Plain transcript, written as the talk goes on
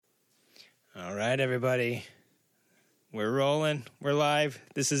All right, everybody. We're rolling. We're live.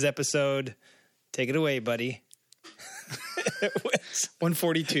 This is episode. Take it away, buddy.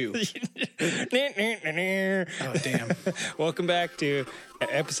 142. Oh, damn. Welcome back to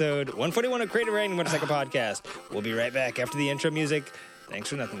episode 141 of Creative Writing Motorcycle Podcast. We'll be right back after the intro music. Thanks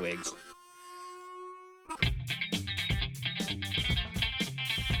for nothing, Wigs.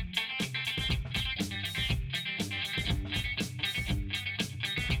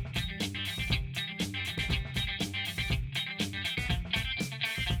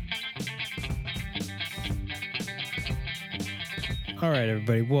 All right,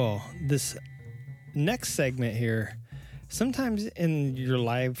 everybody. Well, this next segment here, sometimes in your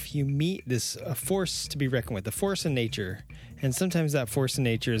life you meet this force to be reckoned with, the force in nature. And sometimes that force in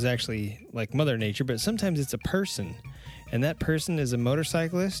nature is actually like Mother Nature, but sometimes it's a person. And that person is a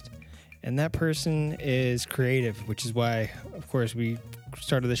motorcyclist, and that person is creative, which is why, of course, we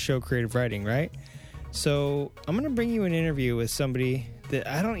started the show Creative Writing, right? So I'm going to bring you an interview with somebody that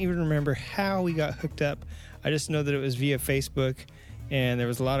I don't even remember how we got hooked up. I just know that it was via Facebook. And there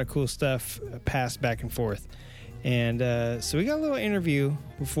was a lot of cool stuff passed back and forth. And so we got a little interview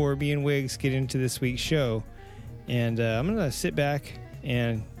before me and Wigs get into this week's show. And I'm going to sit back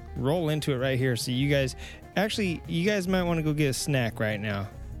and roll into it right here. So you guys might want to go get a snack right now.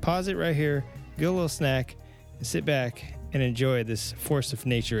 Pause it right here, get a little snack, and sit back and enjoy this force of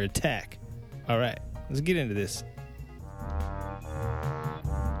nature attack. All right, let's get into this.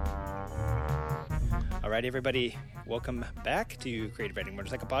 All right, everybody. Welcome back to Creative Writing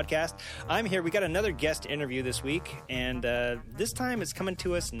Motorcycle Podcast. I'm here. We got another guest interview this week, and this time it's coming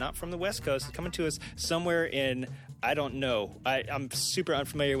to us not from the West Coast. It's coming to us somewhere in, I don't know. I'm super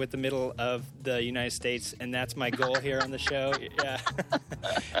unfamiliar with the middle of the United States, and that's my goal here on the show. Yeah,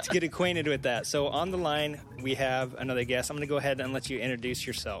 to get acquainted with that. So on the line, we have another guest. I'm going to go ahead and let you introduce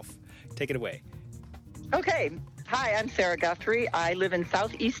yourself. Take it away. Okay. Hi, I'm Sarah Guthrie. I live in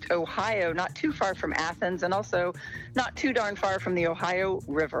Southeast Ohio, not too far from Athens, and also not too darn far from the Ohio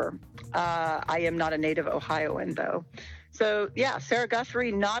River. I am not a native Ohioan, though. So, yeah, Sarah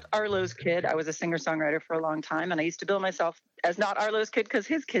Guthrie, not Arlo's kid. I was a singer-songwriter for a long time, and I used to bill myself as not Arlo's kid because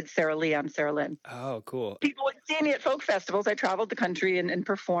his kid's Sarah Lee. I'm Sarah Lynn. Oh, cool. People would see me at folk festivals. I traveled the country and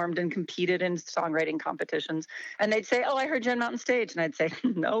performed and competed in songwriting competitions, and they'd say, oh, I heard you on Mountain Stage, and I'd say,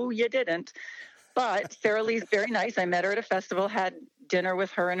 no, you didn't. But Sarah Lee's very nice. I met her at a festival, had dinner with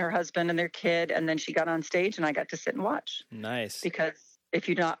her and her husband and their kid, and then she got on stage, and I got to sit and watch. Nice. Because if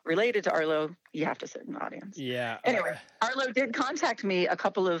you're not related to Arlo, you have to sit in the audience. Yeah. Anyway, Arlo did contact me a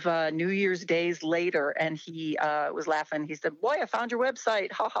couple of New Year's days later, and he was laughing. He said, boy, I found your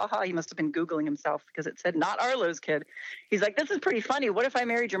website. Ha, ha, ha. He must have been Googling himself because it said not Arlo's kid. He's like, this is pretty funny. What if I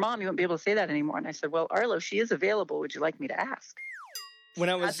married your mom? You wouldn't be able to say that anymore. And I said, well, Arlo, she is available. Would you like me to ask?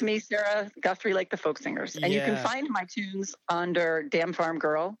 That's me, Sarah Guthrie, like the folk singers. And you can find my tunes under Dam Farm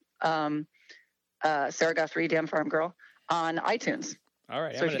Girl, Sarah Guthrie, Dam Farm Girl, on iTunes. All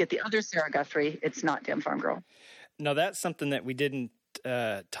right. So if you get the other Sarah Guthrie, it's not Dam Farm Girl. Now, that's something that we didn't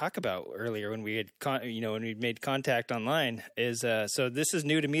talk about earlier when we had, when we made contact online. Is so this is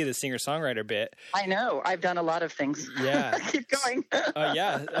new to me, the singer-songwriter bit. I know. I've done a lot of things. Yeah. Keep going.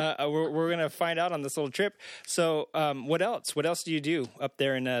 We're gonna find out on this little trip. So, what else? What else do you do up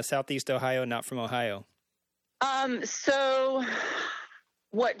there in Southeast Ohio, not from Ohio? So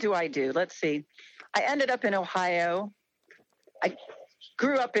what do I do? Let's see. I ended up in Ohio. I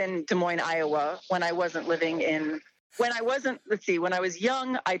grew up in Des Moines, Iowa, when I wasn't when I was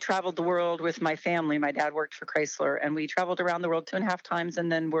young, I traveled the world with my family. My dad worked for Chrysler, and we traveled around the world 2.5 times,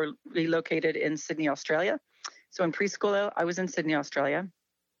 and then were relocated in Sydney, Australia. So in preschool, I was in Sydney, Australia,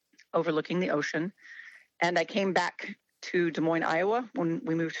 overlooking the ocean. And I came back to Des Moines, Iowa, when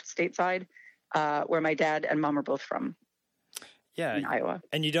we moved stateside, where my dad and mom are both from. Yeah. In Iowa.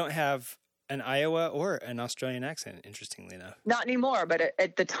 And you don't have an Iowa or an Australian accent, interestingly enough. Not anymore, but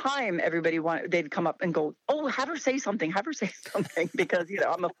at the time, everybody they'd come up and go, oh, have her say something, because,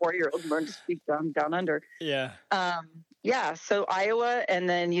 I'm a 4-year-old learned to speak down under. Yeah. So Iowa, and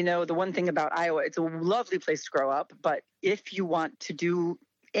then, the one thing about Iowa, it's a lovely place to grow up, but if you want to do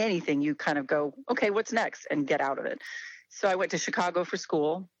anything, you kind of go, okay, what's next, and get out of it. So I went to Chicago for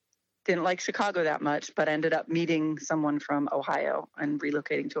school. Didn't like Chicago that much, but ended up meeting someone from Ohio and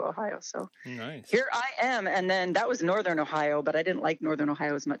relocating to Ohio. So nice. Here I am. And then that was Northern Ohio, but I didn't like Northern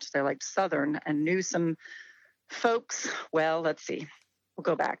Ohio as much as I liked Southern, and knew some folks. Well, let's see. We'll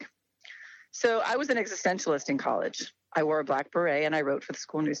go back. So I was an existentialist in college. I wore a black beret and I wrote for the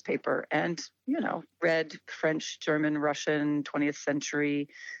school newspaper and, read French, German, Russian, 20th century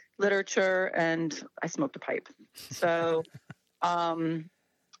literature, and I smoked a pipe. So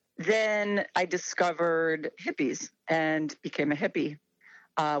Then I discovered hippies and became a hippie.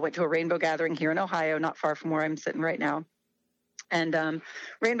 Went to a rainbow gathering here in Ohio, not far from where I'm sitting right now. And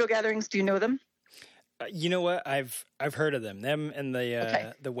rainbow gatherings, do you know them? You know what? I've heard of them. Them and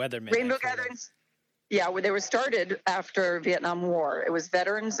the Weathermen. Rainbow gatherings. Yeah, they were started after Vietnam War. It was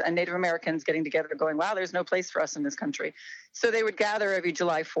veterans and Native Americans getting together going, wow, there's no place for us in this country. So they would gather every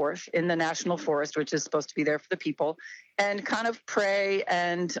July 4th in the National Forest, which is supposed to be there for the people, and kind of pray.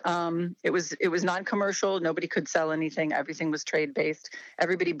 And it was non-commercial. Nobody could sell anything. Everything was trade-based.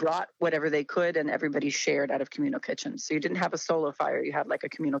 Everybody brought whatever they could, and everybody shared out of communal kitchens. So you didn't have a solo fire. You had like a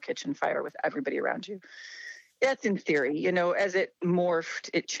communal kitchen fire with everybody around you. That's in theory, as it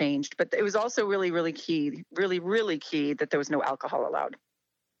morphed, it changed. But it was also really, really key, really key that there was no alcohol allowed.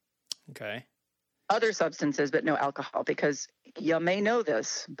 Okay. Other substances, but no alcohol, because you may know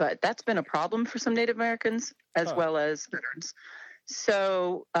this, but that's been a problem for some Native Americans as well as veterans.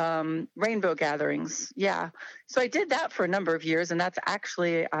 So rainbow gatherings, yeah. So I did that for a number of years, and that's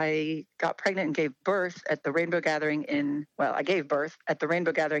actually, I got pregnant and gave birth at the rainbow gathering I gave birth at the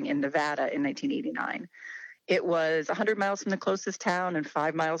rainbow gathering in Nevada in 1989. It was 100 miles from the closest town and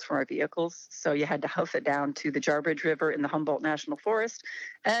 5 miles from our vehicles. So you had to hoof it down to the Jarbidge River in the Humboldt National Forest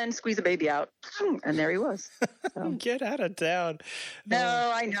and squeeze a baby out. And there he was. So. Get out of town.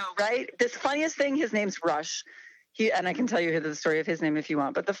 No, I know, right? This funniest thing, his name's Rush. And I can tell you the story of his name if you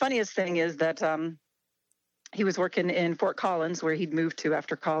want. But the funniest thing is that he was working in Fort Collins, where he'd moved to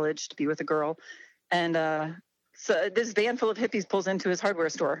after college to be with a girl. And so this van full of hippies pulls into his hardware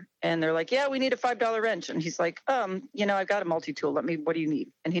store, and they're like, yeah, we need a $5 wrench. And he's like, I've got a multi-tool. What do you need?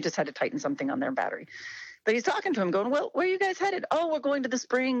 And he just had to tighten something on their battery. But he's talking to him going, well, where are you guys headed? Oh, we're going to the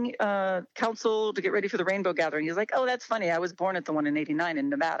spring council to get ready for the rainbow gathering. He's like, oh, that's funny. I was born at the one in 89 in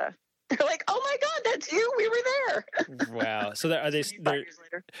Nevada. They're like, oh my God, that's you. We were there. Wow. So are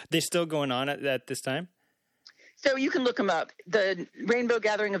they still going on at this time? So you can look them up. The Rainbow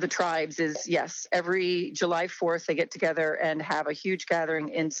Gathering of the Tribes is, yes, every July 4th they get together and have a huge gathering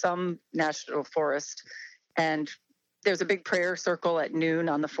in some national forest. And there's a big prayer circle at noon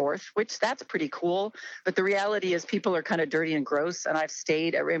on the 4th, which that's pretty cool. But the reality is people are kind of dirty and gross. And I've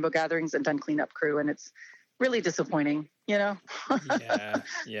stayed at Rainbow Gatherings and done cleanup crew, and it's really disappointing, Yeah.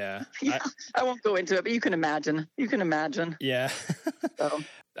 I won't go into it, but you can imagine. Yeah. So.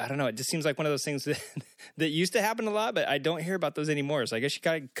 I don't know. It just seems like one of those things that used to happen a lot, but I don't hear about those anymore. So I guess you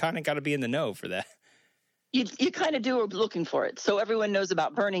kind of got to be in the know for that. You kind of do are looking for it. So everyone knows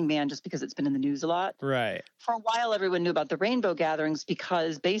about Burning Man just because it's been in the news a lot. Right. For a while, everyone knew about the rainbow gatherings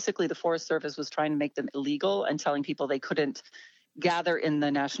because basically the Forest Service was trying to make them illegal and telling people they couldn't gather in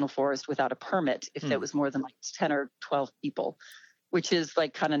the national forest without a permit if there was more than like 10 or 12 people, which is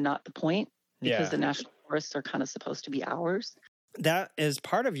like kind of not the point because the national forests are kind of supposed to be ours. That is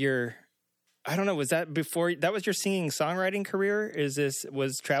part of your, I don't know, was that before, that was your singing songwriting career?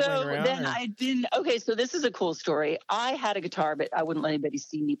 Was traveling around? So then so this is a cool story. I had a guitar, but I wouldn't let anybody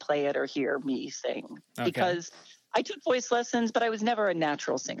see me play it or hear me sing because I took voice lessons, but I was never a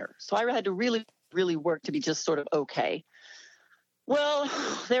natural singer. So I had to really, really work to be just sort of okay. Well,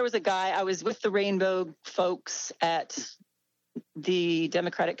 there was a guy, I was with the Rainbow folks at the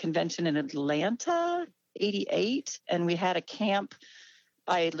Democratic Convention in Atlanta, 88, and we had a camp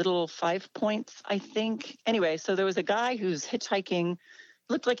by Little 5 Points, I think. Anyway, so there was a guy who's hitchhiking,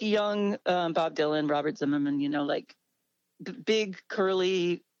 looked like a young Bob Dylan, Robert Zimmerman, like big,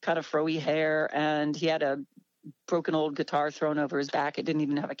 curly, kind of froey hair, and he had a broken old guitar thrown over his back. It didn't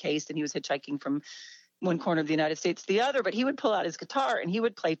even have a case, and he was hitchhiking from one corner of the United States to the other, but he would pull out his guitar and he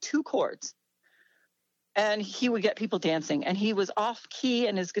would play 2 chords. And he would get people dancing, and he was off key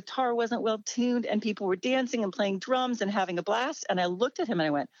and his guitar wasn't well tuned, and people were dancing and playing drums and having a blast. And I looked at him and I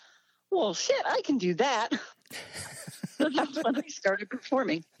went, well, shit, I can do that. So that's when I started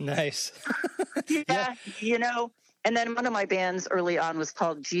performing. Nice. Yeah. And then one of my bands early on was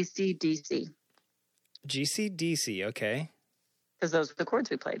called GCDC. GCDC, okay. Because those were the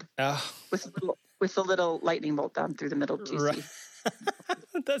chords we played. Oh. With a little lightning bolt down through the middle of GC. Right.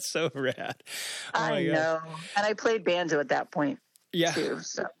 That's so rad. I know. And I played banjo at that point too.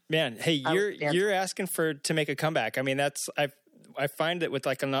 So. Man, hey, you're asking to make a comeback. I mean, I find that with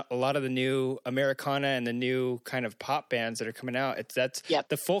like a lot of the new Americana and the new kind of pop bands that are coming out,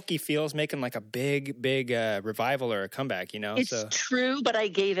 the folky feels making like a big revival or a comeback, It's true, but I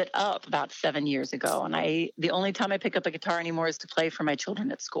gave it up about 7 years ago, and the only time I pick up a guitar anymore is to play for my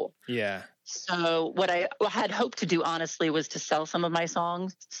children at school. Yeah. So what I had hoped to do, honestly, was to sell some of my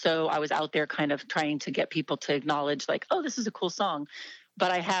songs. So I was out there kind of trying to get people to acknowledge like, oh, this is a cool song. but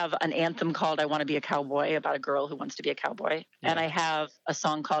I have an anthem called I Want to Be a Cowboy, about a girl who wants to be a cowboy. Yeah. And I have a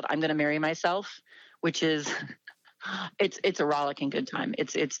song called I'm Going to Marry Myself, which is, it's a rollicking good time.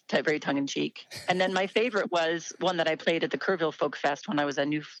 It's very tongue in cheek. And then my favorite was one that I played at the Kerrville Folk Fest when I was a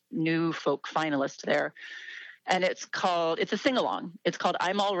new folk finalist there. And it's a sing along. It's called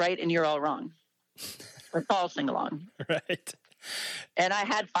I'm All Right and You're All Wrong. Let's all sing along. Right. And I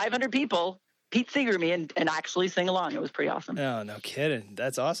had 500 people Pete Seeger me and actually sing along. It was pretty awesome. Oh, no kidding.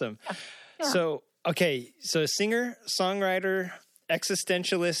 That's awesome. Yeah. So, okay. So singer, songwriter,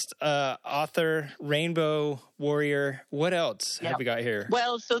 existentialist, author, rainbow warrior. What else have we got here?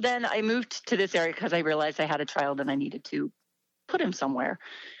 Well, so then I moved to this area because I realized I had a child and I needed to put him somewhere.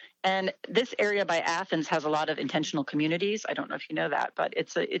 And this area by Athens has a lot of intentional communities. I don't know if you know that, but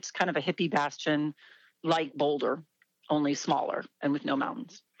it's kind of a hippie bastion like Boulder, only smaller and with no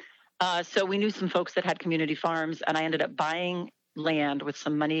mountains. So we knew some folks that had community farms, and I ended up buying land with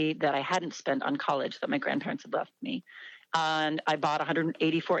some money that I hadn't spent on college that my grandparents had left me. And I bought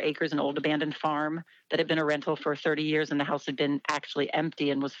 184 acres, an old abandoned farm that had been a rental for 30 years, and the house had been actually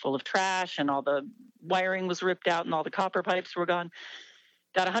empty and was full of trash, and all the wiring was ripped out and all the copper pipes were gone.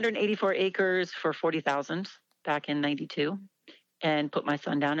 Got 184 acres for $40,000 back in 92 and put my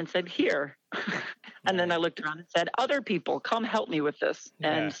son down and said, here. And then I looked around and said, other people, come help me with this.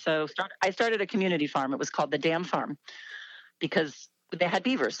 Yeah. And so I started a community farm. It was called the Dam Farm because they had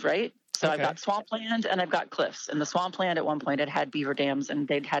beavers, right? So I've got swampland and I've got cliffs. And the swampland at one point had beaver dams, and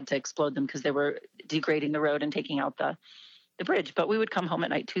they'd had to explode them because they were degrading the road and taking out the bridge. But we would come home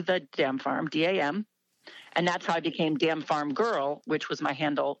at night to the Dam Farm, DAM. And that's how I became Dam Farm Girl, which was my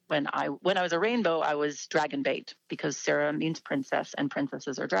handle. When I was a rainbow, I was dragon bait because Sarah means princess and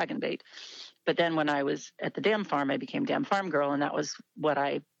princesses are dragon bait. But then when I was at the Dam Farm, I became Dam Farm Girl, and that was what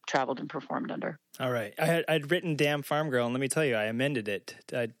I traveled and performed under. All right. I'd written Dam Farm Girl, and let me tell you, I amended it.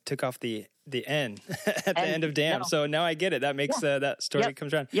 I took off the N at the end of Dam. No. So now I get it. That makes that story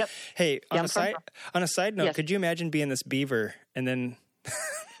comes around. Yep. Hey, on a side note, yes. Could you imagine being this beaver and then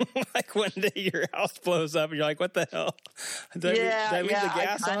like one day your house blows up and you're like, what the hell? Did I leave the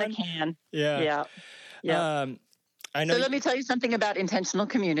gas on? I can. Yeah. I know. So let me tell you something about intentional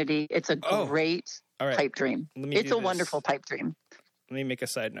community. It's a great pipe dream. It's a wonderful pipe dream. Let me make a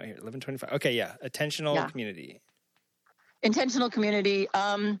side note here. 1125. Okay, yeah. Intentional community. Intentional community.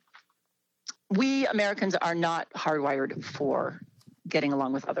 We Americans are not hardwired for getting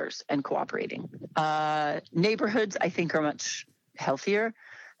along with others and cooperating. Neighborhoods, I think, are much healthier.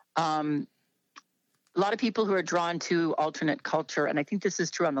 A lot of people who are drawn to alternate culture, and I think this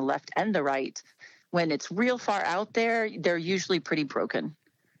is true on the left and the right, when it's real far out there, they're usually pretty broken,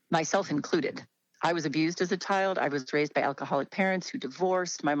 myself included. I was abused as a child. I was raised by alcoholic parents who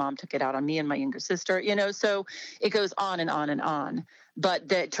divorced. My mom took it out on me and my younger sister, so it goes on and on and on. But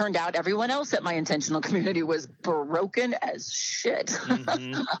that turned out everyone else at my intentional community was broken as shit.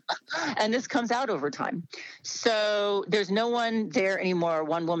 Mm-hmm. And this comes out over time. So there's no one there anymore.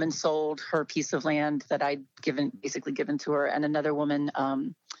 One woman sold her piece of land that I'd basically given to her, and another woman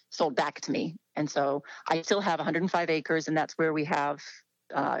sold back to me. And so I still have 105 acres, and that's where we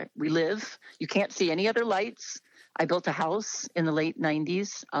live. You can't see any other lights. I built a house in the late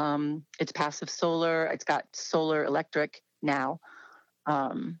 90s. It's passive solar. It's got solar electric now.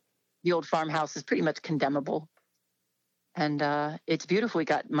 The old farmhouse is pretty much condemnable. And it's beautiful. We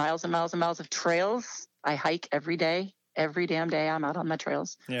got miles and miles and miles of trails. I hike every day. Every damn day I'm out on my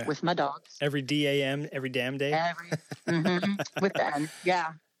trails with my dogs. Every DAM, every damn day? With the N.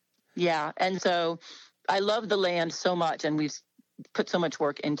 Yeah. Yeah. And so I love the land so much, and we've put so much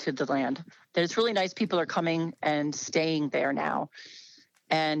work into the land. There's really nice people are coming and staying there now,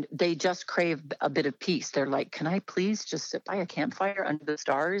 and they just crave a bit of peace. They're like, can I please just sit by a campfire under the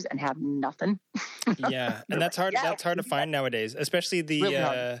stars and have nothing? Yeah. And that's hard. That's hard to find nowadays, especially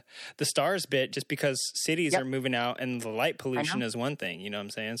the stars bit, just because cities are moving out and the light pollution is one thing, you know what I'm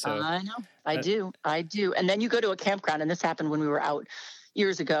saying? So I know. I do. And then you go to a campground, and this happened when we were out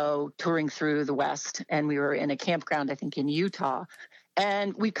years ago touring through the West, and we were in a campground, I think in Utah,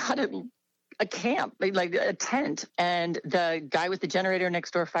 and we got a camp, like a tent, and the guy with the generator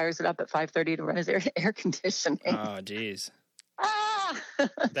next door fires it up at 5:30 to run his air conditioning. Oh, geez.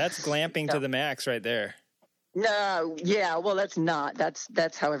 That's glamping to the max right there. No, yeah, well, that's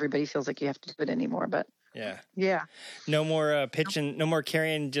how everybody feels like you have to do it anymore, but yeah. No more pitching, no more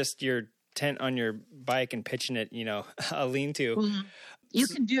carrying just your tent on your bike and pitching it, a lean-to. Mm-hmm. You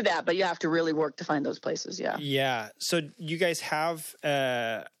can do that, but you have to really work to find those places. Yeah. Yeah. So you guys have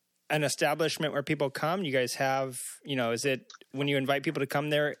a an establishment where people come? You guys have, is it when you invite people to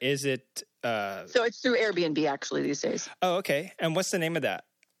come there, is it? So it's through Airbnb actually these days. Oh, okay. And what's the name of that?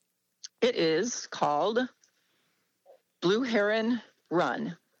 It is called Blue Heron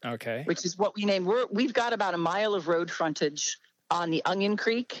Run. Okay. Which is what we named. We've got about a mile of road frontage on the Onion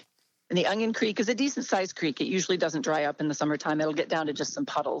Creek. And the Onion Creek is a decent-sized creek. It usually doesn't dry up in the summertime. It'll get down to just some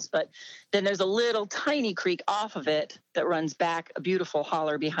puddles. But then there's a little tiny creek off of it that runs back a beautiful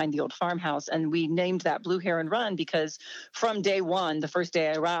holler behind the old farmhouse. And we named that Blue Heron Run because from day one, the first day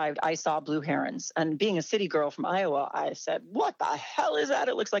I arrived, I saw blue herons. And being a city girl from Iowa, I said, what the hell is that?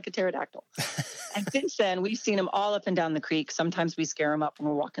 It looks like a pterodactyl. And since then, we've seen them all up and down the creek. Sometimes we scare them up when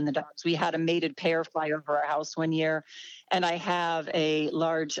we're walking the dogs. We had a mated pair fly over our house one year. And I have a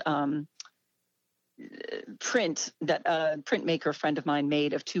large printmaker friend of mine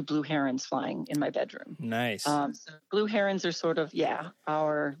made of 2 blue herons flying in my bedroom. Nice. So blue herons are sort of,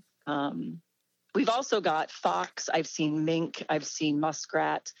 our, we've also got fox. I've seen mink. I've seen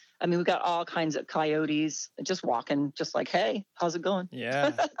muskrat. I mean, we've got all kinds of coyotes just walking, just like, hey, how's it going?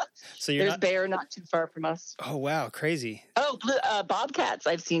 Yeah. So there's bear not too far from us. Oh, wow. Crazy. Oh, bobcats.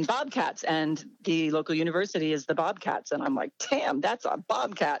 I've seen bobcats, and the local university is the Bobcats. And I'm like, damn, that's a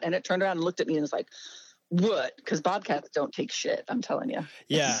bobcat. And it turned around and looked at me and was like, what? Because bobcats don't take shit, I'm telling you.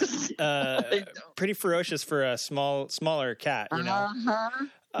 Yeah. Pretty ferocious for a smaller cat, Uh-huh.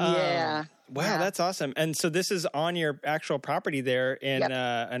 Yeah. Wow, yeah. That's awesome. And so this is on your actual property there in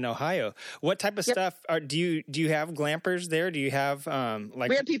Ohio. What type of stuff do you have glampers there? Do you have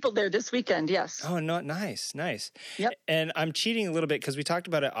we have people there this weekend? Yes. Oh no, nice. Yep. And I'm cheating a little bit because we talked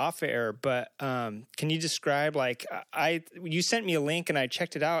about it off air, but can you describe you sent me a link and I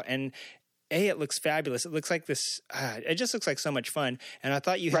checked it out and. It looks fabulous. It looks like this. It just looks like so much fun. And I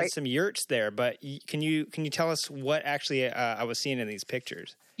thought you had some yurts there, but can you tell us what actually I was seeing in these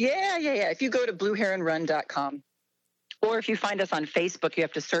pictures? Yeah. If you go to blueheronrun.com, or if you find us on Facebook, you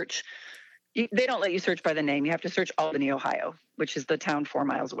have to search. They don't let you search by the name. You have to search Albany, Ohio, which is the town 4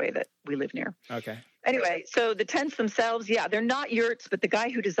 miles away that we live near. Okay. Anyway, so the tents themselves, they're not yurts, but the guy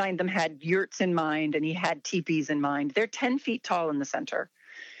who designed them had yurts in mind, and he had teepees in mind. They're 10 feet tall in the center.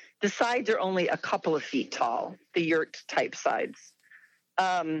 The sides are only a couple of feet tall, the yurt type sides.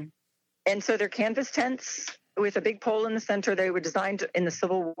 And so they're canvas tents with a big pole in the center. They were designed in the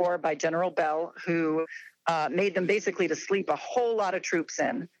Civil War by General Bell, who made them basically to sleep a whole lot of troops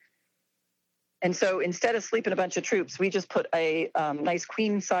in. And so instead of sleeping a bunch of troops, we just put a nice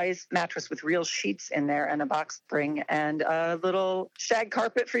queen size mattress with real sheets in there and a box spring and a little shag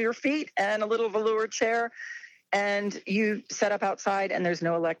carpet for your feet and a little velour chair. And you set up outside and there's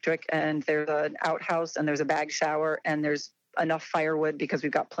no electric and there's an outhouse and there's a bag shower and there's enough firewood because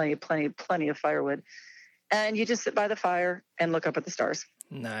we've got plenty of firewood. And you just sit by the fire and look up at the stars.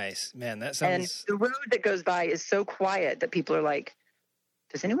 Nice. Man, that sounds... And the road that goes by is so quiet that people are like,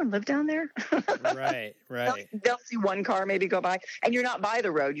 does anyone live down there? Right. They'll see one car maybe go by, and you're not by the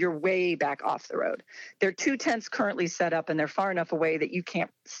road. You're way back off the road. There are 2 tents currently set up, and they're far enough away that you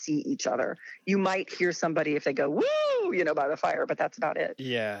can't see each other. You might hear somebody if they go, woo, by the fire, but that's about it.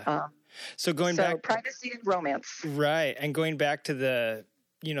 Yeah. So back... privacy and romance. Right. And going back to the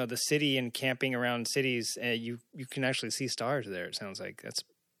city and camping around cities, you can actually see stars there, it sounds like.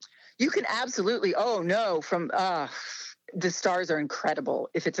 You can absolutely, the stars are incredible.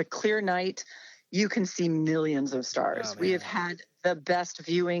 If it's a clear night, you can see millions of stars. We have had the best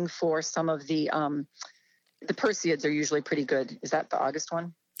viewing for some of the Perseids are usually pretty good. Is that the August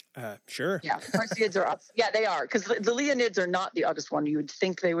one? Sure. Yeah, Perseids are up. Yeah, they are, because the Leonids are not the August one. You would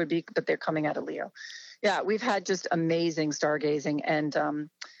think they would be, but they're coming out of Leo. Yeah, we've had just amazing stargazing. And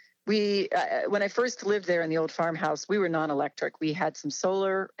when I first lived there in the old farmhouse, we were non-electric. We had some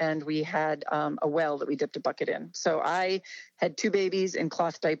solar and we had a well that we dipped a bucket in. So I had 2 babies in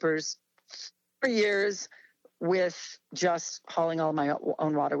cloth diapers for years with just hauling all my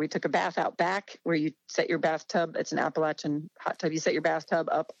own water. We took a bath out back where you set your bathtub. It's an Appalachian hot tub. You set your bathtub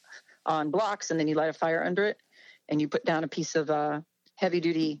up on blocks and then you light a fire under it and you put down a piece of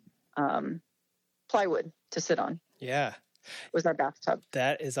heavy-duty plywood to sit on. Yeah. Was our bathtub.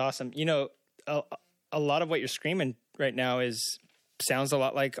 That is awesome. A lot of what you're screaming right now sounds a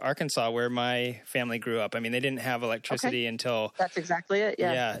lot like Arkansas, where my family grew up. I mean, they didn't have electricity until... That's exactly it,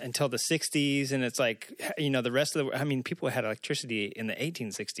 yeah. Yeah, until the 60s. And it's like, the rest of people had electricity in the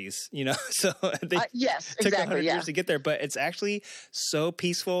 1860s, so they took 100 years to get there. But it's actually so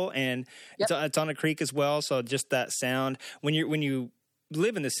peaceful, and it's on a creek as well. So just that sound, when you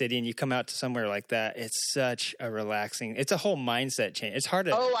live in the city and you come out to somewhere like that, it's such a relaxing, it's a whole mindset change. It's hard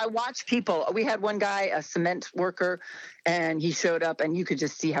to. Oh, I watch people. We had one guy, a cement worker, and he showed up and you could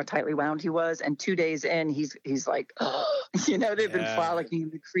just see how tightly wound he was. And 2 days in, he's like, oh, they've been frolicking in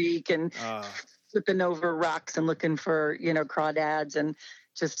the creek and flipping over rocks and looking for, crawdads and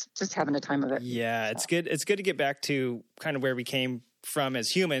just having a time of it. Yeah, it's good. It's good to get back to kind of where we came from as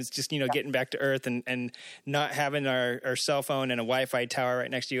humans, just, getting back to earth and not having our cell phone and a Wi-Fi tower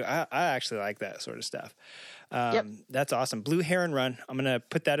right next to you. I actually like that sort of stuff. That's awesome. Blue Heron Run. I'm going to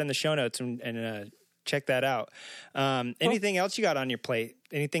put that in the show notes and check that out. Anything else you got on your plate?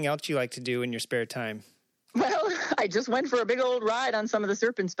 Anything else you like to do in your spare time? Well, I just went for a big old ride on some of the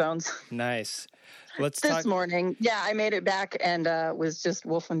Serpent's Bones. Nice. This morning. Yeah, I made it back and was just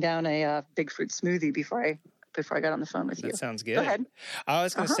wolfing down a big fruit smoothie before I got on the phone with you. That sounds good. Go ahead. I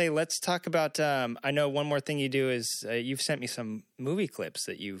was going to say, let's talk about, I know one more thing you do is you've sent me some movie clips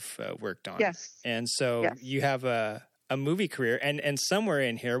that you've worked on. Yes. And so you have a movie career and somewhere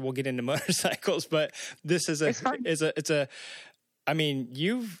in here, we'll get into motorcycles, but this is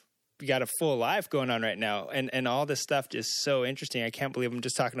you've got a full life going on right now and all this stuff is so interesting. I can't believe I'm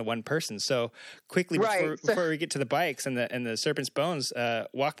just talking to one person. So quickly before we get to the bikes and the Serpent's Bones,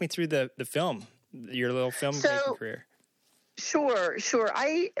 walk me through the film. Your little filmmaking career. Sure.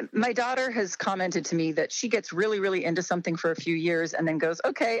 My daughter has commented to me that she gets really, really into something for a few years and then goes,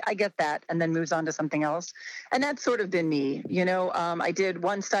 okay, I get that, and then moves on to something else. And that's sort of been me. I did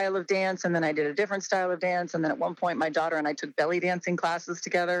one style of dance and then I did a different style of dance. And then at one point, my daughter and I took belly dancing classes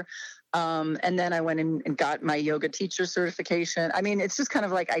together. And then I went and got my yoga teacher certification. I mean, it's just kind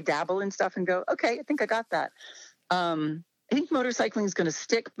of like I dabble in stuff and go, okay, I think I got that. I think motorcycling is going to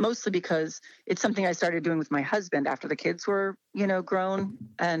stick mostly because it's something I started doing with my husband after the kids were, grown.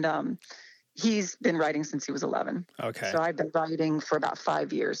 And he's been riding since he was 11. Okay. So I've been riding for about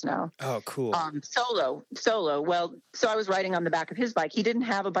 5 years now. Oh, cool. Solo. Well, so I was riding on the back of his bike. He didn't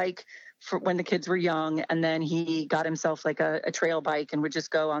have a bike for when the kids were young. And then he got himself like a trail bike and would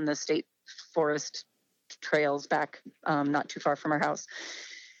just go on the state forest trails back not too far from our house.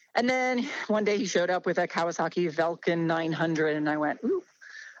 And then one day he showed up with a Kawasaki Velkin 900 and I went, ooh.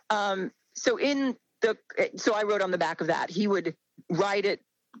 So I rode on the back of that. He would ride it,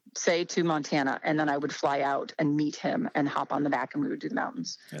 say, to Montana, and then I would fly out and meet him and hop on the back and we would do the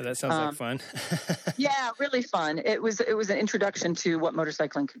mountains. Yeah, that sounds like fun. Yeah, really fun. It was an introduction to what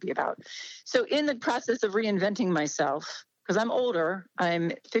motorcycling could be about. So in the process of reinventing myself, because I'm older,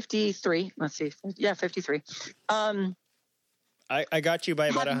 I'm 53. Let's see. Yeah, 53. I got you by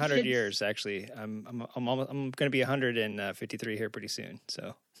about 100 years, actually. I'm going to be 153 here pretty soon.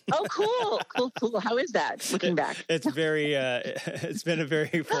 So. Oh, cool. How is that? Looking back, it's very. It's been a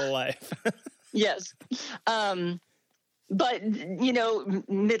very full life. Yes, but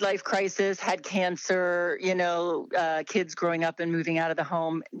midlife crisis, had cancer. Kids growing up and moving out of the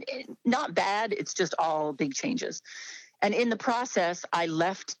home. Not bad. It's just all big changes. And in the process, I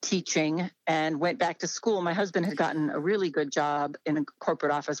left teaching and went back to school. My husband had gotten a really good job in a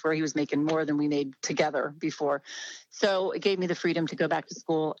corporate office where he was making more than we made together before. So it gave me the freedom to go back to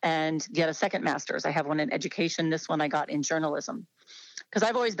school and get a second master's. I have one in education. This one I got in journalism. Because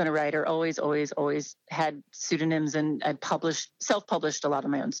I've always been a writer, always had pseudonyms and I self-published a lot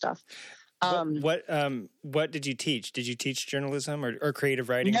of my own stuff. What did you teach? Did you teach journalism or creative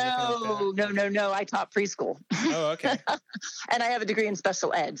writing? No. I taught preschool. Oh, okay. And I have a degree in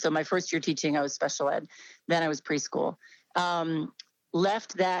special ed. So my first year teaching, I was special ed. Then I was preschool.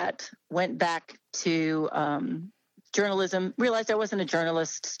 Left that, went back to journalism, realized I wasn't a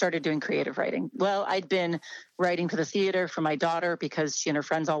journalist, started doing creative writing. Well, I'd been writing for the theater for my daughter because she and her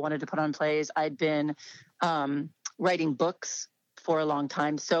friends all wanted to put on plays. I'd been writing books for a long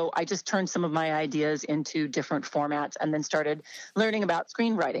time. So I just turned some of my ideas into different formats and then started learning about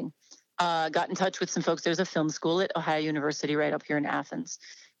screenwriting. Got in touch with some folks. There's a film school at Ohio University right up here in Athens.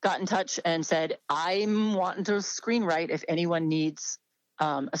 Got in touch and said, I'm wanting to screenwrite if anyone needs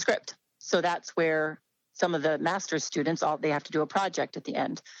a script. So that's where some of the master's students, they have to do a project at the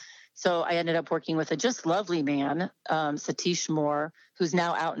end. So I ended up working with a just lovely man, Satish Moore, who's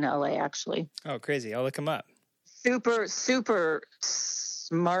now out in LA, actually. Oh, crazy. I'll look him up. Super, super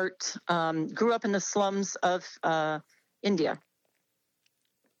smart. Grew up in the slums of India.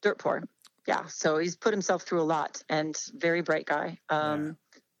 Dirt poor. Yeah. So he's put himself through a lot and very bright guy.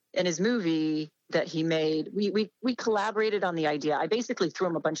 In his movie that he made, we collaborated on the idea. I basically threw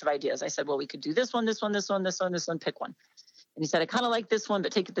him a bunch of ideas. I said, well, we could do this one, pick one. And he said, I kind of like this one,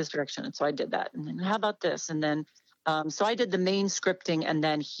 but take it this direction. And so I did that. And then how about this? And then So I did the main scripting, and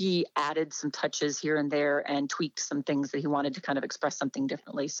then he added some touches here and there and tweaked some things that he wanted to kind of express something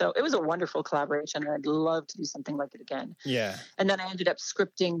differently. So it was a wonderful collaboration, and I'd love to do something like it again. Yeah. And then I ended up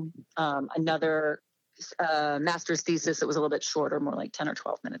scripting another master's thesis that was a little bit shorter, more like 10 or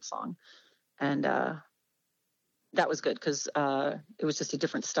 12 minutes long. And that was good because it was just a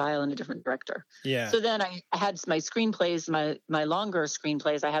different style and a different director. Yeah. So then I had my screenplays, my longer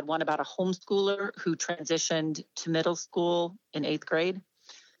screenplays. I had one about a homeschooler who transitioned to middle school in 8th grade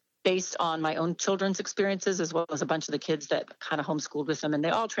based on my own children's experiences, as well as a bunch of the kids that kind of homeschooled with them. And they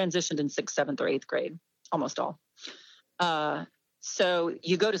all transitioned in 6th, 7th, or 8th grade, almost all. So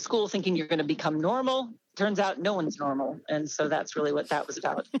you go to school thinking you're going to become normal. Turns out no one's normal. And so that's really what that was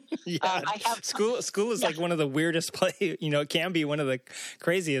about. Yeah. School is like one of the weirdest places, it can be one of the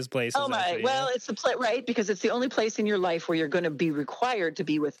craziest places. Oh my, actually, well, it's the place, right? Because it's the only place in your life where you're going to be required to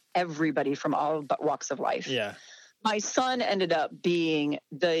be with everybody from all walks of life. Yeah. My son ended up being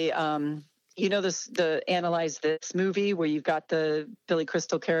the Analyze This movie where you've got the Billy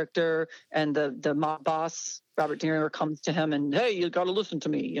Crystal character and the mob boss, Robert De Niro, comes to him and, hey, you got to listen to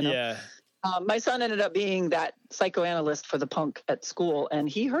me, Yeah. My son ended up being that psychoanalyst for the punk at school, and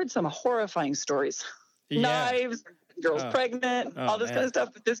he heard some horrifying stories. Yeah. Knives, girls pregnant, all this kind of stuff.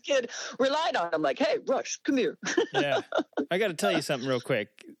 But this kid relied on him like, hey, Rush, come here. Yeah. I got to tell you something real quick.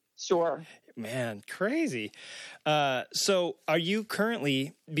 Sure. Man, crazy. So are you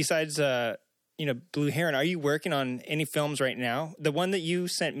currently, besides, Blue Heron, are you working on any films right now? The one that you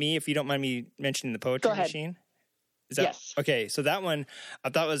sent me, if you don't mind me mentioning, the Poetry Machine? Yes. Okay, so that one I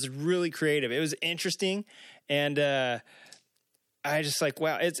thought was really creative. It was interesting, and I just like,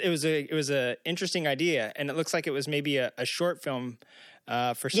 wow, it was a interesting idea, and it looks like it was maybe a short film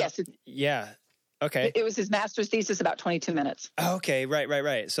for some. Yes. Yeah. Okay. It was his master's thesis, about 22 minutes. Okay,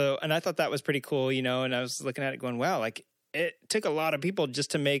 right. So, and I thought that was pretty cool, and I was looking at it going, wow, like it took a lot of people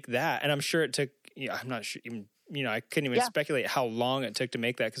just to make that, and I'm sure it took. I'm not sure even. I couldn't even speculate how long it took to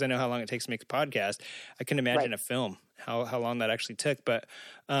make that because I know how long it takes to make a podcast. I couldn't imagine a film, how long that actually took. But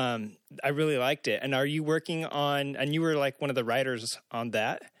I really liked it. And are you working on, and you were like one of the writers on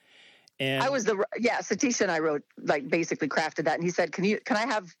that? And I was Satish and I wrote, like, basically crafted that. And he said, can I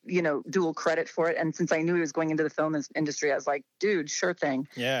have, dual credit for it? And since I knew he was going into the film industry, I was like, dude, sure thing.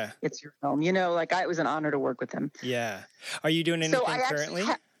 Yeah. It's your film. It was an honor to work with him. Yeah. Are you doing anything currently?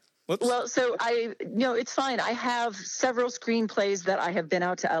 Whoops. Well, so it's fine. I have several screenplays that I have been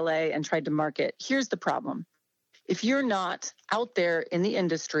out to LA and tried to market. Here's the problem. If you're not out there in the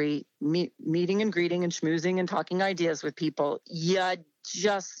industry, meeting and greeting and schmoozing and talking ideas with people,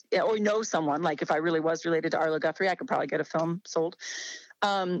 or know someone, like if I really was related to Arlo Guthrie, I could probably get a film sold.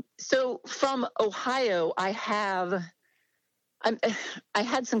 So from Ohio, I had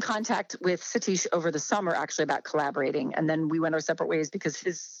some contact with Satish over the summer, actually, about collaborating. And then we went our separate ways because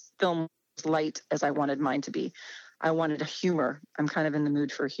his film was light as I wanted mine to be. I wanted a humor. I'm kind of in the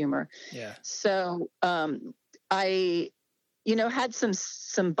mood for humor. Yeah. So I, had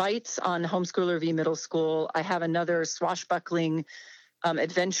some bites on Homeschooler v. Middle School. I have another swashbuckling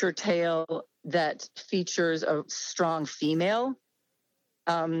adventure tale that features a strong female.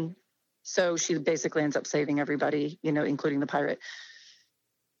 So she basically ends up saving everybody, including the pirate.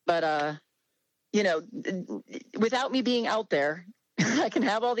 But, without me being out there, I can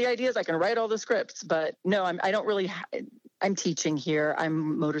have all the ideas. I can write all the scripts. But no, I don't really. I'm teaching here.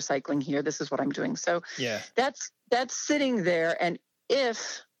 I'm motorcycling here. This is what I'm doing. So yeah, that's sitting there. And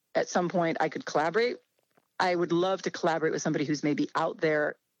if at some point I could collaborate, I would love to collaborate with somebody who's maybe out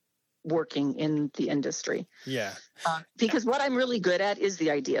there working in the industry. Yeah. Because what I'm really good at is the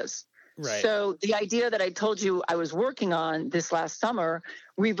ideas. Right. So the idea that I told you I was working on this last summer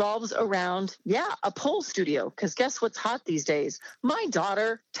revolves around, a pole studio. Because guess what's hot these days? My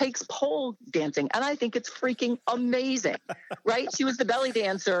daughter takes pole dancing, and I think it's freaking amazing, right? She was the belly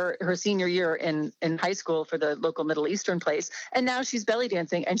dancer her senior year in high school for the local Middle Eastern place, and now she's belly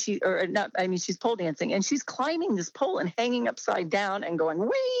dancing, and she's pole dancing, and she's climbing this pole and hanging upside down and going,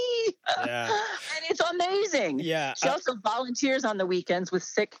 wee! Yeah. And it's amazing. Yeah. She also volunteers on the weekends with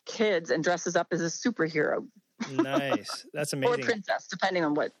sick kids and dresses up as a superhero. Nice. That's amazing. Or princess, depending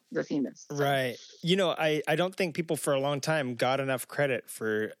on what the theme is. So. Right. I don't think people for a long time got enough credit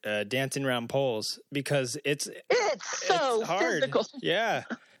for dancing around poles because it's so hard. physical. Yeah.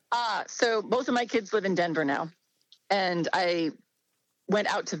 So both of my kids live in Denver now. And I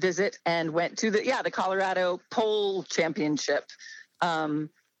went out to visit and went to the Colorado Pole Championship.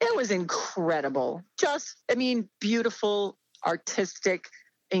 It was incredible. Beautiful, artistic,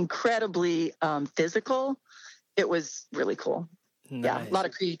 incredibly physical. It was really cool. Nice. Yeah, a lot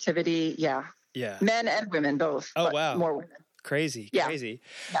of creativity. Yeah. Yeah. Men and women both. Oh, but wow. More women. Crazy. Yeah. Crazy.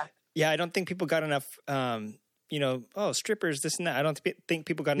 Yeah. Yeah. I don't think people got enough, strippers, this and that. I don't think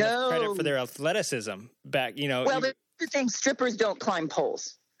people got enough credit for their athleticism back, Well, the thing, strippers don't climb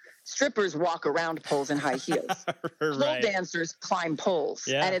poles. Strippers walk around poles in high heels. Pole dancers climb poles,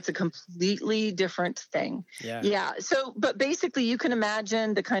 and it's a completely different thing. Yeah. So, but basically, you can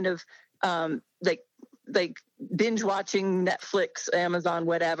imagine the kind of like binge watching Netflix, Amazon,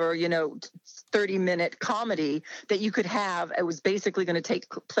 whatever, 30-minute comedy that you could have. It was basically going to take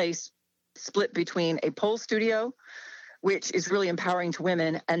place split between a pole studio, which is really empowering to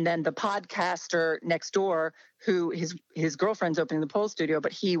women, and then the podcaster next door who his girlfriend's opening the pole studio,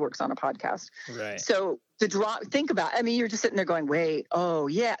 but he works on a podcast. Right. So think about, you're just sitting there going, wait, oh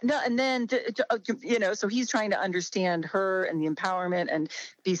yeah. No. And then, so he's trying to understand her and the empowerment and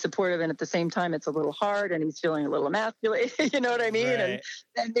be supportive. And at the same time, it's a little hard and he's feeling a little emasculated, you know what I mean? Right.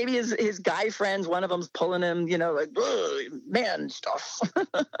 And maybe his guy friends, one of them's pulling him, like, man stuff.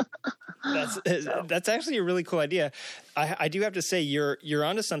 That's actually a really cool idea. I do have to say you're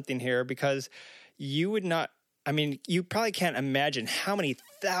onto something here, because you would not. You probably can't imagine how many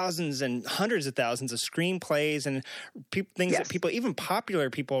thousands and hundreds of thousands of screenplays and things that people, even popular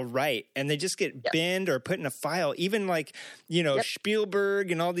people, write, and they just get binned or put in a file. Even like,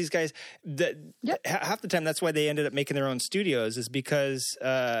 Spielberg and all these guys. Half the time, that's why they ended up making their own studios, is because,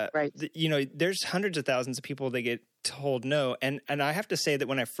 there's hundreds of thousands of people that get told no. And I have to say that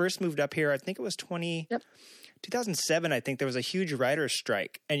when I first moved up here, I think it was 2007, I think there was a huge writer's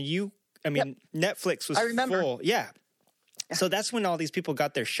strike, and Netflix was full. Yeah. So that's when all these people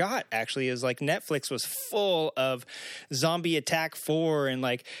got their shot, actually, is like Netflix was full of Zombie Attack 4 and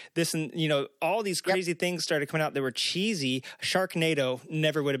like this, and, all these crazy things started coming out that were cheesy. Sharknado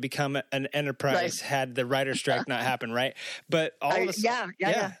never would have become an enterprise had the writer's strike not happened, right? But all of this,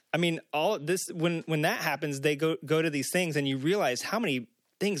 all this, when that happens, they go to these things and you realize how many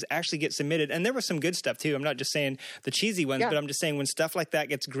things actually get submitted. And there was some good stuff too. I'm not just saying the cheesy ones, but I'm just saying when stuff like that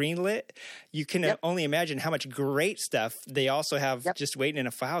gets greenlit, you can only imagine how much great stuff they also have just waiting in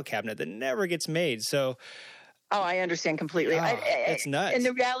a file cabinet that never gets made. So, I understand completely. It's nuts. And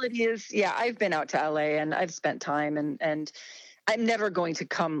the reality is, I've been out to LA and I've spent time and I'm never going to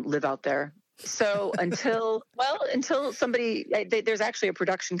come live out there. So until somebody, there's actually a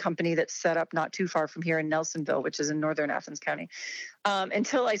production company that's set up not too far from here in Nelsonville, which is in northern Athens County.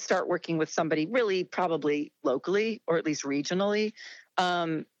 Until I start working with somebody really probably locally or at least regionally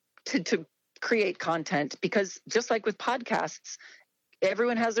to create content, because just like with podcasts,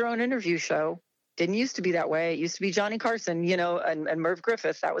 everyone has their own interview show. Didn't used to be that way. It used to be Johnny Carson, and Merv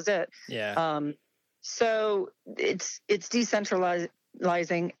Griffith. That was it. Yeah. So it's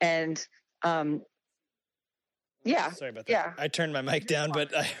decentralizing and sorry about that. Yeah. I turned my mic down,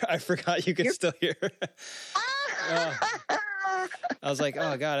 but I forgot you could still hear. I was like,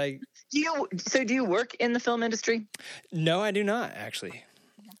 oh God. Do you work in the film industry? No, I do not actually.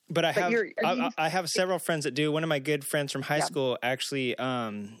 But I have several friends that do. One of my good friends from high school actually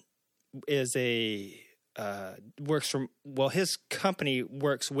is his company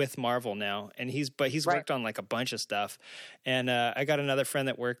works with Marvel now, and he's worked on like a bunch of stuff. And I got another friend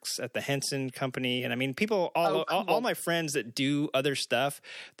that works at the Henson company, and people all my friends that do other stuff,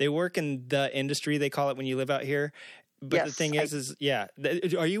 they work in the industry, they call it when you live out here. But the thing is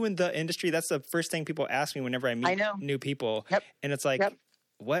are you in the industry? That's the first thing people ask me whenever I meet new people. And it's like,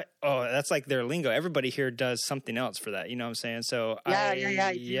 what? Oh, that's like their lingo. Everybody here does something else for that. You know what I'm saying? So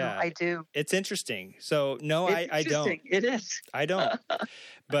I do. It's interesting. So no, I don't. It is. I don't. But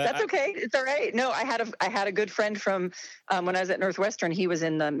that's okay. It's all right. No, I had a good friend from when I was at Northwestern. He was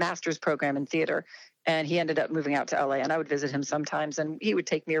in the master's program in theater, and he ended up moving out to LA. And I would visit him sometimes, and he would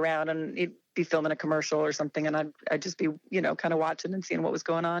take me around, and he'd be filming a commercial or something, and I'd just be kind of watching and seeing what was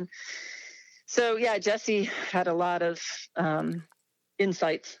going on. So Jesse had a lot of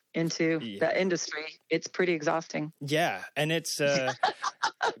insights into the industry. It's pretty exhausting. Yeah. And it's,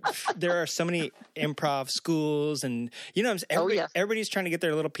 there are so many improv schools and, everybody's trying to get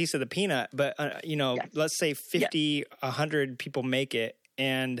their little piece of the peanut, but, let's say 50, 100 people make it.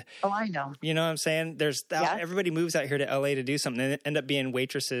 And I know. You know what I'm saying? There's everybody moves out here to LA to do something and end up being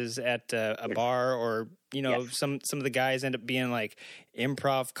waitresses at a bar, or some of the guys end up being like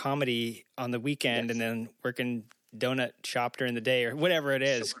improv comedy on the weekend and then working donut shop during the day or whatever it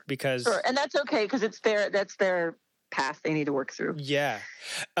is. Because and that's okay, because that's their path they need to work through.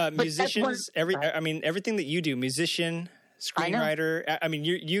 Musicians, everything that you do, musician, screenwriter.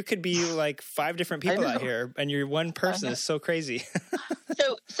 You could be like 5 different people out here, and you're one person. It's so crazy.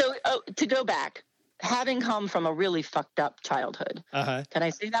 So to go back, having come from a really fucked up childhood. Can I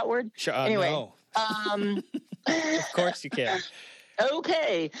say that word? Sure. Anyway, No. Of course you can.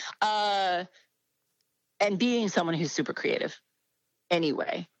 Okay. And being someone who's super creative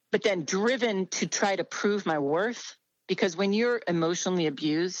anyway, but then driven to try to prove my worth, because when you're emotionally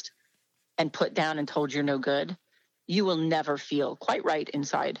abused and put down and told you're no good, you will never feel quite right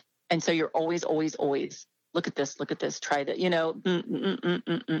inside. And so you're always, look at this, try that,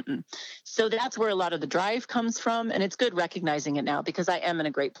 So that's where a lot of the drive comes from. And it's good recognizing it now, because I am in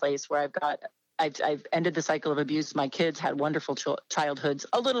a great place where I've ended the cycle of abuse. My kids had wonderful childhoods,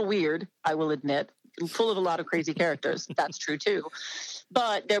 a little weird, I will admit, full of a lot of crazy characters. That's true too.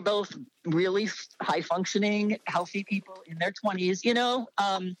 But they're both really high functioning, healthy people in their 20s.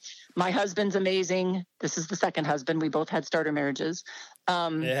 My husband's amazing. This is the second husband. We both had starter marriages.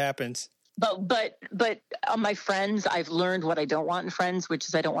 It happens. But my friends, I've learned what I don't want in friends, which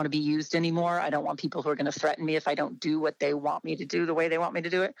is I don't want to be used anymore. I don't want people who are going to threaten me if I don't do what they want me to do the way they want me to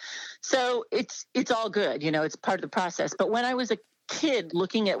do it. So it's all good. It's part of the process. But when I was a kid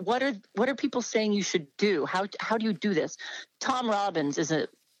looking at what are people saying you should do? How do you do this? Tom Robbins is a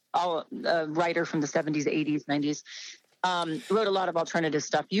writer from the 70s, 80s, 90s. Wrote a lot of alternative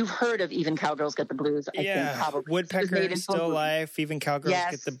stuff. You've heard of Even Cowgirls Get the Blues, I think, probably. Woodpecker is Still Alive, Even Cowgirls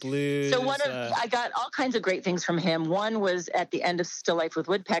Get the Blues. So I got all kinds of great things from him. One was at the end of Still Life with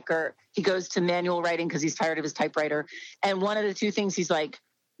Woodpecker, he goes to manual writing because he's tired of his typewriter. And one of the two things he's like,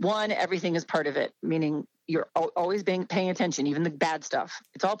 one, everything is part of it, meaning you're always paying attention, even the bad stuff.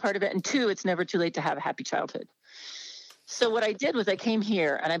 It's all part of it. And two, it's never too late to have a happy childhood. So what I did was I came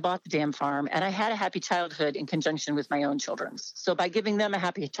here and I bought the damn farm, and I had a happy childhood in conjunction with my own children's. So by giving them a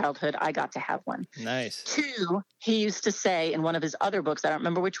happy childhood, I got to have one. Nice. Two, he used to say in one of his other books, I don't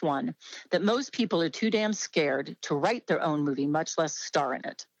remember which one, that most people are too damn scared to write their own movie, much less star in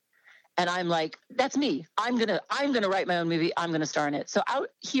it. And I'm like, that's me. I'm gonna write my own movie. I'm gonna star in it. So out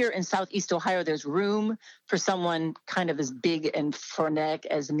here in Southeast Ohio, there's room for someone kind of as big and frenetic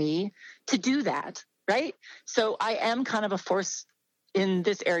as me to do that, right? So I am kind of a force in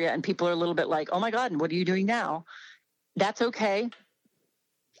this area, and people are a little bit like, oh my God, and what are you doing now? That's okay.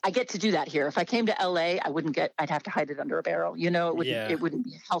 I get to do that here. If I came to LA, I'd have to hide it under a barrel. It wouldn't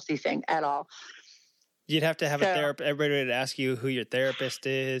be a healthy thing at all. You'd have to have a therapist. Everybody would ask you who your therapist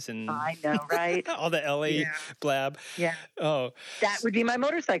is, and I know, right? all the LA blab. Yeah. Oh, that would be my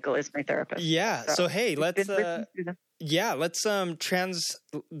motorcycle is my therapist. Yeah. So hey, let's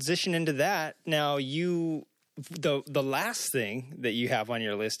transition into that. Now, the last thing that you have on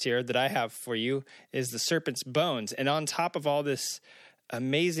your list here that I have for you is the serpent's bones, and on top of all this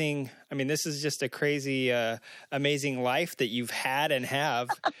amazing, this is just a crazy, amazing life that you've had and have.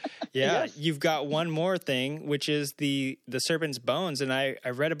 Yeah. Yes. You've got one more thing, which is the serpent's bones. And I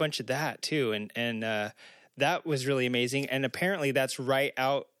read a bunch of that too. And that was really amazing. And apparently that's right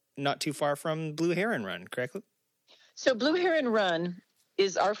out, not too far from Blue Heron Run, correct? So Blue Heron Run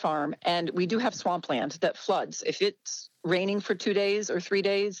is our farm, and we do have swampland that floods. If it's raining for 2 days or 3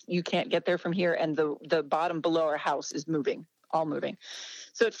 days, you can't get there from here. And the bottom below our house is all moving.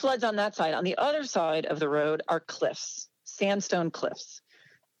 So it floods on that side. On the other side of the road are cliffs, sandstone cliffs.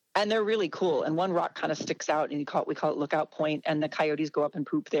 And they're really cool. And one rock kind of sticks out, and we call it Lookout Point. And the coyotes go up and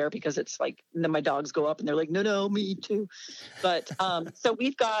poop there because it's like, and then my dogs go up and they're like, no, me too. But so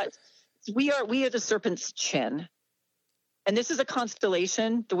we are the serpent's chin. And this is a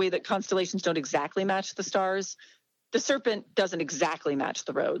constellation, the way that constellations don't exactly match the stars. The serpent doesn't exactly match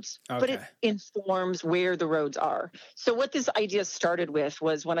the roads, but it informs where the roads are. So what this idea started with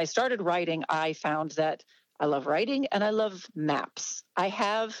was when I started writing, I found that I love writing and I love maps. I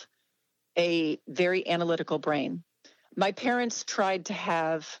have a very analytical brain. My parents tried to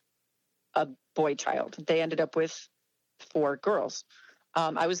have a boy child. They ended up with 4 girls.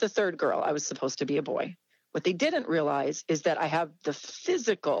 I was the third girl. I was supposed to be a boy. What they didn't realize is that I have the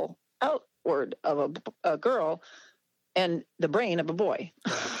physical outward of a girl and the brain of a boy.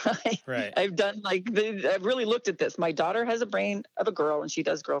 Right. I've really looked at this. My daughter has a brain of a girl and she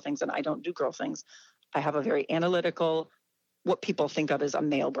does girl things, and I don't do girl things. I have a very analytical, what people think of as a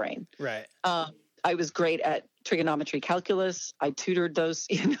male brain. Right. I was great at trigonometry, calculus. I tutored those,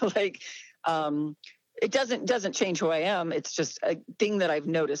 it doesn't change who I am. It's just a thing that I've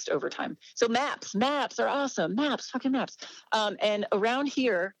noticed over time. So maps are awesome. Fucking maps. And around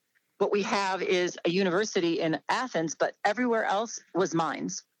here, what we have is a university in Athens, but everywhere else was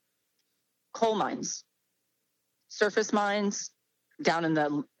mines, coal mines, surface mines, down in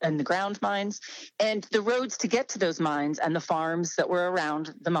the ground mines. And the roads to get to those mines and the farms that were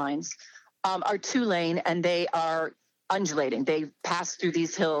around the mines are 2-lane, and they are undulating. They pass through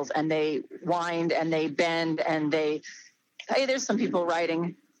these hills and they wind and they bend and hey, there's some people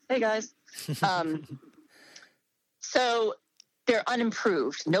riding. Hey guys. So they're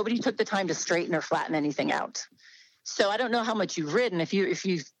unimproved. Nobody took the time to straighten or flatten anything out. So I don't know how much you've ridden. If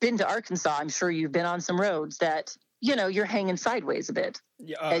you've been to Arkansas, I'm sure you've been on some roads that, you're hanging sideways a bit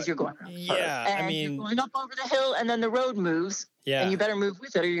as you're going. Yeah. And you're going up over the hill and then the road moves. Yeah. And you better move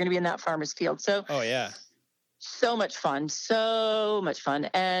with it or you're going to be in that farmer's field. So, oh yeah. So much fun.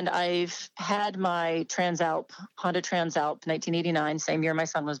 And I've had my Honda Transalp, 1989, same year my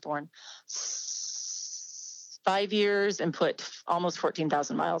son was born, 5 years and put almost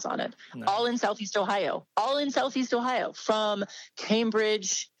 14,000 miles on it. Nice. All in Southeast Ohio, from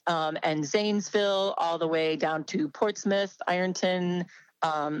Cambridge and Zanesville all the way down to Portsmouth, Ironton.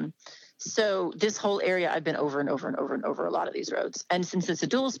 So this whole area, I've been over and over and over and over a lot of these roads. And since it's a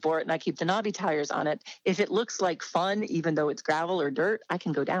dual sport and I keep the knobby tires on it, if it looks like fun, even though it's gravel or dirt, I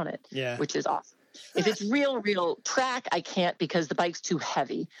can go down it, which is awesome. If it's real track, I can't because the bike's too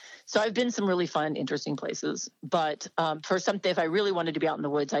heavy. So I've been some really fun, interesting places. But for something, if I really wanted to be out in the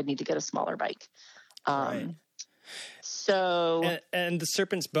woods, I'd need to get a smaller bike. Right. So and the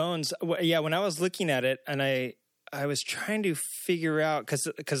Serpent's Bones, when I was looking at it and I was trying to figure out because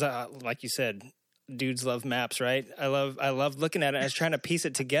like you said, dudes love maps, right? I love looking at it. I was trying to piece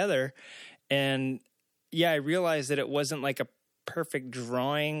it together, and I realized that it wasn't like a perfect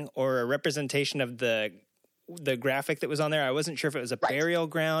drawing or a representation of the graphic that was on there. I wasn't sure if it was a burial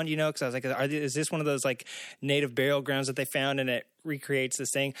ground, because I was like, is this one of those like native burial grounds that they found and it recreates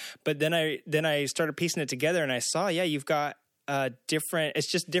this thing? But then I started piecing it together and I saw, you've got different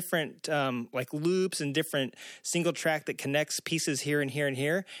like loops and different single track that connects pieces here and here and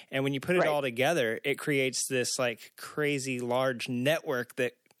here. And when you put it all together, it creates this like crazy large network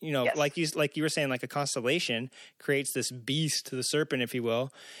that, like you were saying, like a constellation creates this beast, the serpent, if you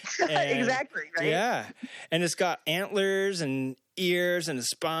will. And, exactly. Right. Yeah. And it's got antlers and ears and a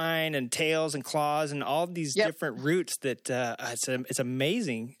spine and tails and claws and all these different roots that it's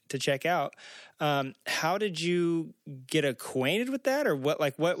amazing to check out. How did you get acquainted with that, or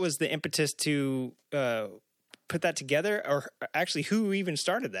what was the impetus to put that together, or actually who even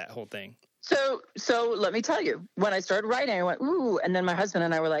started that whole thing? So let me tell you, when I started writing, I went, ooh, and then my husband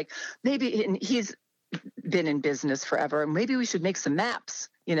and I were like, maybe, and he's been in business forever, and maybe we should make some maps,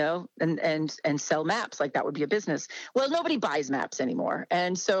 and sell maps. Like that would be a business. Well, nobody buys maps anymore.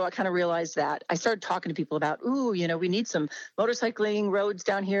 And so I kind of realized that. I started talking to people about, we need some motorcycling roads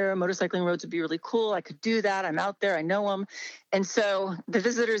down here. Motorcycling roads would be really cool. I could do that. I'm out there. I know them. And so the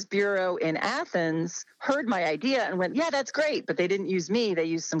Visitors Bureau in Athens heard my idea and went, yeah, that's great. But they didn't use me. They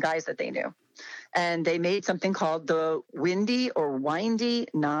used some guys that they knew. And they made something called the Windy or Windy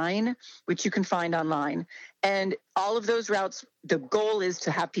 9, which you can find online. And all of those routes, the goal is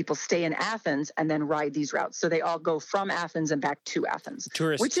to have people stay in Athens and then ride these routes. So they all go from Athens and back to Athens,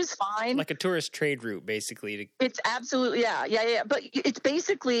 which is fine. Like a tourist trade route, basically. It's absolutely, yeah. But it's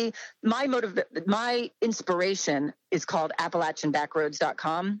basically my inspiration is called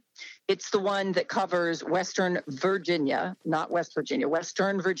AppalachianBackroads.com. It's the one that covers Western Virginia, not West Virginia,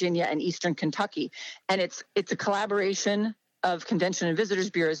 Western Virginia and Eastern Kentucky. And it's a collaboration of convention and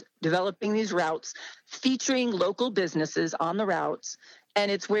visitors bureaus developing these routes, featuring local businesses on the routes, and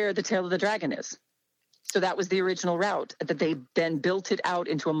it's where the Tail of the Dragon is. So that was the original route that they then built it out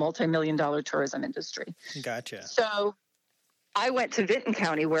into a multi-million-dollar tourism industry. Gotcha. So I went to Vinton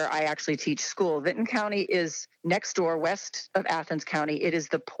County, where I actually teach school. Vinton County is next door, west of Athens County. It is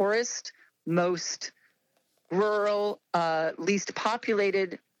the poorest, most rural, least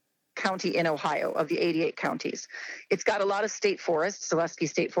populated county in Ohio of the 88 counties. It's got a lot of state forests. Zaleski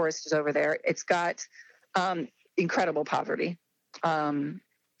State Forest is over there. It's got incredible poverty. Some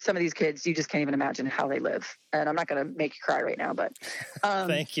of these kids, you just can't even imagine how they live. And I'm not going to make you cry right now, but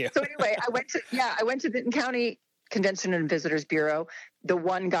thank you. So anyway, I went to Vinton County Convention and Visitors Bureau, the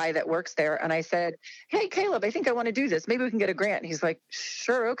one guy that works there, and I said, hey, Caleb, I think I want to do this. Maybe we can get a grant. And he's like,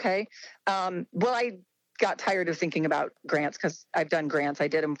 sure, okay. Well, I got tired of thinking about grants because I've done grants. I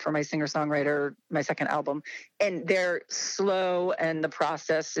did them for my singer-songwriter, my second album, and they're slow and the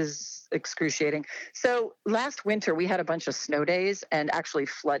process is excruciating. So last winter we had a bunch of snow days and actually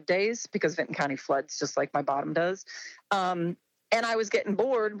flood days because Vinton County floods just like my bottom does. And I was getting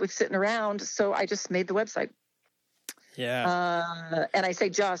bored with sitting around, so I just made the website. Yeah. And I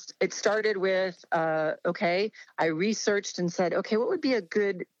say it started with, I researched and said, okay, what would be a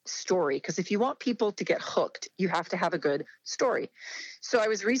good story? Because if you want people to get hooked, you have to have a good story. So I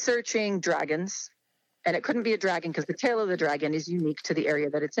was researching dragons, and it couldn't be a dragon because the tail of the dragon is unique to the area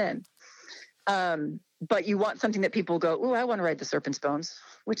that it's in. But you want something that people go, "Ooh, I want to ride the serpent's bones,"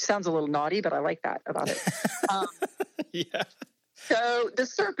 which sounds a little naughty, but I like that about it. Yeah. So the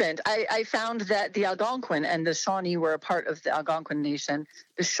serpent, I found that the Algonquin and the Shawnee were a part of the Algonquin nation.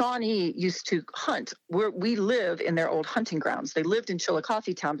 The Shawnee used to hunt. We live in their old hunting grounds. They lived in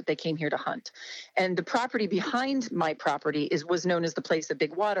Chillicothe Town, but they came here to hunt. And the property behind my property was known as the Place of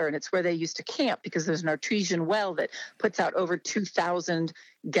Big Water, and it's where they used to camp because there's an artesian well that puts out over 2,000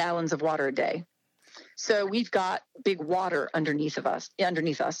 gallons of water a day. So we've got big water underneath us,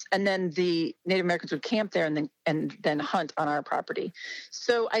 and then the Native Americans would camp there and then hunt on our property.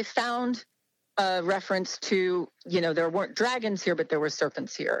 So I found a reference to, there weren't dragons here, but there were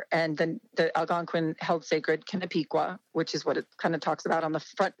serpents here, and then the Algonquin held sacred Kinapiqua, which is what it kind of talks about on the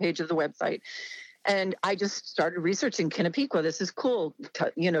front page of the website. And I just started researching Kinapiqua. This is cool.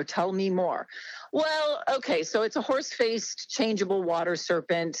 Tell me more. Well, okay, so it's a horse-faced, changeable water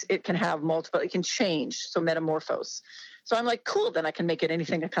serpent. It can have multiple, it can change, so metamorphose. So I'm like, cool, then I can make it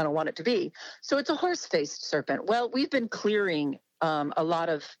anything I kind of want it to be. So it's a horse-faced serpent. Well, we've been clearing a lot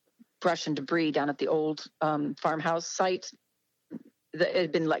of brush and debris down at the old farmhouse site. It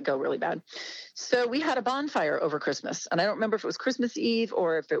had been let go really bad. So we had a bonfire over Christmas. And I don't remember if it was Christmas Eve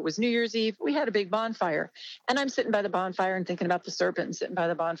or if it was New Year's Eve. We had a big bonfire. And I'm sitting by the bonfire and thinking about the serpent and sitting by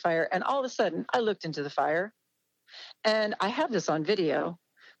the bonfire. And all of a sudden, I looked into the fire. And I have this on video.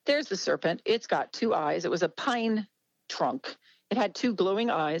 There's the serpent. It's got two eyes. It was a pine trunk. It had two glowing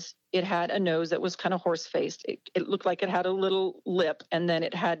eyes. It had a nose that was kind of horse-faced. It looked like it had a little lip. And then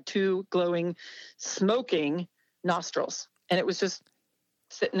it had two glowing, smoking nostrils. And it was just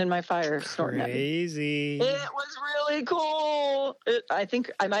sitting in my fire, snorting at me. Crazy. It was really cool. I think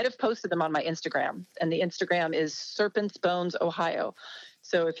I might have posted them on my Instagram, and the Instagram is Serpent's Bones, Ohio.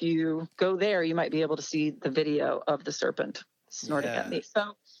 So if you go there, you might be able to see the video of the serpent snorting at me.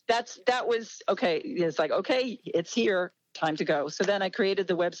 So that was okay. It's like, okay, it's here. Time to go. So then I created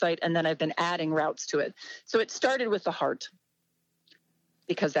the website, and then I've been adding routes to it. So it started with the heart,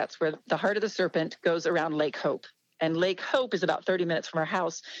 because that's where the heart of the serpent goes around Lake Hope. And Lake Hope is about 30 minutes from our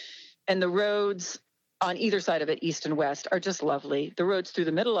house. And the roads on either side of it, east and west, are just lovely. The roads through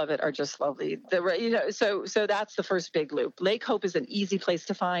the middle of it are just lovely. So that's the first big loop. Lake Hope is an easy place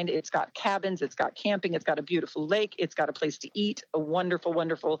to find. It's got cabins. It's got camping. It's got a beautiful lake. It's got a place to eat, a wonderful,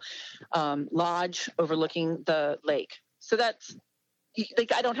 wonderful lodge overlooking the lake. So that's,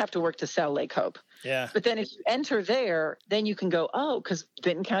 like, I don't have to work to sell Lake Hope. Yeah. But then if you enter there, then you can go, because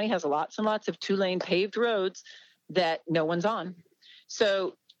Benton County has lots and lots of 2-lane paved roads that no one's on.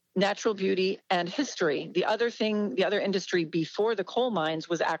 So natural beauty and history. The other industry before the coal mines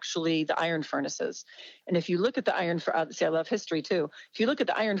was actually the iron furnaces. And if you look at the iron, see, I love history too. If you look at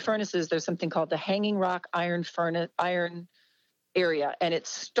the iron furnaces, there's something called the Hanging Rock Iron area. And it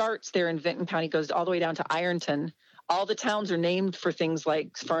starts there in Benton County, goes all the way down to Ironton. All the towns are named for things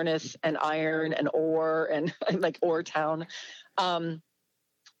like furnace and iron and ore and like Ore Town.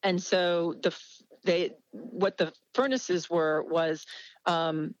 And so what the furnaces was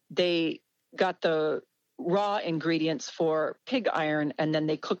they got the raw ingredients for pig iron, and then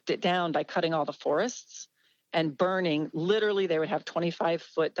they cooked it down by cutting all the forests and burning. Literally, they would have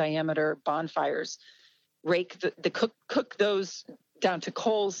 25-foot diameter bonfires, cook those down to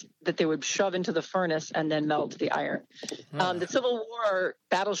coals that they would shove into the furnace and then melt the iron. The Civil War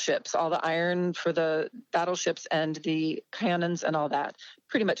battleships, all the iron for the battleships and the cannons and all that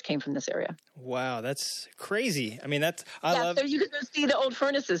pretty much came from this area. Wow, that's crazy. I mean, So you can go see the old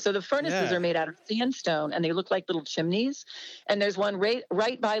furnaces. So the furnaces are made out of sandstone, and they look like little chimneys. And there's one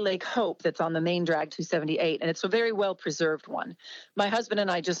right by Lake Hope that's on the main drag 278, and it's a very well-preserved one. My husband and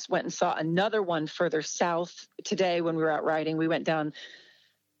I just went and saw another one further south today when we were out riding. We went down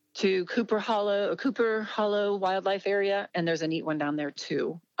to Cooper Hollow Wildlife Area, and there's a neat one down there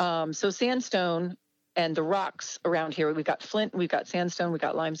too. So sandstone and the rocks around here, we've got flint, we've got sandstone, we've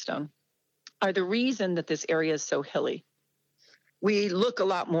got limestone, are the reason that this area is so hilly. We look a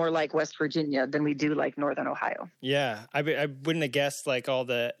lot more like West Virginia than we do like Northern Ohio. Yeah, I wouldn't have guessed like all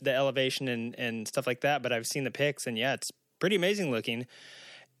the elevation and stuff like that, but I've seen the pics, and yeah, it's pretty amazing looking.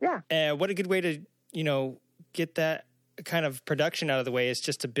 Yeah. What a good way to, get that kind of production out of the way is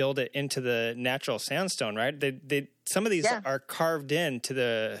just to build it into the natural sandstone, right? Some of these are carved into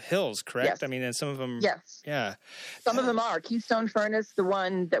the hills, correct? Yes. I mean, and some of them, yeah. Some of them are. Keystone Furnace, the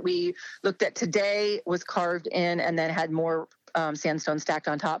one that we looked at today, was carved in and then had more sandstone stacked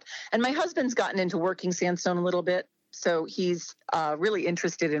on top. And my husband's gotten into working sandstone a little bit. So he's really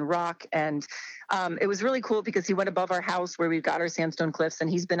interested in rock, and It was really cool because he went above our house where we've got our sandstone cliffs, and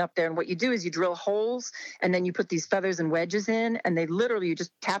he's been up there. And what you do is you drill holes, and then you put these feathers and wedges in, and they literally, you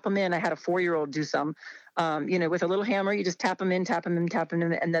just tap them in. I had a 4-year-old do some. With a little hammer, you just tap them in,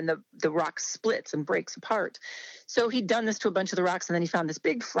 and then the rock splits and breaks apart. So he'd done this to a bunch of the rocks, and then he found this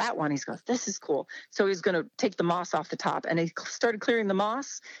big flat one. He goes, this is cool. So he's going to take the moss off the top, and he started clearing the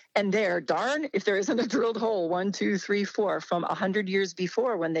moss. And there, darn, if there isn't a drilled hole, 1, 2, 3, 4, from 100 years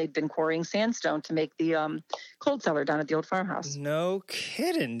before when they'd been quarrying sandstone to make the cold cellar down at the old farmhouse. No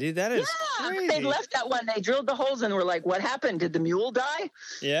kidding, dude. That is crazy. They left that one. They drilled the holes and were like, what happened? Did the mule die?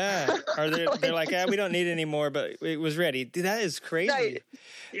 Yeah. Or they're like, we don't need it anymore, but it was ready. Dude, that is crazy. Right.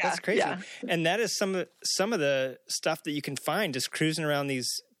 Yeah, that's crazy. Yeah. And that is some of the stuff that you can find just cruising around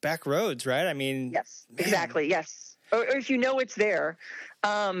these back roads, right? I mean, yes, man. Exactly. Yes. Or if you know it's there,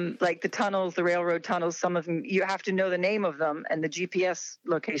 like the tunnels, the railroad tunnels, some of them, you have to know the name of them and the GPS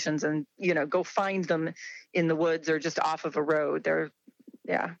locations and, go find them in the woods or just off of a road.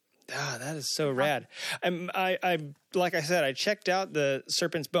 Yeah. Ah, that is so rad. I like I said, I checked out the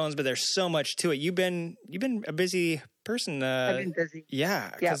Serpent's Bones, but there's so much to it. You've been a busy person. I've been busy.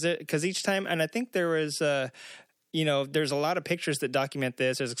 Yeah, because each time, and I think there was, there's a lot of pictures that document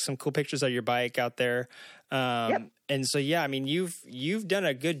this. There's some cool pictures of your bike out there. And so, yeah, I mean, you've done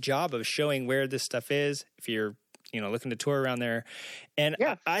a good job of showing where this stuff is. If you're looking to tour around there, and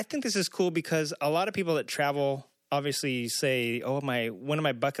I think this is cool because a lot of people that travel obviously say, one of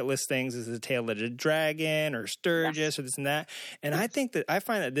my bucket list things is the tail-headed dragon or Sturgis or this and that. And I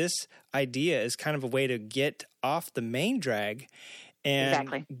find that this idea is kind of a way to get off the main drag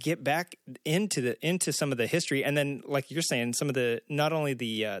and get back into some of the history. And then, like you're saying, some of the, not only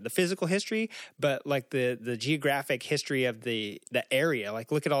the physical history, but like the geographic history of the area.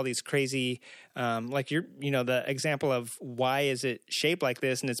 Like, look at all these crazy, the example of why is it shaped like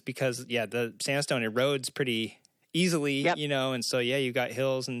this? And it's because, the sandstone erodes pretty easily, and so you got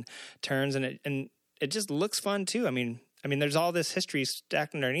hills and turns, and it just looks fun too. I mean, there's all this history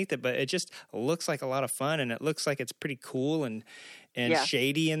stacked underneath it, but it just looks like a lot of fun, and it looks like it's pretty cool and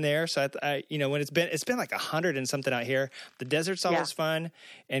shady in there. So I when it's been like 100 and something out here. The desert's always fun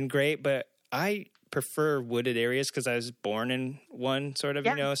and great, but I prefer wooded areas because I was born in one, sort of,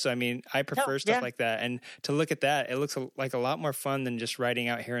 so I mean, I prefer stuff like that. And to look at that, it looks like a lot more fun than just riding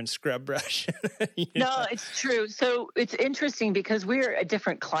out here in scrub brush. No, it's true. So it's interesting because we're a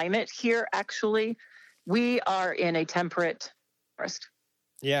different climate here, actually. We are in a temperate forest.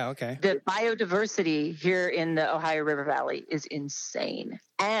 Yeah, okay. The biodiversity here in the Ohio River Valley is insane.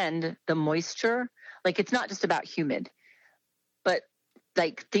 And the moisture, like, it's not just about humid, but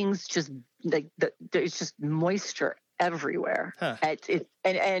like things just like there's just moisture everywhere. Huh.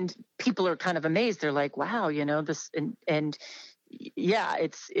 And people are kind of amazed. They're like, wow, this and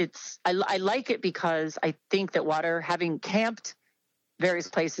I like it because I think that water, having camped various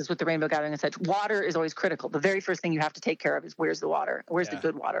places with the Rainbow Gathering and such, water is always critical. The very first thing you have to take care of is where's the water? Where's the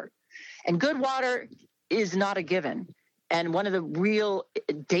good water? And good water is not a given. And one of the real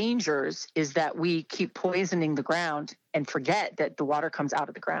dangers is that we keep poisoning the ground and forget that the water comes out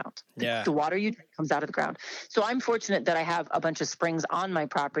of the ground. Yeah. The water you drink comes out of the ground. So I'm fortunate that I have a bunch of springs on my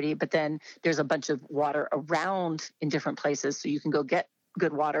property, but then there's a bunch of water around in different places. So you can go get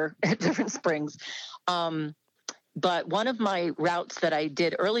good water at different springs. But one of my routes that I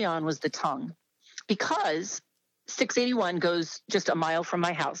did early on was the Tongue, because 681 goes just a mile from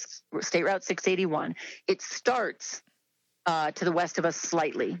my house, State Route 681. It starts to the west of us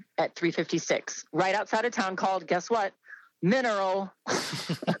slightly at 356, right outside a town called, guess what? Mineral.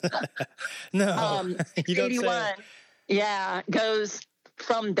 No, you don't say. Yeah, goes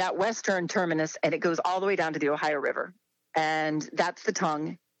from that western terminus, and it goes all the way down to the Ohio River. And that's the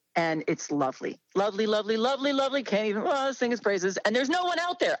Tongue. And it's lovely, lovely, lovely, lovely, lovely. Can't even sing his praises. And there's no one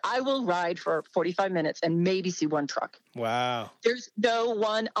out there. I will ride for 45 minutes and maybe see one truck. Wow. There's no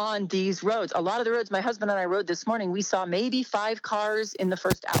one on these roads. A lot of the roads my husband and I rode this morning, we saw maybe 5 cars in the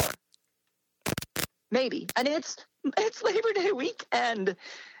first hour. Maybe. And it's Labor Day weekend.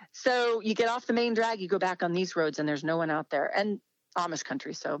 So you get off the main drag, you go back on these roads, and there's no one out there. And Amish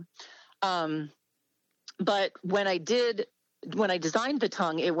country, so. But when I designed the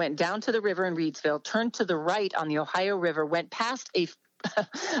Tongue, it went down to the river in Reedsville, turned to the right on the Ohio River, went past a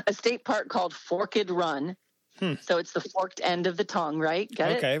state park called Forked Run. So it's the forked end of the Tongue, right?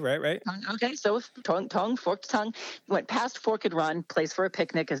 Get it? Okay, right. Okay, so Tongue, Forked Tongue, went past Forked Run, place for a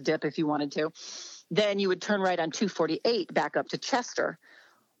picnic as dip if you wanted to. Then you would turn right on 248 back up to Chester.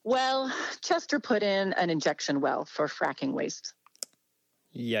 Well, Chester put in an injection well for fracking waste.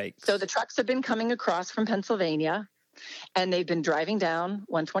 Yikes. So the trucks have been coming across from Pennsylvania, And they've been driving down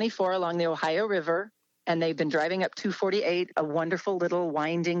 124 along the Ohio River, and they've been driving up 248, a wonderful little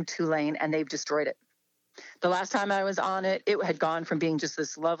winding 2-lane, and they've destroyed it. The last time I was on it, it had gone from being just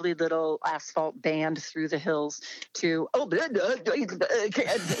this lovely little asphalt band through the hills to, just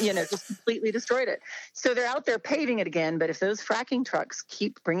completely destroyed it. So they're out there paving it again. But if those fracking trucks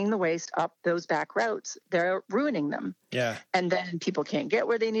keep bringing the waste up those back routes, they're ruining them. Yeah. And then people can't get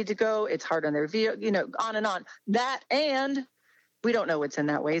where they need to go. It's hard on their vehicle, on and on. That, and we don't know what's in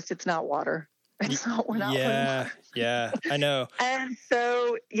that waste. It's not water. It's not, we're not. Yeah, I know. And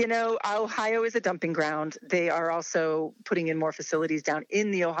so, Ohio is a dumping ground. They are also putting in more facilities down in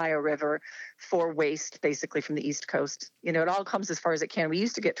the Ohio River for waste, basically from the East Coast. It all comes as far as it can. We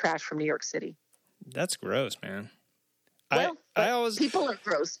used to get trash from New York City. That's gross, man. Well, people are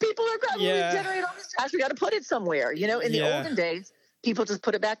gross. People are gross. Yeah. We generate all this trash. We got to put it somewhere. In the olden days, people just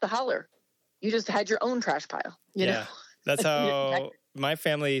put it back the holler. You just had your own trash pile. You know? That's how my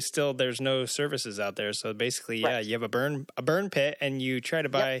family still, there's no services out there. So basically, you have a burn pit, and you try to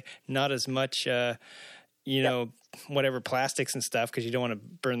buy not as much, whatever plastics and stuff, because you don't want to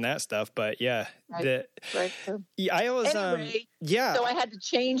burn that stuff. But I always, So I had to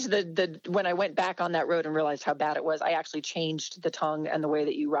change the when I went back on that road and realized how bad it was, I actually changed the tongue and the way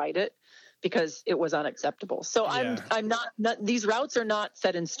that you ride it, because it was unacceptable. So I'm not, these routes are not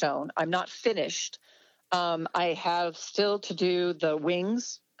set in stone. I'm not finished. I have still to do the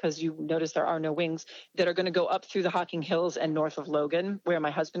wings, because you notice there are no wings, that are going to go up through the Hocking Hills and north of Logan, where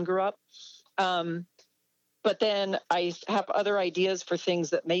my husband grew up. But then I have other ideas for things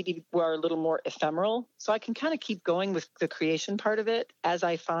that maybe were a little more ephemeral. So I can kind of keep going with the creation part of it as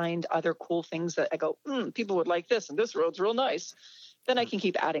I find other cool things that I go, people would like this, and this road's real nice. Then I can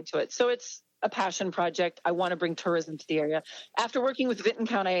keep adding to it. So it's a passion project. I want to bring tourism to the area. After working with Vinton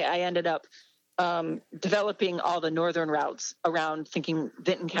County, I ended up developing all the northern routes around, thinking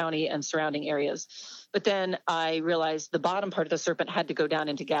Vinton County and surrounding areas. But then I realized the bottom part of the Serpent had to go down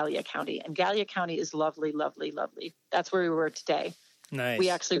into Gallia County. And Gallia County is lovely, lovely, lovely. That's where we were today. Nice.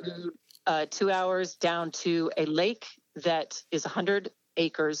 We actually rode 2 hours down to a lake that is 100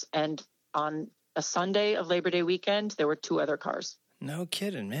 acres. And on a Sunday of Labor Day weekend, there were 2 other cars. No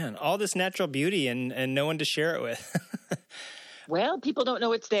kidding, man. All this natural beauty and no one to share it with. Well, people don't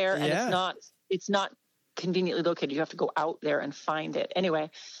know it's there, and it's not conveniently located. You have to go out there and find it. Anyway.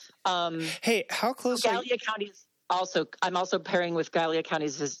 Hey, how close Gallia County is also, I'm also pairing with Gallia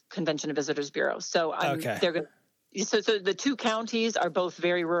County's Convention and Visitors Bureau. So they're going to, so the 2 counties are both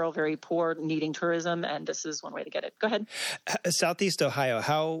very rural, very poor, needing tourism, and this is one way to get it. Go ahead. Southeast Ohio,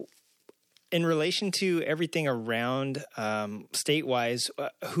 how, in relation to everything around state-wise,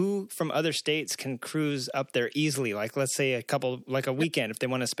 who from other states can cruise up there easily? Like, let's say a weekend, if they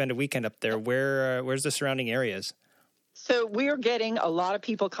want to spend a weekend up there, where's the surrounding areas? So we're getting a lot of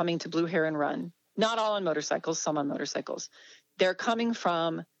people coming to Blue Heron Run, not all on motorcycles, some on motorcycles. They're coming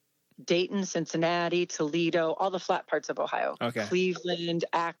from Dayton, Cincinnati, Toledo, all the flat parts of Ohio. Okay. Cleveland,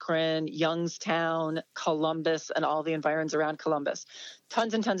 Akron, Youngstown, Columbus, and all the environs around Columbus.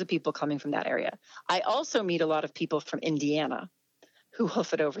 Tons and tons of people coming from that area. I also meet a lot of people from Indiana who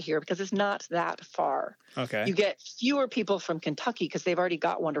hoof it over here because it's not that far. Okay. You get fewer people from Kentucky because they've already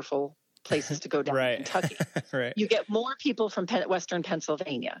got wonderful places to go down in Kentucky. Right. You get more people from Western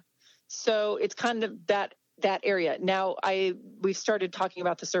Pennsylvania. So it's kind of that area. Now, we've started talking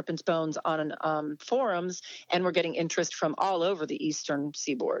about the Serpent's Bones on forums, and we're getting interest from all over the eastern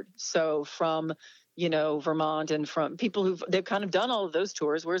seaboard. So from, Vermont, and from people they've kind of done all of those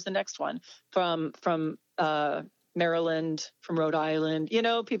tours. Where's the next one? From Maryland, from Rhode Island,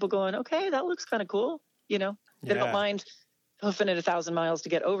 people going, okay, that looks kind of cool. They don't mind hoofing it 1,000 miles to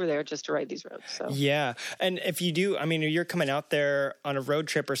get over there just to ride these roads. So yeah, and if you do, you're coming out there on a road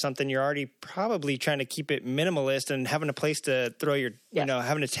trip or something, you're already probably trying to keep it minimalist and having a place to throw your,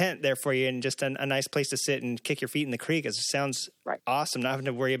 having a tent there for you, and just a nice place to sit and kick your feet in the creek. It sounds awesome. Not having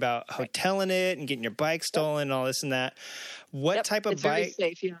to worry about hoteling it and getting your bike stolen and all this and that. What type of bike?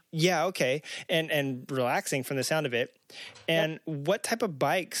 Very safe, yeah, okay, and relaxing from the sound of it. And what type of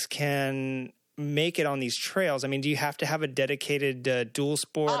bikes can make it on these trails? Do you have to have a dedicated dual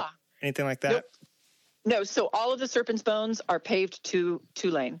sport, anything like that? Nope. No. So all of the Serpent's Bones are paved two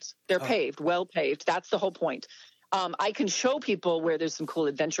lanes. They're paved, well paved. That's the whole point. I can show people where there's some cool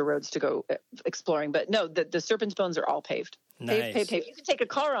adventure roads to go exploring, but no, the Serpent's Bones are all paved. Nice. Paved. You can take a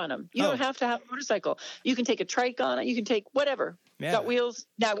car on them. You don't have to have a motorcycle. You can take a trike on it. You can take whatever. Yeah. Got wheels.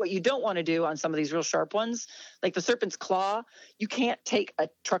 Now, what you don't want to do on some of these real sharp ones, like the Serpent's Claw, you can't take a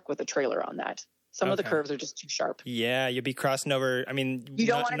truck with a trailer on that. Some of the curves are just too sharp. Yeah, you'll be crossing over. I mean, you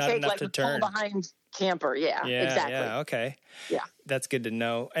don't want to take like to a turn behind camper. Yeah, exactly. Yeah, okay. Yeah, that's good to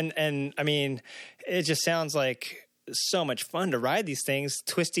know. And I mean, it just sounds like so much fun to ride these things.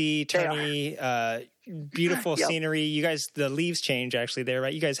 Twisty, turny, beautiful scenery. You guys, the leaves change actually there,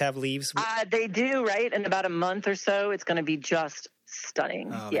 right? You guys have leaves. They do, right? In about a month or so, it's going to be just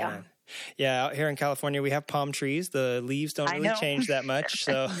stunning. Oh, yeah. Man. Yeah, out here in California, we have palm trees. The leaves don't really change that much.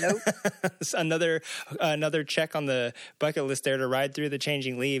 So it's another check on the bucket list there to ride through the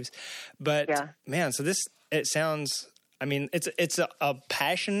changing leaves. But man, so it sounds, I mean, it's a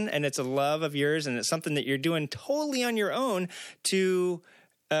passion and it's a love of yours, and it's something that you're doing totally on your own to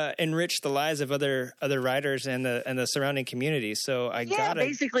enrich the lives of other riders and the surrounding community. So I gotta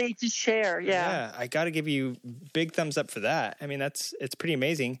basically to share. Yeah, I gotta give you big thumbs up for that. I mean, it's pretty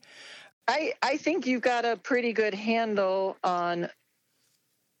amazing. I think you've got a pretty good handle on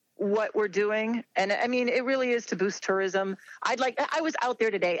what we're doing. And I mean, it really is to boost tourism. I was out there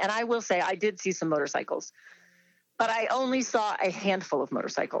today, and I will say I did see some motorcycles, but I only saw a handful of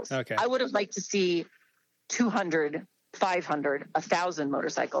motorcycles. Okay. I would have liked to see 200, 500, 1,000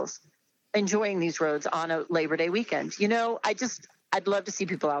 motorcycles enjoying these roads on a Labor Day weekend. You know, I'd love to see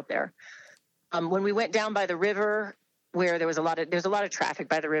people out there. When we went down by the river, where there's a lot of traffic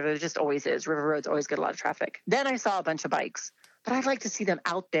by the river. There just always is. River roads always get a lot of traffic. Then I saw a bunch of bikes, but I'd like to see them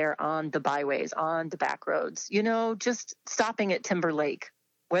out there on the byways, on the back roads, you know, just stopping at Timber Lake,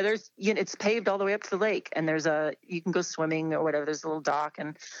 where there's, you know, it's paved all the way up to the lake, and you can go swimming or whatever. There's a little dock,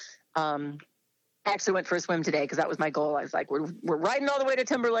 and I actually went for a swim today because that was my goal. I was like, we're riding all the way to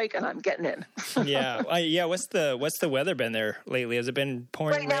Timber Lake, and I'm getting in. Yeah. What's the weather been there lately? Has it been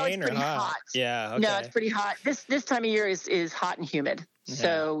pouring right now, rain it's pretty or hot? Yeah. Okay. No, it's pretty hot. This time of year is hot and humid.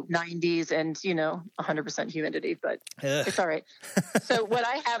 So 90s and, you know, 100% humidity, but it's all right. So what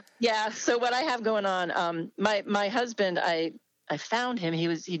I have going on, my husband, I found him.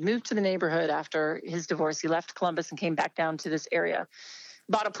 He'd moved to the neighborhood after his divorce. He left Columbus and came back down to this area.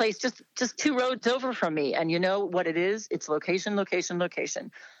 Bought a place just 2 roads over from me. And you know what it is? It's location, location, location.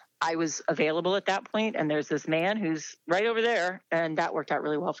 I was available at that point, and there's this man who's right over there, and that worked out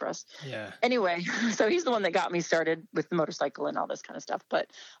really well for us. Yeah. Anyway, so he's the one that got me started with the motorcycle and all this kind of stuff. But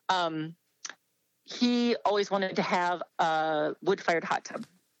he always wanted to have a wood-fired hot tub.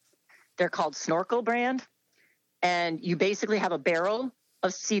 They're called Snorkel brand, and you basically have a barrel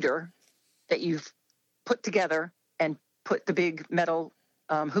of cedar that you've put together and put the big metal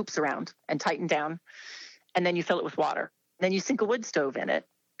hoops around and tighten down, and then you fill it with water. Then you sink a wood stove in it,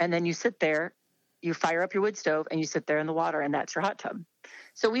 and then you sit there, you fire up your wood stove, and you sit there in the water, and that's your hot tub.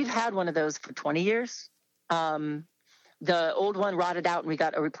 So we've had one of those for 20 years. The old one rotted out, and we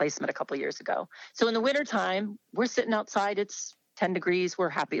got a replacement a couple of years ago. So in the wintertime, we're sitting outside. It's 10 degrees. We're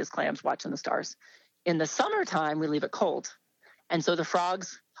happy as clams watching the stars. In the summertime, we leave it cold. And so the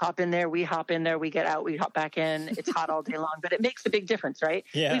frogs hop in there, we hop in there, we get out, we hop back in. It's hot all day long, but it makes a big difference, right?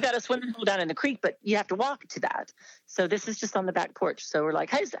 Yeah. We've got a swimming pool down in the creek, but you have to walk to that. So this is just on the back porch. So we're like,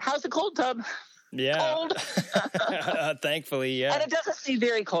 how's the cold tub? Yeah. Cold. Thankfully, yeah. And it doesn't stay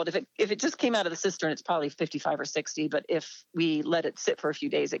very cold. If it just came out of the cistern, it's probably 55 or 60. But if we let it sit for a few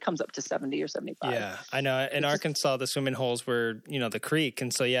days, it comes up to 70 or 75. Yeah, I know. In Arkansas, the swimming holes were, you know, the creek.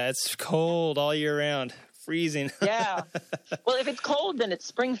 And so, yeah, it's cold all year round. Freezing. Yeah. Well, if it's cold, then it's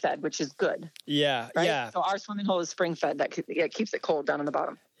spring fed, which is good. Yeah. Right? Yeah. So our swimming hole is spring fed. That keeps it cold down on the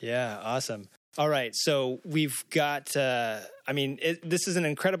bottom. Yeah. Awesome. All right. So we've got, this is an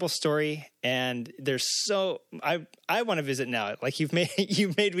incredible story, and there's I want to visit now. Like you've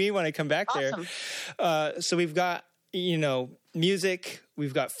made me want to come back awesome. there. So we've got, you know, music,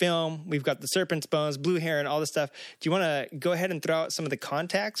 we've got film, we've got the Serpent's Bones, Blue Heron, all this stuff. Do you want to go ahead and throw out some of the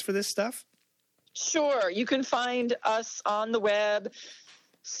contacts for this stuff? Sure. You can find us on the web,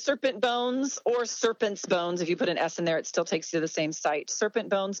 Serpent Bones or Serpent's Bones. If you put an S in there, it still takes you to the same site,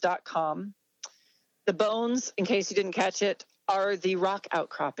 serpentbones.com. The bones, in case you didn't catch it, are the rock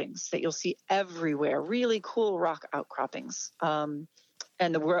outcroppings that you'll see everywhere. Really cool rock outcroppings. And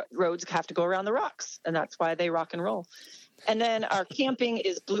the roads have to go around the rocks, and that's why they rock and roll. And then our camping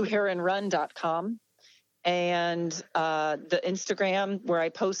is blueheronrun.com. And the Instagram where I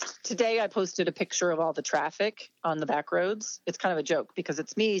posted a picture of all the traffic on the back roads. It's kind of a joke because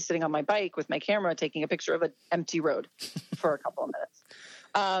it's me sitting on my bike with my camera taking a picture of an empty road for a couple of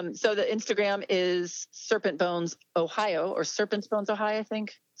minutes. So the Instagram is Serpent Bones Ohio, or Serpent's Bones Ohio, I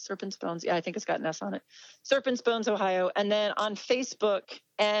think. Serpent's Bones. Yeah, I think it's got an S on it. Serpent's Bones Ohio. And then on Facebook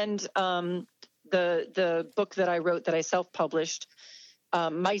and the book that I wrote that I self-published,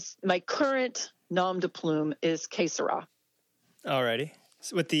 my current nom de plume is Que Sera. Alrighty.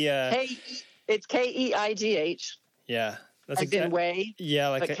 So with the It's Keigh. Yeah. That's as in way. Yeah,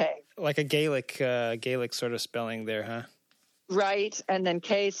 like a Gaelic sort of spelling there, huh? Right. And then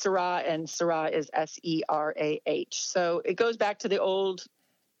K Sarah, and Sarah is Serah. So it goes back to the old,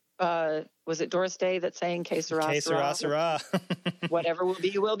 was it Doris Day that saying K Sarah? K Sarah, Sarah. Whatever will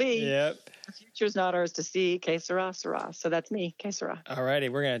be, will be. Yep. The future's not ours to see. K Sarah, Sarah. So that's me, K Sarah. All righty.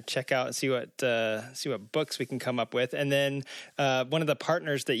 We're going to check out and see what books we can come up with. And then one of the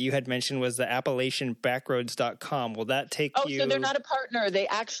partners that you had mentioned was the AppalachianBackroads.com. Will that take you? Oh, so they're not a partner. They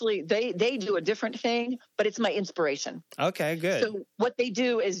actually, they do a different thing, but it's my inspiration. Okay, good. So what they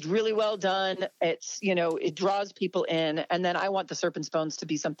do is really well done. It's, it draws people in. And then I want the Serpent's Bones to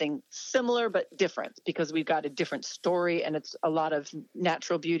be something similar but different, because we've got a different story and it's a lot of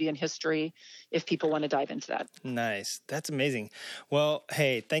natural beauty and history if people want to dive into that. Nice. That's amazing. Well,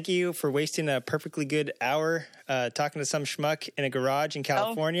 hey, thank you for wasting a perfectly good hour talking to some schmuck in a garage in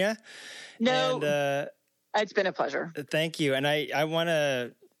California. No, and, it's been a pleasure. Thank you. And I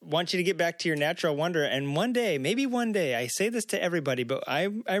want you to get back to your natural wonder. And maybe one day, I say this to everybody, but I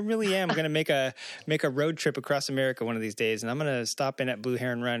really am going to make a road trip across America one of these days. And I'm going to stop in at Blue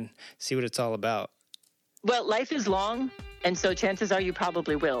Heron Run, see what it's all about. Well, life is long. And so chances are you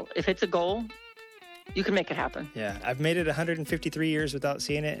probably will. If it's a goal, you can make it happen. Yeah. I've made it 153 years without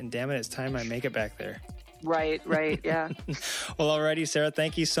seeing it. And damn it, it's time I make it back there. Right. Yeah. Well, alrighty, Sarah.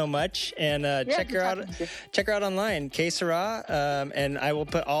 Thank you so much, and check her out. Check her out online, K Sarah, and I will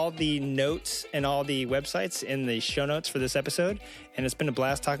put all the notes and all the websites in the show notes for this episode. And it's been a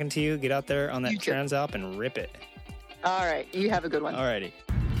blast talking to you. Get out there on that Transalp and rip it. All right, you have a good one. Alrighty.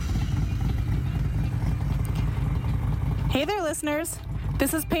 Hey there, listeners.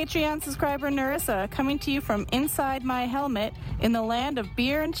 This is Patreon subscriber Narissa coming to you from inside my helmet in the land of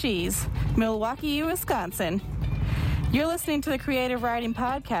beer and cheese, Milwaukee, Wisconsin. You're listening to the Creative Writing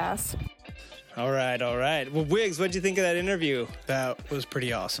Podcast. All right. Well, Wiggs, what'd you think of that interview? That was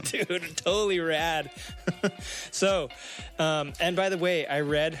pretty awesome. Dude, totally rad. So, and by the way, I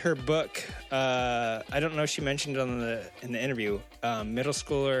read her book. I don't know if she mentioned it in the interview.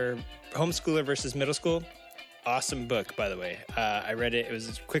 Homeschooler versus middle school. Awesome book, by the way. I read it. It was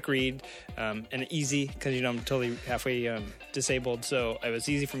a quick read and easy because, I'm totally halfway disabled. So it was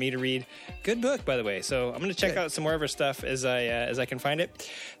easy for me to read. Good book, by the way. So I'm going to check out some more of her stuff as I can find it.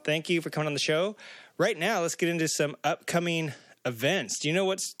 Thank you for coming on the show. Right now, let's get into some upcoming events. Do you know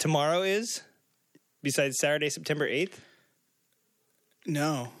what tomorrow is besides Saturday, September 8th?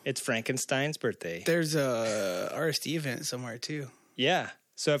 No. It's Frankenstein's birthday. There's a RSD event somewhere, too. Yeah.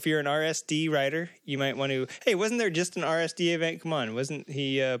 So if you're an RSD writer, you might want to... Hey, wasn't there just an RSD event? Come on. Wasn't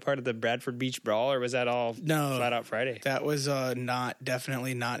he part of the Bradford Beach Brawl, or was that all Flat Out Friday? That was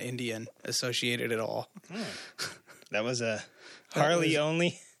definitely not Indian associated at all. That was a Harley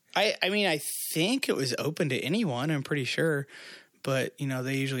only? I mean, I think it was open to anyone, I'm pretty sure. But,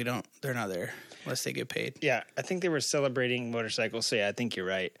 they usually don't... They're not there unless they get paid. Yeah, I think they were celebrating motorcycles, so yeah, I think you're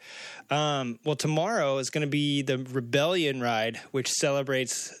right. Well, tomorrow is going to be the Rebellion Ride, which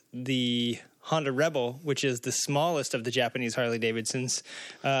celebrates the Honda Rebel, which is the smallest of the Japanese Harley-Davidsons.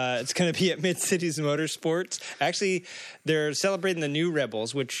 It's going to be at Mid-Cities Motorsports. Actually, they're celebrating the new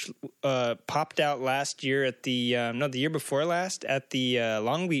Rebels, which popped out last year at the year before last at the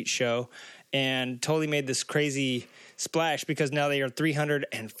Long Beach show, and totally made this crazy splash because now they are 300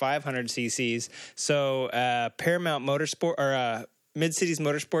 and 500 cc's. So Paramount Motorsport or Mid-Cities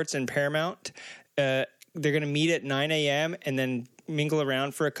Motorsports and Paramount, they're going to meet at 9 a.m. and then mingle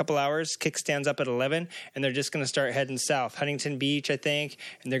around for a couple hours. Kickstands up at 11, and they're just going to start heading south, Huntington Beach, I think,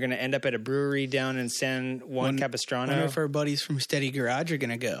 and they're going to end up at a brewery down in San Juan Capistrano. I wonder if our buddies from Steady Garage are going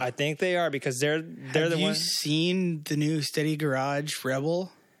to go. I think they are because they're the ones. Have you seen the new Steady Garage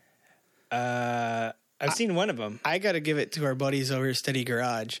Rebel? I've seen one of them. I got to give it to our buddies over at Steady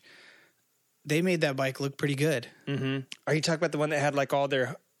Garage. They made that bike look pretty good. Mm-hmm. Are you talking about the one that had like all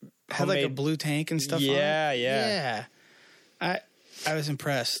their had like a blue tank and stuff on it? Yeah. I was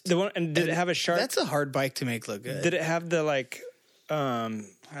impressed. The one, and did it have a shark? That's a hard bike to make look good. Did it have the like I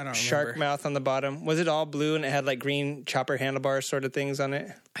don't shark remember. mouth on the bottom? Was it all blue and it had like green chopper handlebars sort of things on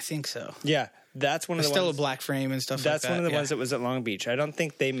it? I think so. Yeah, that's one of the still ones. A black frame and stuff like that. That's one of the ones that was at Long Beach. I don't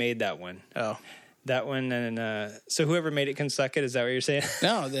think they made that one. Oh. That one, and so whoever made it can suck it. Is that what you're saying?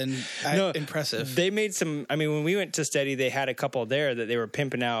 No, then impressive. They made some. I mean, when we went to Steady, they had a couple there that they were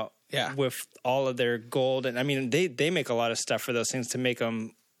pimping out. Yeah. With all of their gold, and I mean, they make a lot of stuff for those things to make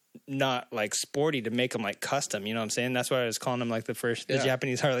them not like sporty, to make them like custom. You know what I'm saying? That's why I was calling them like the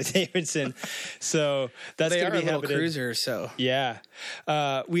Japanese Harley Davidson. So that's they going are to be a little cruiser. So yeah.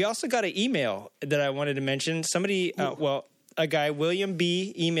 We also got an email that I wanted to mention. Somebody, a guy, William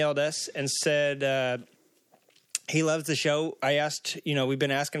B., emailed us and said he loves the show. I asked, we've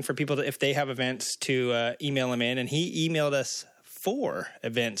been asking for people if they have events to email him in, and he emailed us 4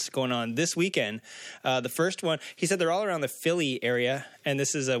 events going on this weekend. The first one, he said they're all around the Philly area, and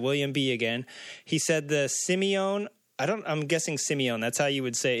this is William B. again. He said the Simeon, I'm guessing Simeon, that's how you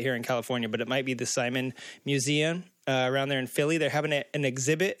would say it here in California, but it might be the Simon Museum around there in Philly. They're having an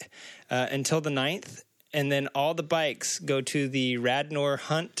exhibit until the 9th. And then all the bikes go to the Radnor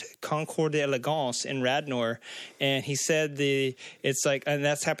Hunt Concours d'Elegance in Radnor. And he said and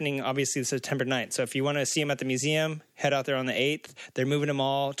that's happening obviously September 9th. So if you want to see him at the museum, head out there on the 8th. They're moving them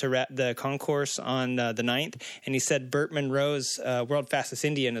all to the concourse on the 9th. And he said Burt Monroe's World Fastest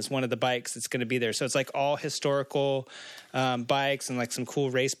Indian is one of the bikes that's going to be there. So it's like all historical bikes and like some cool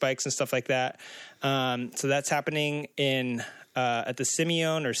race bikes and stuff like that. So that's happening at the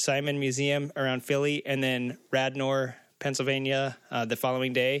Simeon or Simon Museum around Philly, and then Radnor, Pennsylvania, the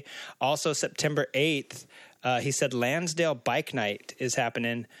following day. Also, September 8th, he said Lansdale Bike Night is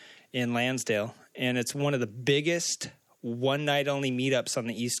happening in Lansdale, and it's one of the biggest one-night-only meetups on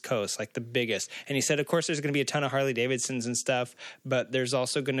the East Coast, like the biggest. And he said, of course, there's going to be a ton of Harley-Davidsons and stuff, but there's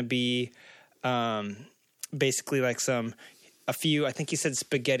also going to be basically like a few, I think he said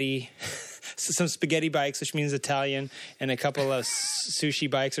some spaghetti bikes, which means Italian, and a couple of sushi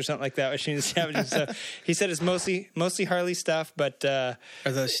bikes or something like that, which means Japanese stuff. He said it's mostly Harley stuff, but are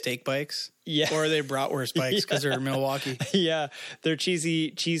those steak bikes? Yeah, or are they bratwurst bikes because they're Milwaukee? Yeah, they're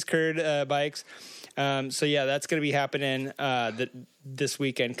cheese curd bikes. So yeah, that's going to be happening this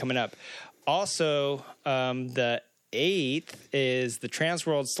weekend coming up. Also, the 8th is the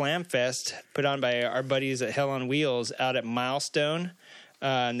Transworld Slam Fest put on by our buddies at Hell on Wheels out at Milestone.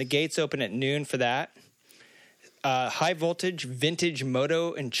 And the gates open at noon for that. High Voltage Vintage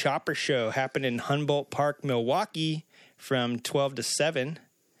Moto and Chopper Show happened in Humboldt Park, Milwaukee from 12 to 7.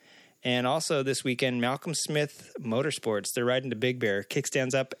 And also this weekend, Malcolm Smith Motorsports. They're riding to Big Bear.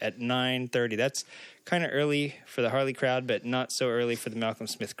 Kickstands up at 9:30. That's kind of early for the Harley crowd, but not so early for the Malcolm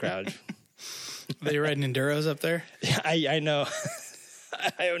Smith crowd. Are they riding Enduros up there? I know.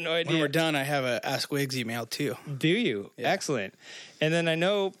 I have no idea. When we're done, I have a Ask Wiggs email too. Do you? Yeah. Excellent. And then I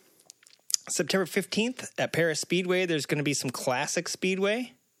know September 15th at Paris Speedway, there's going to be some classic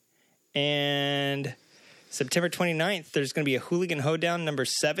Speedway. And September 29th, there's going to be a Hooligan Hoedown number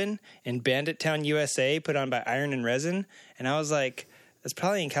 7 in Bandit Town, USA, put on by Iron and Resin. And I was like, that's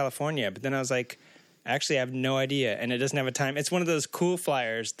probably in California. But then I was like, actually, I have no idea. And it doesn't have a time. It's one of those cool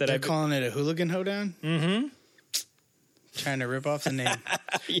flyers that They're calling it a Hooligan Hoedown? Mm-hmm. Trying to rip off the name.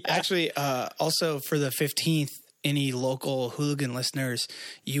 Yeah. Actually, also for the 15th, any local hooligan listeners,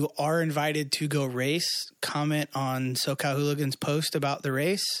 you are invited to go race. Comment on SoCal Hooligans post about the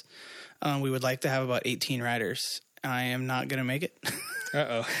race. We would like to have about 18 riders. I am not going to make it.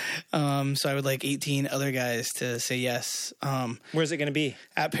 Uh-oh. So I would like 18 other guys to say yes. Where's it going to be?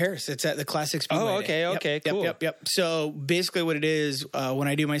 At Paris. It's at the Classic Speedway. Oh, okay, okay, cool. Yep. So basically what it is, when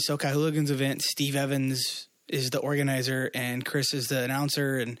I do my SoCal Hooligans event, Steve Evans is the organizer and Chris is the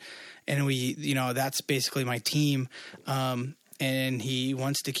announcer, and we, that's basically my team. And he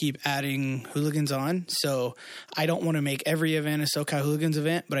wants to keep adding hooligans on. So I don't want to make every event a SoCal Hooligans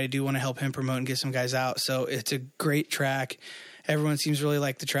event, but I do want to help him promote and get some guys out. So it's a great track. Everyone seems to really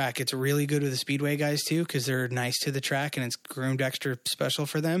like the track. It's really good with the Speedway guys too, because they're nice to the track and it's groomed extra special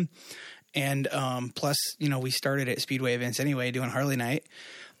for them. And plus, we started at Speedway events anyway, doing Harley Night.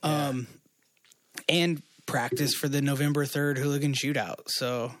 And practice for the November 3rd Hooligan Shootout.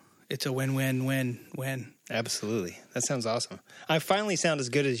 So it's a win-win-win-win. Absolutely. That sounds awesome. I finally sound as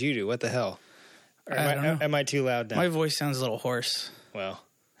good as you do. What the hell? Or I don't know. Am I too loud now? My voice sounds a little hoarse. Well.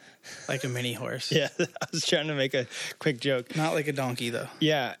 Like a mini horse. Yeah, I was trying to make a quick joke. Not like a donkey, though.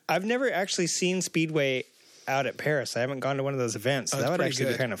 Yeah, I've never actually seen Speedway out at Paris. I haven't gone to one of those events. So that would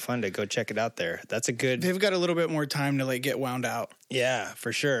actually be kind of fun to go check it out there. That's a good... They've got a little bit more time to get wound out. Yeah,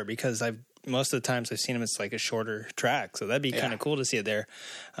 for sure, because most of the times I've seen them, it's like a shorter track. So that'd be kind of cool to see it there.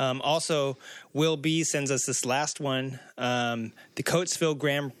 Also, Will B sends us this last one. The Coatesville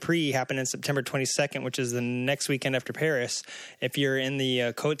Grand Prix happened in September 22nd, which is the next weekend after Paris. If you're in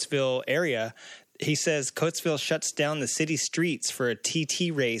the Coatesville area, he says Coatesville shuts down the city streets for a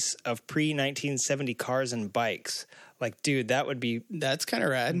TT race of pre-1970 cars and bikes. Like, dude, that's kind of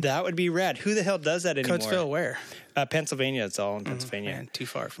rad. That would be rad. Who the hell does that anymore? Coatesville where? Pennsylvania. It's all in Pennsylvania. Man, too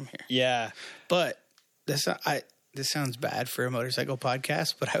far from here. Yeah. But this sounds bad for a motorcycle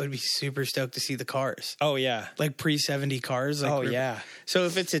podcast, but I would be super stoked to see the cars. Oh, yeah. Like pre-70 cars. Yeah. So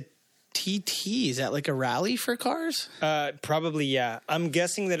if it's a TT? Is that like a rally for cars? Probably, yeah. I'm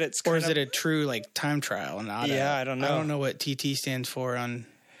guessing that it's Or is it a true like time trial? Not Yeah, I don't know. I don't know what TT stands for on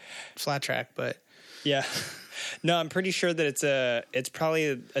flat track, but Yeah. No, I'm pretty sure that it's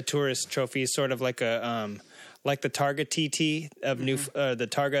probably a tourist trophy, sort of like the Targa TT of the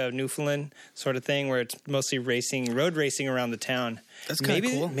Targa of Newfoundland sort of thing, where it's mostly road racing around the town. That's kind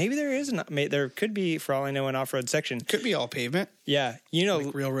of cool. Maybe there is there could be, for all I know, an off-road section. Could be all pavement. Yeah,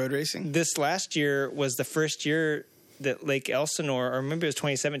 Like real road racing. This last year was the first year that Lake Elsinore, or maybe it was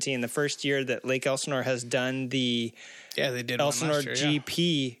 2017, the first year that Lake Elsinore has done the they did Elsinore one last year,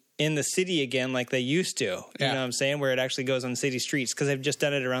 GP in the city again, like they used to. You know what I'm saying? Where it actually goes on city streets, because they've just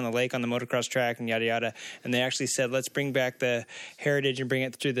done it around the lake on the motocross track and yada yada. And they actually said, let's bring back the heritage and bring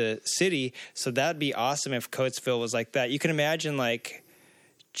it through the city. So that'd be awesome if Coatesville was like that. You can imagine, like,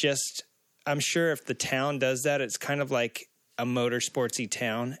 I'm sure if the town does that, it's kind of like a motorsportsy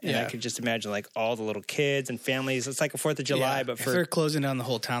town, and I could just imagine like all the little kids and families. It's like a 4th of July, but if they're closing down the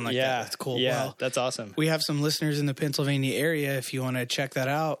whole town like that, that's cool. Yeah, well, that's awesome. We have some listeners in the Pennsylvania area. If you want to check that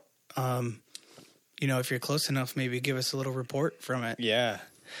out, if you're close enough, maybe give us a little report from it. Yeah.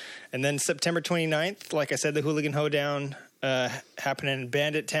 And then September 29th, like I said, the Hooligan Hoedown happening in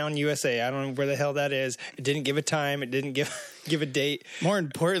Bandit Town, USA. I don't know where the hell that is. It didn't give a time. It didn't give a date. More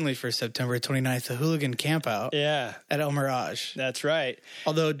importantly, for September 29th, the Hooligan Campout at El Mirage. That's right.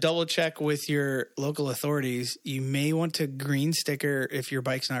 Although double check with your local authorities, you may want to green sticker if your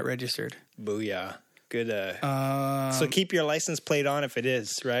bike's not registered. Booyah. Good. So keep your license plate on if it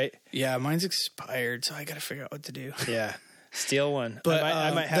is, right? Yeah, mine's expired, so I got to figure out what to do. Yeah. Steal one. But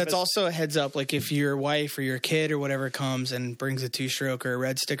I might have that's also a heads up. Like if your wife or your kid or whatever comes and brings a 2-stroke or a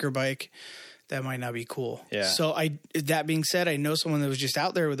red sticker bike, that might not be cool. Yeah. So that being said, I know someone that was just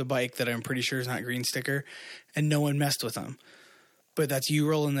out there with a bike that I'm pretty sure is not green sticker, and no one messed with them. But that's you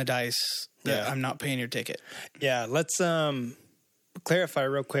rolling the dice that I'm not paying your ticket. Yeah. Let's clarify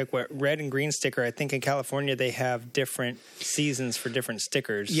real quick what red and green sticker. I think in California they have different seasons for different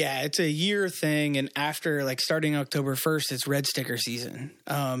stickers. Yeah, it's a year thing, and after starting October 1st, it's red sticker season.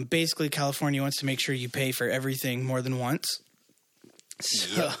 Basically, California wants to make sure you pay for everything more than once.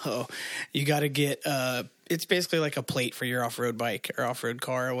 So you got to get it's basically like a plate for your off-road bike or off-road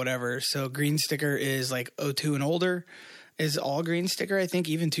car or whatever. So green sticker is like 02 and older is all green sticker, I think,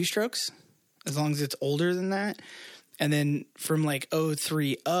 even 2-strokes, as long as it's older than that. And then from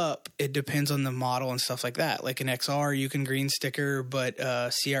 03 up, it depends on the model and stuff like that. Like an XR, you can green sticker, but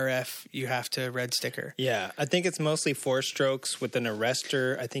CRF, you have to red sticker. Yeah, I think it's mostly 4-strokes with an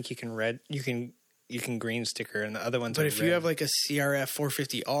arrestor. I think you can green sticker, and the other ones. But are if red. you have like a CRF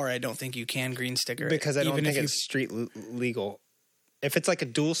 450R, I don't think you can green sticker because I don't think it's street legal. If it's like a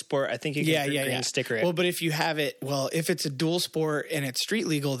dual sport, I think you can green sticker it. Well, but if you have it, if it's a dual sport and it's street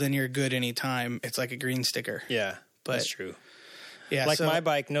legal, then you're good anytime. It's like a green sticker. Yeah. But, that's true. Yeah, like my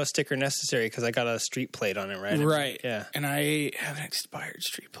bike, no sticker necessary because I got a street plate on it, right? Right. Yeah. And I have an expired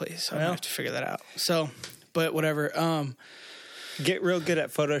street plate, so I have to figure that out. So, but whatever. Get real good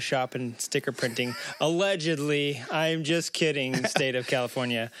at Photoshop and sticker printing. Allegedly, I'm just kidding. State of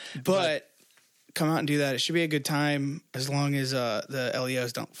California, but come out and do that. It should be a good time as long as the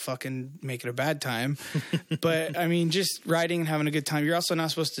LEOs don't fucking make it a bad time. But I mean, just riding and having a good time. You're also not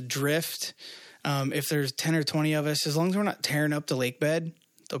supposed to drift. If there's 10 or 20 of us, as long as we're not tearing up the lake bed,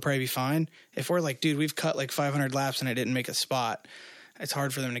 they'll probably be fine. If we're like, dude, we've cut 500 laps and I didn't make a spot, it's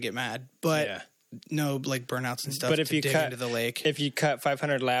hard for them to get mad. But no burnouts and stuff. But if you cut into the lake, if you cut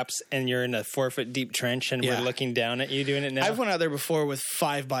 500 laps and you're in a 4-foot deep trench and we're looking down at you doing it now, I've went out there before with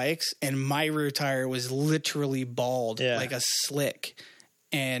 5 bikes and my rear tire was literally bald like a slick.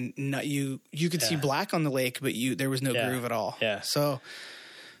 And you could see black on the lake, but there was no groove at all. Yeah. So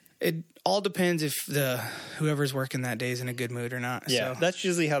it all depends if whoever's working that day is in a good mood or not. Yeah, so that's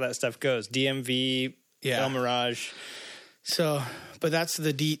usually how that stuff goes. DMV, El Mirage. So, but that's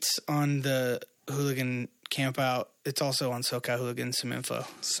the deets on the Hooligan Campout. It's also on SoCal Hooligan, some info.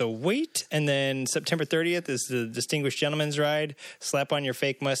 So wait, and then September 30th is the Distinguished Gentleman's Ride. Slap on your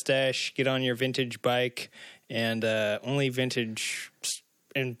fake mustache, get on your vintage bike, and only vintage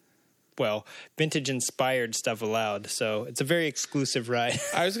and vintage-inspired stuff allowed. So it's a very exclusive ride.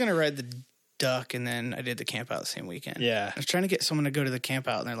 I was going to ride the Duck, and then I did the camp out the same weekend. Yeah. I was trying to get someone to go to the camp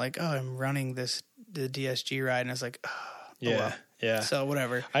out, and they're like, oh, I'm running the DSG ride. And I was like, yeah. So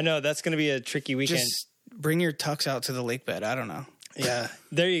whatever. I know, that's going to be a tricky weekend. Just bring your tux out to the lake bed. I don't know. Yeah,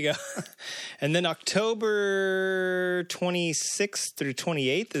 there you go. And then October 26th through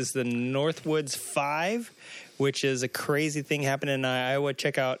 28th is the Northwoods 5, which is a crazy thing happening in Iowa.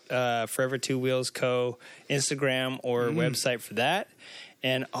 Check out Forever Two Wheels Co. Instagram or website for that.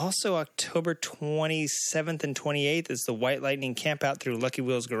 And also October 27th and 28th is the White Lightning Campout through Lucky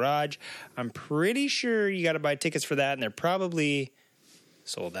Wheels Garage. I'm pretty sure you got to buy tickets for that, and they're probably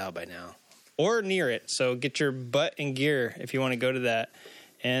sold out by now or near it. So get your butt in gear if you want to go to that.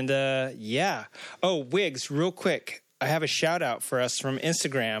 And yeah. Oh, Wiggs, real quick. I have a shout out for us from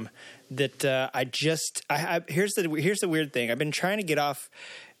Instagram that here's the weird thing. I've been trying to get off,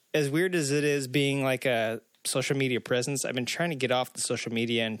 as weird as it is being like a social media presence. I've been trying to get off the social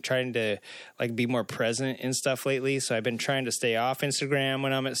media and trying to like be more present in stuff lately. So I've been trying to stay off Instagram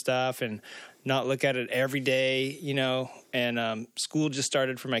when I'm at stuff and not look at it every day, you know, and school just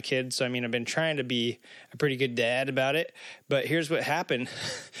started for my kids. So, I mean, I've been trying to be a pretty good dad about it. But here's what happened.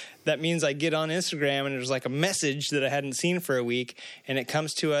 That means I get on Instagram and there's like a message that I hadn't seen for a week. And it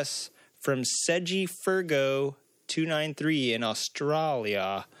comes to us from Seji Fergo 293 in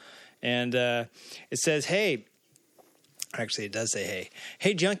Australia. And it says, hey, actually it does say,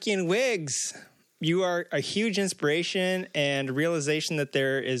 hey, Junkie and Wiggs. You are a huge inspiration and realization that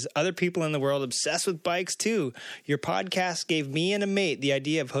there is other people in the world obsessed with bikes too. Your podcast gave me and a mate the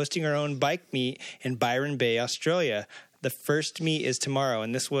idea of hosting our own bike meet in Byron Bay, Australia. The first meet is tomorrow,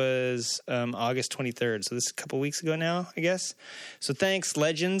 and this was August 23rd. So this is a couple weeks ago now, I guess. So thanks,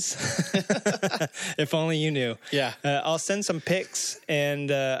 legends. If only you knew. Yeah. I'll send some pics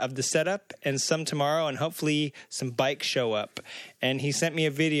and of the setup and some tomorrow, and hopefully some bikes show up. And he sent me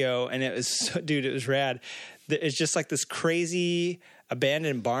a video, and it was, dude, it was rad. It's just like this crazy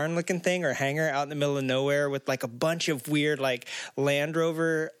abandoned barn looking thing or hangar out in the middle of nowhere with like a bunch of weird like Land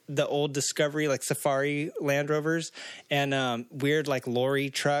Rover, the old Discovery, like Safari Land Rovers, and weird like lorry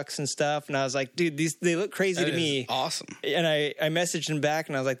trucks and stuff. And I was like, dude, they look crazy to me. Awesome. And I messaged him back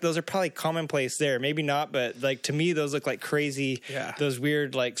and I was like, those are probably commonplace there. Maybe not, but like to me, those look like crazy. Yeah. Those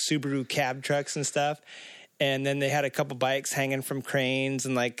weird like Subaru cab trucks and stuff. And then they had a couple bikes hanging from cranes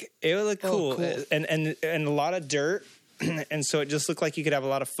and like it would look cool. And a lot of dirt. And so it just looked like you could have a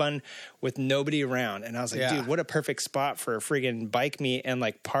lot of fun with nobody around. And I was like, dude, what a perfect spot for a friggin' bike meet and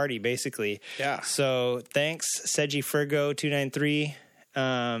like party, basically. Yeah. So thanks, Seji Fergo 293.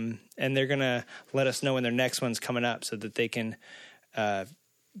 And they're going to let us know when their next one's coming up so that they can,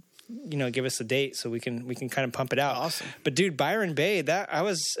 give us a date so we can kind of pump it out. Awesome. But dude, Byron Bay, that I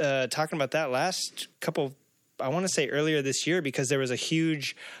was talking about that last couple I want to say earlier this year because there was a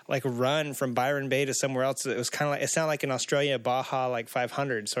huge like run from Byron Bay to somewhere else. It was kind of like, it sounded like in Australia, Baja like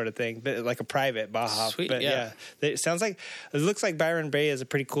 500 sort of thing, but like a private Baja. Sweet, but yeah. It looks like Byron Bay is a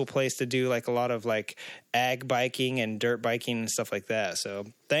pretty cool place to do like a lot of like ag biking and dirt biking and stuff like that. So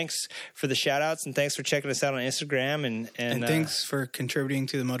thanks for the shout outs and thanks for checking us out on Instagram and thanks for contributing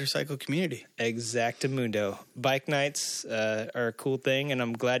to the motorcycle community. Exactamundo. Bike nights are a cool thing. And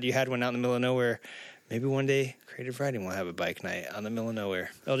I'm glad you had one out in the middle of nowhere. Maybe one day Creative Riding will have a bike night on the middle of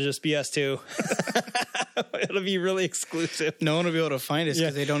nowhere. It'll just be us two. It'll be really exclusive. No one will be able to find us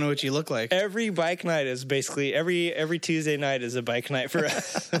because they don't know what you look like. Every bike night is basically every Tuesday night is a bike night for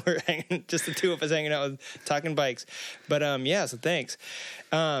us. We're hanging, just the two of us hanging out with talking bikes. But so thanks.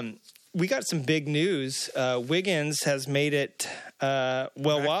 We got some big news. Wiggins has made it. Back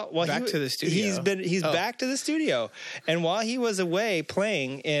to the studio. He's back to the studio, and while he was away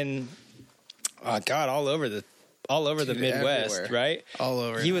playing in. Oh God! All over the Midwest, everywhere. Right? All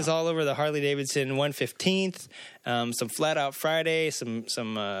over. He was all over the Harley Davidson 115th, some Flat Out Friday, some.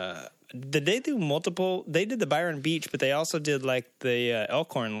 Did they do multiple? They did the Byron Beach, but they also did like the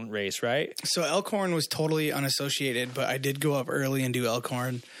Elkhorn race, right? So Elkhorn was totally unassociated, but I did go up early and do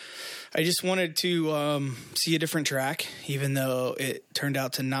Elkhorn. I just wanted to see a different track, even though it turned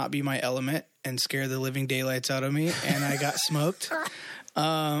out to not be my element and scare the living daylights out of me, and I got smoked.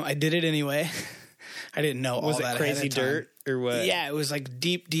 I did it anyway. I didn't know all that. Was it crazy dirt or what? Yeah, it was like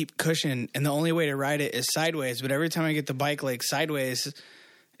deep cushion, and the only way to ride it is sideways. But every time I get the bike like sideways, it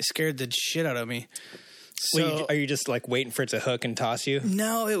scared the shit out of me. So, are you just like waiting for it to hook and toss you?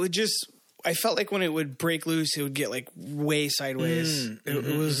 No, it would just. I felt like when it would break loose, it would get like way sideways. It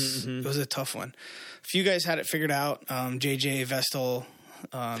was a tough one. If you guys had it figured out, JJ Vestal.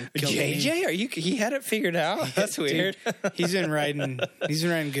 JJ, he had it figured out. That's weird. Dude, he's been riding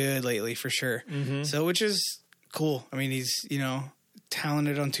good lately for sure. So, which is cool. I mean, he's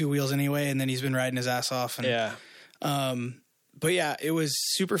talented on two wheels anyway, and then he's been riding his ass off. And, but yeah, it was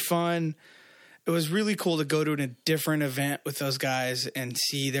super fun. It was really cool to go to a different event with those guys and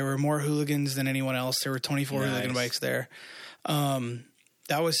see there were more hooligans than anyone else. There were 24 hooligan bikes there.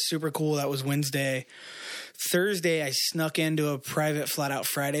 That was super cool. That was Wednesday. Thursday, I snuck into a private Flat Out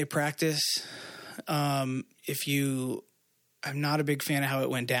Friday practice. I'm not a big fan of how it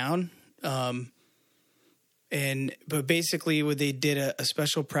went down. But basically what they did a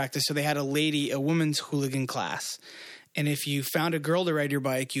special practice. So they had a women's hooligan class. And if you found a girl to ride your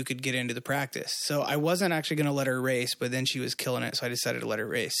bike, you could get into the practice. So I wasn't actually going to let her race, but then she was killing it. So I decided to let her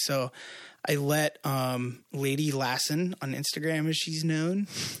race. So I let Lady Lassen on Instagram, as she's known.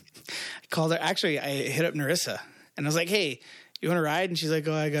 I called her. Actually, I hit up Nerissa. And I was like, hey, you want to ride? And she's like,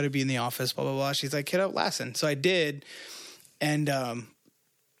 oh, I got to be in the office, blah, blah, blah. She's like, hit up Lassen. So I did. And I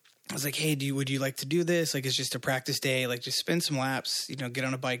was like, hey, would you like to do this? Like, it's just a practice day. Like, just spin some laps, get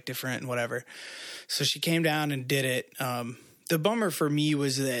on a bike different and whatever. So she came down and did it. The bummer for me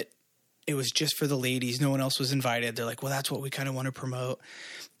was that it was just for the ladies. No one else was invited. They're like, well, that's what we kind of want to promote.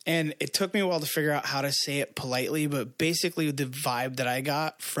 And it took me a while to figure out how to say it politely. But basically the vibe that I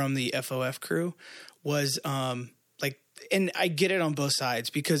got from the FOF crew was and I get it on both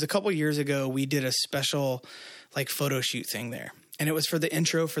sides, because a couple years ago we did a special photo shoot thing there. And it was for the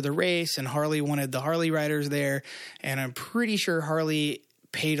intro for the race, and Harley wanted the Harley riders there. And I'm pretty sure Harley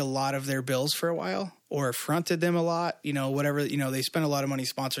paid a lot of their bills for a while, or fronted them a lot, whatever, they spent a lot of money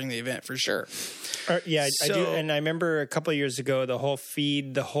sponsoring the event for sure. Yeah, I do. And I remember a couple of years ago, the whole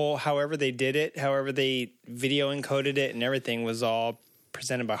feed, however they did it, however they video encoded it and everything was all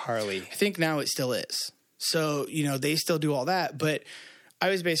presented by Harley. I think now it still is. So, they still do all that, but I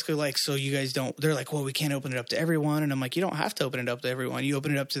was basically like, so you guys don't, they're like, well, we can't open it up to everyone. And I'm like, you don't have to open it up to everyone. You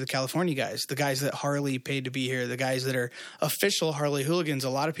open it up to the California guys, the guys that Harley paid to be here, the guys that are official Harley hooligans. A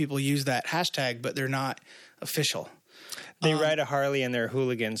lot of people use that hashtag, but they're not official. They ride a Harley and they're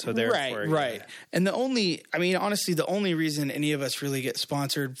hooligans. So therefore. Right. And honestly, the only reason any of us really get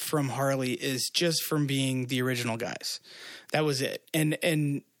sponsored from Harley is just from being the original guys. That was it.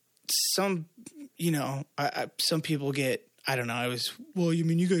 And some, some people get, I don't know.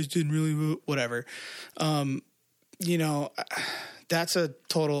 You guys didn't really, whatever. That's a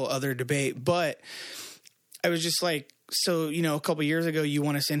total other debate. But I was just like, so, a couple years ago, you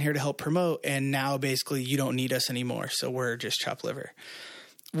want us in here to help promote, and now basically you don't need us anymore. So we're just chopped liver,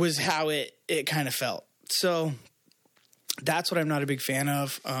 was how it kind of felt. So that's what I'm not a big fan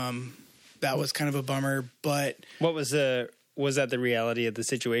of. That was kind of a bummer. But what was that the reality of the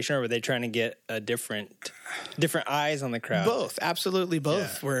situation, or were they trying to get a different eyes on the crowd? Both, absolutely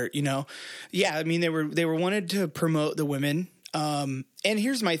both. Yeah. They were wanted to promote the women. And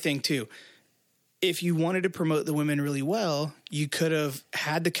here's my thing too. If you wanted to promote the women really well, you could have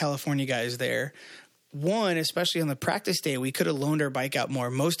had the California guys there. One, especially on the practice day, we could have loaned our bike out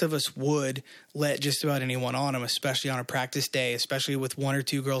more. Most of us would let just about anyone on them, especially on a practice day, especially with one or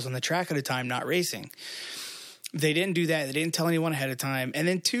two girls on the track at a time, not racing. They didn't do that. They didn't tell anyone ahead of time. And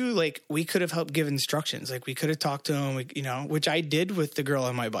then two, we could have helped give instructions. We could have talked to them, which I did with the girl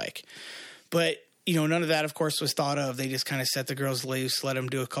on my bike. But, none of that, of course, was thought of. They just kind of set the girls loose, let them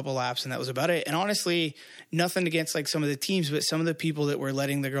do a couple laps, and that was about it. And honestly, nothing against some of the teams, but some of the people that were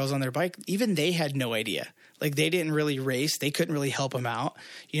letting the girls on their bike, even they had no idea. They didn't really race. They couldn't really help them out,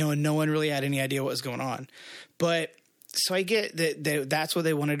 and no one really had any idea what was going on. But so I get that that's what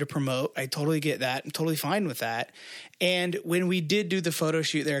they wanted to promote. I totally get that. I'm totally fine with that. And when we did do the photo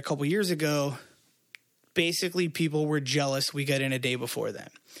shoot there a couple years ago, basically people were jealous we got in a day before them.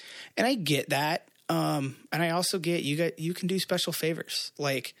 And I get that. And I also get you can do special favors.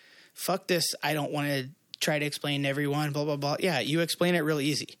 Fuck this. I don't want to try to explain to everyone, blah, blah, blah. Yeah, you explain it real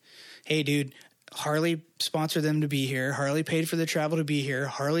easy. Hey, dude, Harley sponsored them to be here. Harley paid for the travel to be here.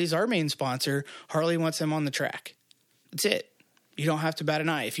 Harley's our main sponsor. Harley wants them on the track. That's it. You don't have to bat an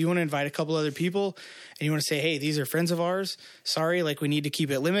eye. If you want to invite a couple other people and you want to say, hey, these are friends of ours, sorry, we need to keep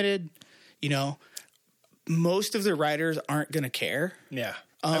it limited. Most of the riders aren't going to care. Yeah.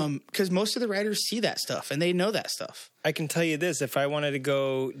 Because most of the riders see that stuff and they know that stuff. I can tell you this. If I wanted to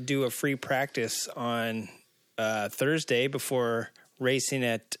go do a free practice on Thursday before racing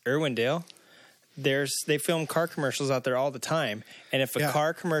at Irwindale, they film car commercials out there all the time. And if a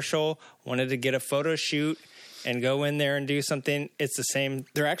car commercial wanted to get a photo shoot and go in there and do something, it's the same.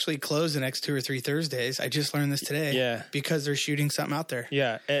 They're actually closed the next 2 or 3 Thursdays. I just learned this today. Yeah. Because they're shooting something out there.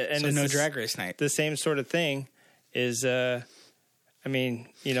 Yeah. And so no drag race night. The same sort of thing is, you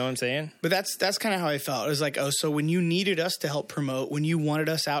know what I'm saying? But that's kind of how I felt. It was like, so when you needed us to help promote, when you wanted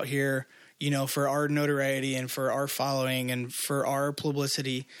us out here, for our notoriety and for our following and for our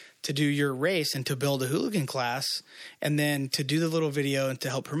publicity to do your race and to build a hooligan class and then to do the little video and to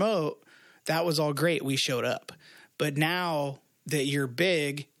help promote, that was all great. We showed up. But now that you're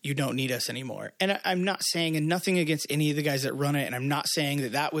big, you don't need us anymore. And I'm not saying, and nothing against any of the guys that run it, and I'm not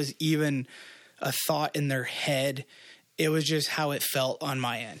saying that was even a thought in their head. It was just how it felt on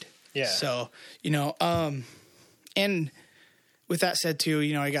my end. Yeah. So, and with that said too,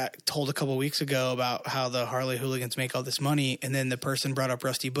 I got told a couple weeks ago about how the Harley hooligans make all this money. And then the person brought up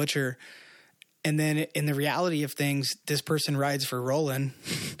Rusty Butcher. And then in the reality of things, this person rides for Roland.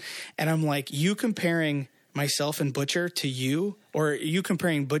 And I'm like, you comparing myself and Butcher to you, or you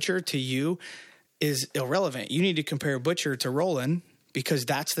comparing Butcher to you is irrelevant. You need to compare Butcher to Roland, because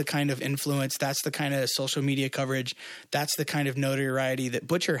that's the kind of influence, that's the kind of social media coverage, that's the kind of notoriety that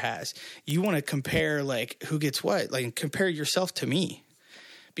Butcher has. You want to compare like who gets what, like compare yourself to me,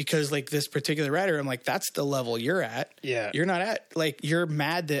 because like this particular rider, I'm like, that's the level you're at. Yeah. You're not at, like, you're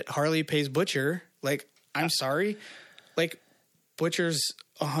mad that Harley pays Butcher. Like, I'm sorry. Like, Butcher's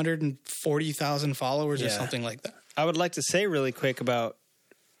 140,000 followers or something like that. I would like to say really quick about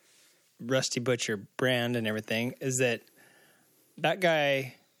Rusty Butcher brand and everything is that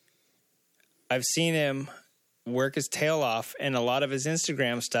guy, I've seen him work his tail off, and a lot of his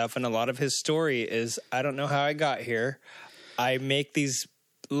Instagram stuff and a lot of his story is, I don't know how I got here. I make these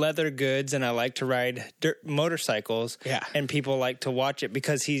leather goods and I like to ride motorcycles. Yeah. And people like to watch it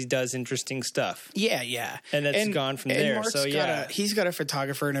because he does interesting stuff. Yeah, yeah. And it's gone from there. Mark's So, yeah. he's got a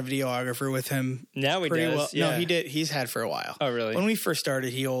photographer and a videographer with him. Now he does. Well. Yeah. No, he did. He's had for a while. Oh, really? When we first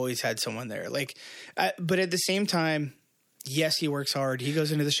started, he always had someone there. Like, but at the same time, yes, he works hard. He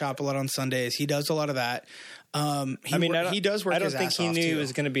goes into the shop a lot on Sundays. He does a lot of that. He does work. I don't his think ass he off knew too. he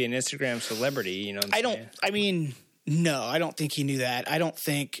was going to be an Instagram celebrity. You know what I'm saying? No, I don't think he knew that. I don't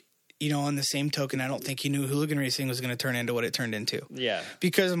think, on the same token, I don't think he knew hooligan racing was going to turn into what it turned into. Yeah.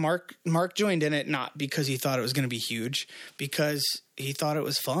 Because Mark joined in it not because he thought it was going to be huge, because he thought it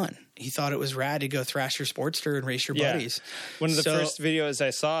was fun. He thought it was rad to go thrash your Sportster and race your buddies. One of the first videos I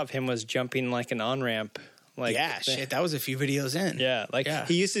saw of him was jumping like an on-ramp. Like, that was a few videos in. Yeah,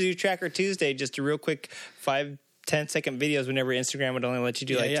 he used to do Tracker Tuesday, just a real quick 5-10-second videos whenever Instagram would only let you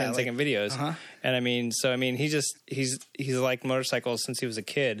do 10-second videos. Uh-huh. And he's liked motorcycles since he was a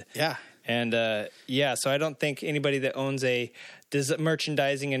kid. Yeah. And so I don't think anybody that owns a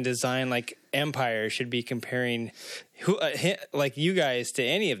merchandising and design like Empire should be comparing like you guys to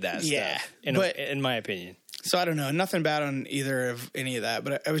any of that stuff. In my opinion. So I don't know, nothing bad on either of any of that,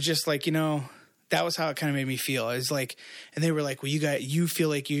 but I was just like, that was how it kind of made me feel. I was like, and they were like, well, you feel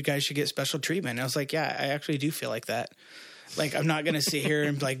like you guys should get special treatment. And I was like, yeah, I actually do feel like that. Like, I'm not going to sit here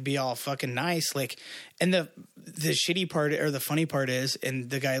and like be all fucking nice. Like, and the shitty part or the funny part is, and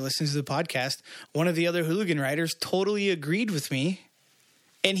the guy listens to the podcast, one of the other hooligan riders totally agreed with me.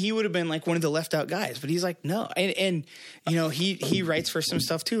 And he would have been like one of the left out guys, but he's like, no. And he writes for some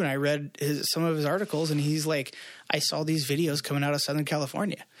stuff too. And I read some of his articles, and he's like, I saw these videos coming out of Southern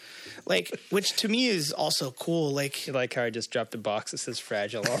California. Like, which to me is also cool. Like, you like how I just dropped a box that says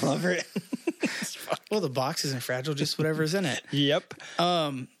fragile all over it. Well, the box isn't fragile, just whatever's in it. Yep.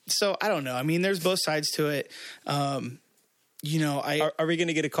 So I don't know. I mean, there's both sides to it. Are we going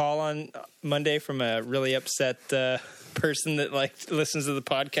to get a call on Monday from a really upset person that listens to the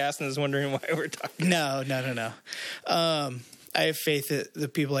podcast and is wondering why we're talking? No. I have faith that the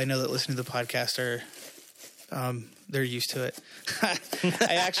people I know that listen to the podcast are, they're used to it.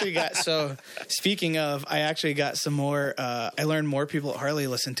 I actually got some more, I learned more people at Harley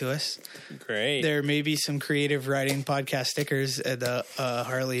listen to us. Great. There may be some creative writing podcast stickers at the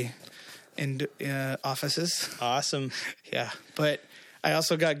Harley offices. Awesome. Yeah. But I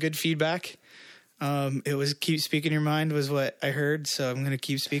also got good feedback. It was keep speaking your mind was what I heard. So I'm going to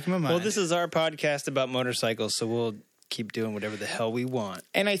keep speaking my mind. Well, this is our podcast about motorcycles, so we'll keep doing whatever the hell we want.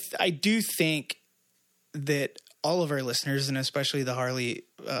 And I do think that all of our listeners, and especially the Harley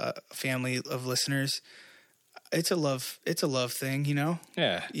family of listeners, it's a love thing,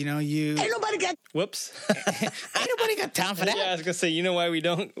 Yeah. Ain't nobody got. Whoops. Ain't nobody got time for that. Yeah, I was gonna say, why we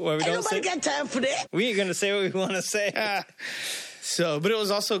don't Ain't nobody got time for that. We ain't gonna say what we want to say. So, but it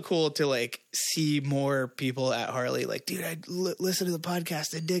was also cool to see more people at Harley. Like, dude, I listen to the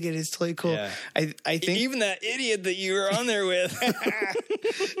podcast. I dig it. It's totally cool. Yeah. I think even that idiot that you were on there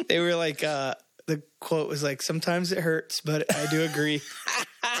with, they were like, the quote was like, "Sometimes it hurts, but I do agree."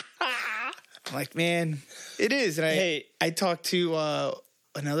 I'm like, man, it is. And I talked to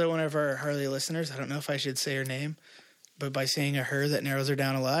another one of our Harley listeners. I don't know if I should say her name, but by saying a her, that narrows her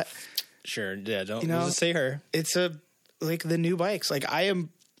down a lot. Sure. Yeah. Don't we'll just say her. It's the new bikes. Like, I am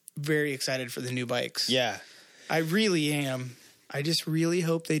very excited for the new bikes. Yeah. I really am. I just really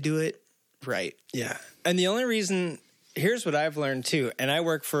hope they do it right. Yeah. And the only reason, here's what I've learned too, and I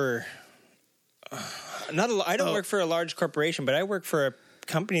work for, I don't work for a large corporation, but I work for a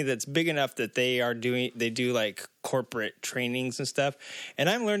company that's big enough that they do like corporate trainings and stuff. And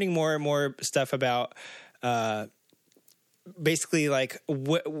I'm learning more and more stuff about, basically like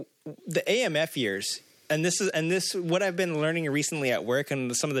the AMF years. this what I've been learning recently at work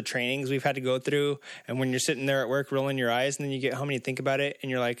and some of the trainings we've had to go through. And when you're sitting there at work, rolling your eyes, and then you get home and you think about it, and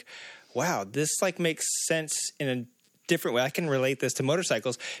you're like, wow, this like makes sense in a different way. I can relate this to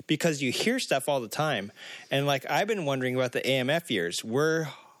motorcycles because you hear stuff all the time. And like, I've been wondering about the AMF years. Were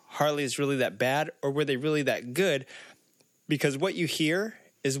Harleys really that bad, or were they really that good? Because what you hear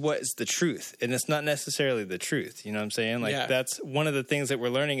is what is the truth, and it's not necessarily the truth. You know what I'm saying? Like, that's one of the things that we're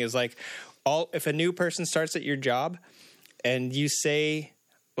learning is like, if a new person starts at your job and you say,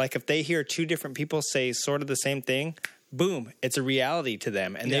 like, if they hear two different people say sort of the same thing, boom, it's a reality to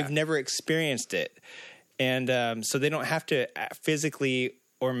them, and they've never experienced it. And so they don't have to physically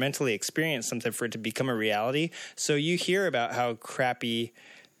or mentally experience something for it to become a reality. So you hear about how crappy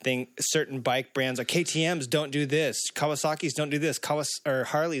certain bike brands, like KTMs don't do this, Kawasaki's don't do this, or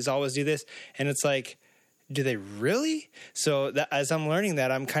Harleys always do this. And it's like, do they really? So as I'm learning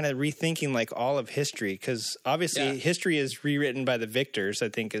that, I'm kind of rethinking like all of history, because obviously history is rewritten by the victors. I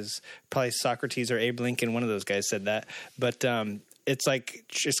think is probably Socrates or Abe Lincoln. One of those guys said that. But it's like,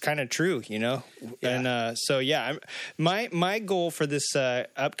 it's kind of true, you know? Yeah. And my goal for this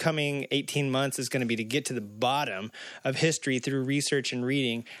upcoming 18 months is going to be to get to the bottom of history through research and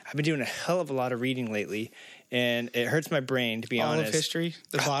reading. I've been doing a hell of a lot of reading lately, and it hurts my brain, to be honest. All of history?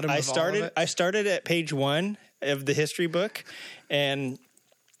 The bottom of all of it? I started at page 1 of the history book, and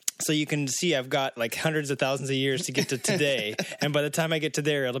so you can see I've got like hundreds of thousands of years to get to today. And by the time I get to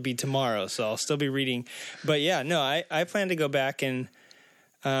there, it'll be tomorrow. So I'll still be reading. But yeah, no, I plan to go back and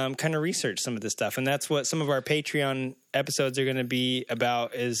kind of research some of this stuff. And that's what some of our Patreon episodes are going to be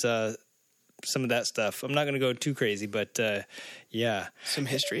about, is some of that stuff. I'm not going to go too crazy, but yeah. Some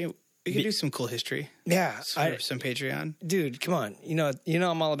history. We could do some cool history. Yeah. Some Patreon. Dude, come on. You know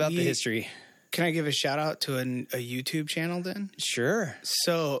I'm all about the history. Can I give a shout out to a YouTube channel then? Sure.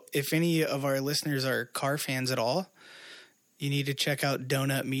 So if any of our listeners are car fans at all, you need to check out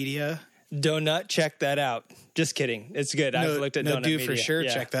Donut Media. Donut, check that out. Just kidding. It's good. I've looked at Donut Media. For sure,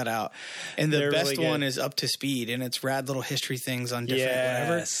 check that out. And the best one is Up to Speed, and it's rad little history things on different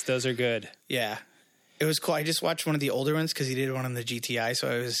whatever. Yes, those are good. Yeah. It was cool. I just watched one of the older ones because he did one on the GTI, so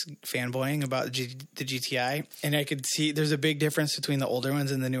I was fanboying about the GTI. And I could see there's a big difference between the older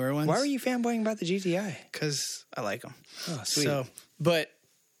ones and the newer ones. Why were you fanboying about the GTI? Because I like them. Oh, sweet. So, but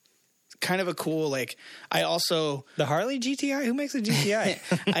kind of a cool, like, I also... The Harley GTI? Who makes a GTI?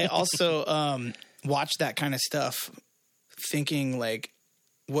 I also watched that kind of stuff thinking, like,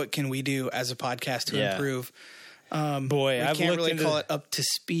 what can we do as a podcast to improve? Boy, I can't really call it Up to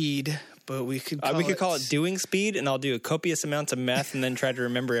Speed, but we could call it Doing Speed, and I'll do a copious amounts of meth and then try to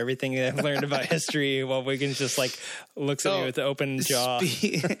remember everything I've learned about history while Wiggins just like looks at me with the open jaw.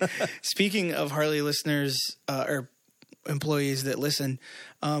 Speaking of Harley listeners or employees that listen,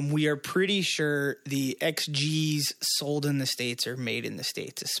 we are pretty sure the XGs sold in the States are made in the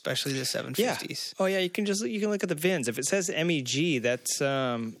States, especially the 750s. Yeah. Oh yeah, you can look at the VINs. If it says MEG, that's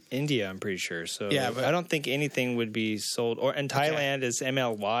India, I'm pretty sure. So yeah, but I don't think anything would be sold. And Thailand is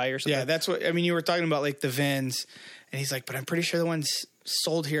MLY or something. Yeah, that's what I mean. You were talking about like the VINs, and he's like, but I'm pretty sure the ones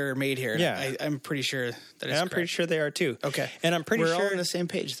sold here are made here. Yeah, I'm pretty sure that is. I'm pretty sure they are too. Okay, and I'm pretty sure we're all on the same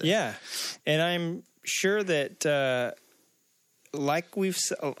page then. Yeah, and I'm sure that. Like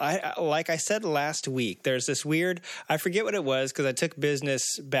I said last week, there's this weird, I forget what it was because I took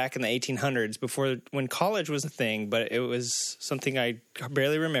business back in the 1800s before when college was a thing, but it was something I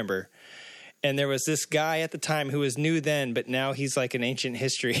barely remember. And there was this guy at the time who was new then, but now he's like an ancient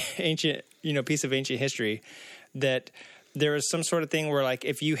piece of ancient history, that there was some sort of thing where like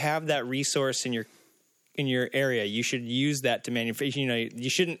if you have that resource in your area, you should use that to manufacture. You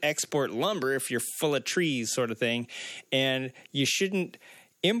shouldn't export lumber if you're full of trees, sort of thing, and you shouldn't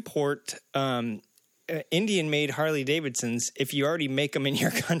import Indian-made Harley Davidsons if you already make them in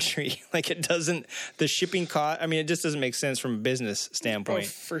your country. Like it doesn't, the shipping cost. I mean, it just doesn't make sense from a business standpoint. Oh,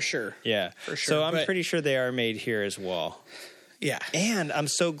 for sure. Yeah, for sure. So I'm pretty sure they are made here as well. Yeah, and I'm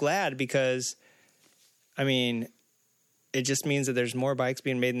so glad because, I mean, it just means that there's more bikes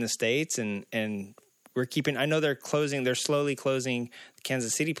being made in the States and. I know they're slowly closing the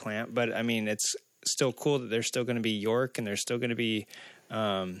Kansas City plant, but I mean, it's still cool that there's still going to be York and there's still going to be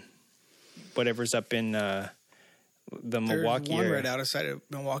whatever's up in the Milwaukee one area. right outside of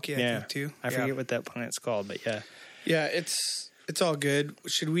Milwaukee, I think, too. I forget what that plant's called, but yeah. Yeah, it's all good.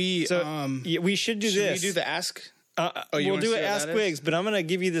 Should we... we should do this. Should we do the Ask... we'll do it Ask Wiggs, but I'm going to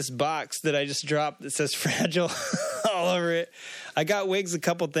give you this box that I just dropped that says Fragile all over it. I got Wiggs a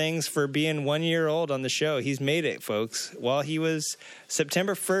couple things for being 1 year old on the show. He's made it, folks. While he was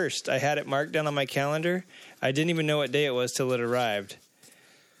September 1st, I had it marked down on my calendar. I didn't even know what day it was till it arrived.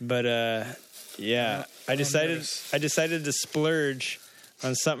 But Yeah, I decided to splurge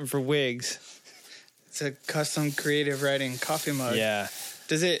on something for Wigs. It's a custom creative writing coffee mug. Yeah.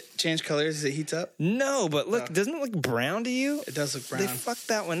 Does it change colors as it heats up? No, but look, doesn't it look brown to you? It does look brown. They fucked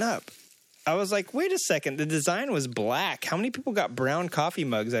that one up. I was like, wait a second, the design was black. How many people got brown coffee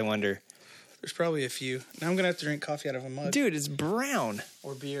mugs, I wonder? There's probably a few. Now I'm going to have to drink coffee out of a mug. Dude, it's brown.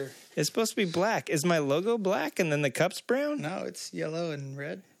 Or beer. It's supposed to be black. Is my logo black and then the cup's brown? No, it's yellow and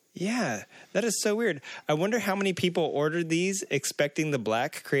red. Yeah, that is so weird. I wonder how many people ordered these expecting the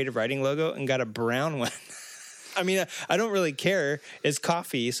black creative writing logo and got a brown one. I mean, I don't really care. It's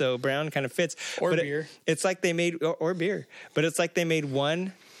coffee, so brown kind of fits. Or but beer. It's like they made, or beer. But it's like they made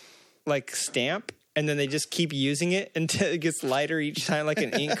one, like, stamp, and then they just keep using it until it gets lighter each time, like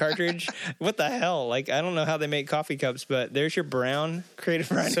an ink cartridge. What the hell? Like, I don't know how they make coffee cups, but there's your brown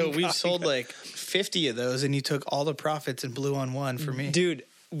creative writing. So we've coffee sold cup. like 50 of those, and you took all the profits and blew on one for me. Dude,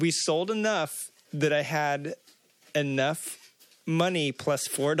 we sold enough that I had enough money plus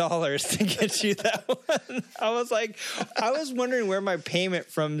 $4 to get you that one. I was wondering where my payment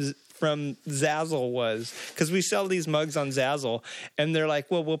from Zazzle was, because we sell these mugs on Zazzle, and they're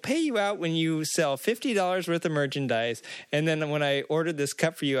like, well, we'll pay you out when you sell $50 worth of merchandise. And then when I ordered this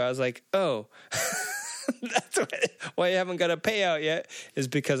cup for you, I was like, oh, that's why you haven't got a payout yet, is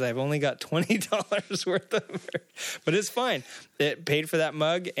because I've only got $20 worth of it. But it's fine. It paid for that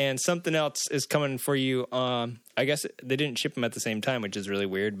mug, and something else is coming for you. I guess they didn't ship them at the same time, which is really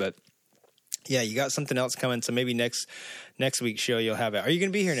weird, but yeah, you got something else coming, so maybe next week's show you'll have it. Are you going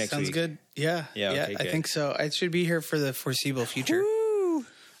to be here next week? Sounds good. Yeah. Okay, I think so. I should be here for the foreseeable future. Woo!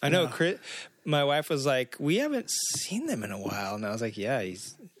 I know. Chris, my wife was like, we haven't seen them in a while. And I was like, yeah,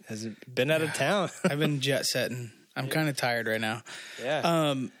 he's been out of town. I've been jet setting. I'm kind of tired right now.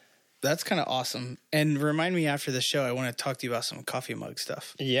 Yeah. That's kind of awesome. And remind me after the show, I want to talk to you about some coffee mug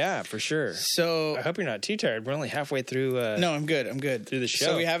stuff. Yeah, for sure. So I hope you're not too tired. We're only halfway through. No, I'm good. I'm good. Through the show.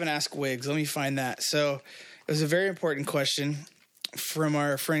 So we haven't asked Wigs. Let me find that. So it was a very important question from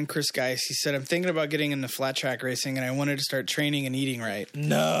our friend Chris Geis. He said, I'm thinking about getting into flat track racing, and I wanted to start training and eating right.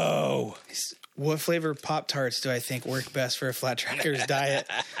 No. What flavor Pop-Tarts do I think work best for a flat tracker's diet?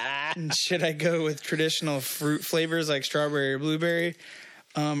 And should I go with traditional fruit flavors like strawberry or blueberry,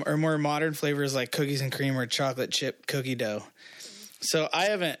 or more modern flavors like cookies and cream or chocolate chip cookie dough? So I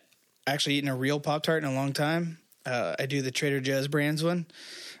haven't actually eaten a real Pop-Tart in a long time. I do the Trader Joe's brands one.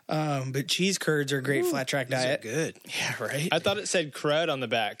 But cheese curds are a great flat track diet. Good. Yeah, right? I thought it said crud on the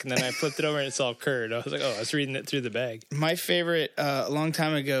back, and then I flipped it over and it's all curd. I was like, oh, I was reading it through the bag. My favorite a long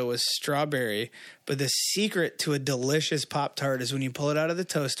time ago was strawberry, but the secret to a delicious Pop-Tart is when you pull it out of the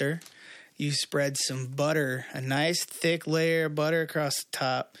toaster, you spread some butter, a nice thick layer of butter across the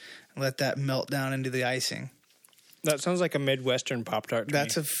top, and let that melt down into the icing. That sounds like a Midwestern Pop-Tart to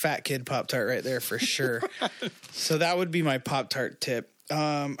That's me. a fat kid Pop-Tart right there for sure. So that would be my Pop-Tart tip.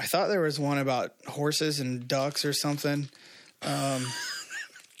 I thought there was one about horses and ducks or something.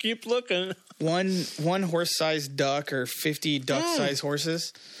 Keep looking. One horse-sized duck or 50 duck-sized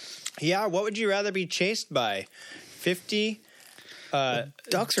horses. Yeah, what would you rather be chased by? 50 Ducks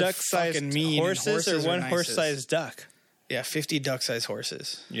are duck-sized fucking mean, and horses or horses are one nicest. horse-sized duck? Yeah, 50 duck-sized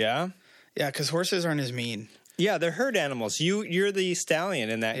horses. Yeah? Yeah, because horses aren't as mean. Yeah, they're herd animals. You're the stallion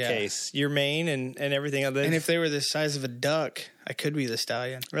in that Yeah. case. Your mane and everything other. And if they were the size of a duck, I could be the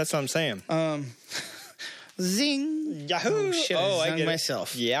stallion. that's what I'm saying. Zing! Yahoo! Oh, shit, I I get zung it.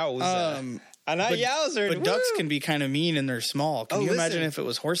 myself. Yowza. And I But yowzered. ducks Woo! can be kind of mean and they're small. Can Oh, you listen. imagine if it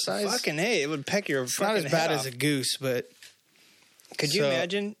was horse size? Fucking hey, it would peck your It's not fucking as bad head as a off. goose, but... Could you So-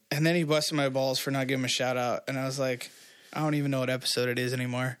 imagine? And then he busted my balls for not giving him a shout out. And I was like, I don't even know what episode it is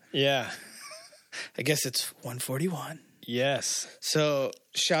anymore. Yeah. I guess it's 141. Yes. So,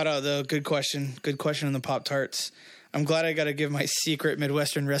 shout out though. Good question. Good question on the Pop-Tarts. I'm glad I got to give my secret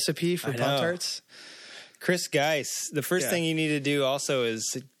Midwestern recipe for I know. Pop-Tarts. Chris Geis, the first Yeah. thing you need to do also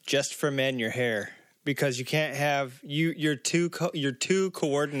is just for men your hair, because you can't have you're too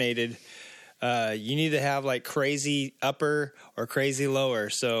coordinated. You need to have like crazy upper or crazy lower.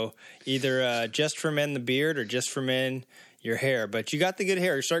 So either just for men the beard or just for men your hair. But you got the good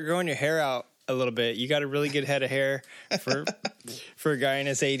hair. You start growing your hair out a little bit. You got a really good head of hair for a guy in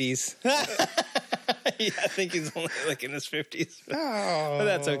his 80s. Yeah, I think he's only like in his 50s. But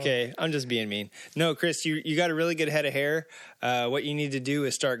that's okay. I'm just being mean. No, Chris, you got a really good head of hair. What you need to do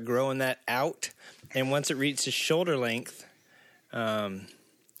is start growing that out. And once it reaches shoulder length, then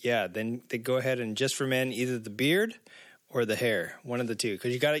they go ahead and just for men, either the beard or the hair, one of the two.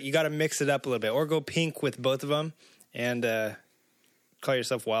 Because you got to mix it up a little bit. Or go pink with both of them and call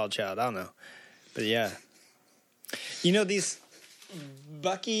yourself Wild Child. I don't know. But yeah. You know, these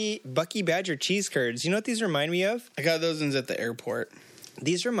Bucky Badger cheese curds. You know what these remind me of? I got those ones at the airport.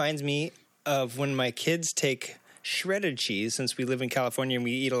 These reminds me of when my kids take shredded cheese, since we live in California and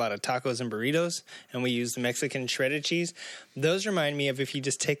we eat a lot of tacos and burritos and we use the Mexican shredded cheese. Those remind me of if you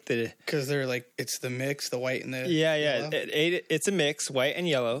just take the... Because they're like, it's the mix, the white and the Yeah. yellow. It's a mix, white and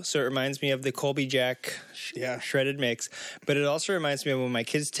yellow. So it reminds me of the Colby Jack shredded mix. But it also reminds me of when my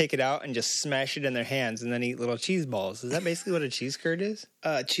kids take it out and just smash it in their hands and then eat little cheese balls. Is that basically what a cheese curd is?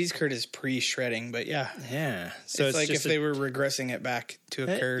 Cheese curd is pre-shredding, but yeah. Yeah. So It's like if they were regressing it back to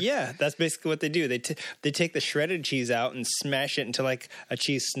a curd. Yeah, that's basically what they do. They take the shredded cheese out and smash it into like a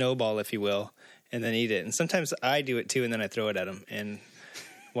cheese snowball, if you will, and then eat it. And sometimes I do it too, and then I throw it at them and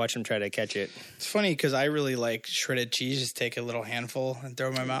watch them try to catch it. It's funny because I really like shredded cheese. Just take a little handful and throw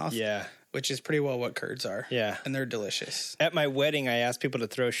in my mouth. Yeah. Which is pretty well what curds are. Yeah. And they're delicious. At my wedding, I asked people to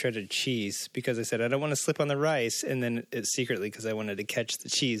throw shredded cheese because I said, I don't want to slip on the rice. And then it's secretly because I wanted to catch the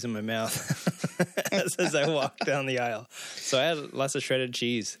cheese in my mouth as I walked down the aisle. So I had lots of shredded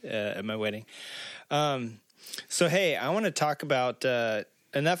cheese at my wedding. So, hey, I want to talk about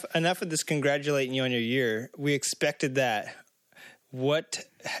enough of this congratulating you on your year. We expected that. What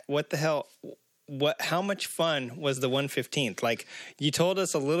the hell? How much fun was the 115th? Like, you told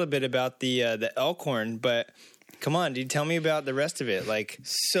us a little bit about the Elkhorn, but come on, dude, tell me about the rest of it. Like,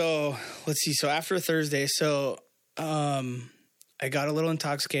 so let's see. So after Thursday, I got a little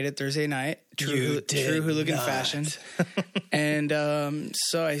intoxicated Thursday night, true hooligan fashion. And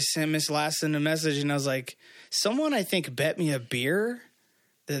so I sent Miss Lassen a message, and I was like, someone I think bet me a beer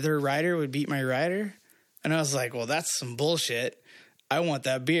that their rider would beat my rider. And I was like, well, that's some bullshit. I want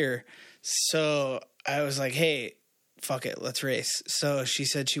that beer. So I was like, hey, fuck it, let's race. So she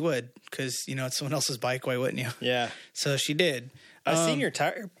said she would because, it's someone else's bike. Why wouldn't you? yeah. So she did. I've seen your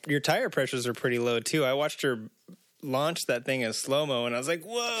tire pressures are pretty low, too. I watched her launch that thing in slow-mo, and I was like,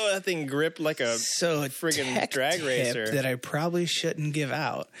 whoa, that thing gripped like a friggin' drag racer. That I probably shouldn't give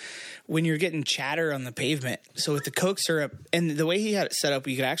out. When you're getting chatter on the pavement, so with the Coke syrup, and the way he had it set up,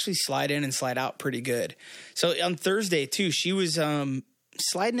 you could actually slide in and slide out pretty good. So on Thursday, too, she was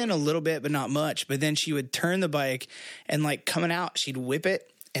sliding in a little bit, but not much. But then she would turn the bike, and like coming out, she'd whip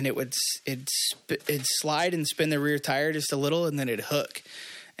it, and it'd slide and spin the rear tire just a little, and then it'd hook.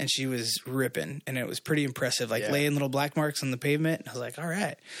 And she was ripping, and it was pretty impressive, like laying little black marks on the pavement. I was like, all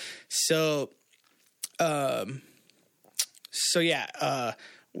right. So,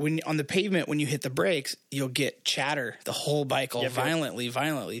 when on the pavement, when you hit the brakes, you'll get chatter. The whole bike will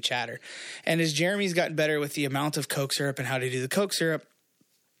violently chatter. And as Jeremy's gotten better with the amount of Coke syrup and how to do the Coke syrup,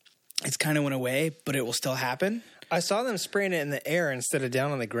 it's kind of went away, but it will still happen. I saw them spraying it in the air instead of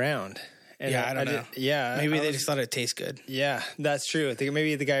down on the ground. And I don't know. Maybe they just thought it tastes good. Yeah, that's true. I think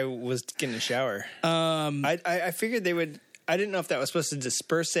maybe the guy was getting a shower. I figured they would. I didn't know if that was supposed to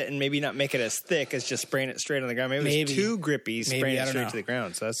disperse it and maybe not make it as thick as just spraying it straight on the ground. Maybe it was too grippy spraying it straight to the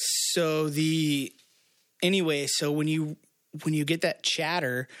ground. So when you get that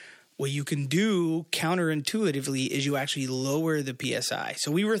chatter, what you can do counterintuitively is you actually lower the PSI.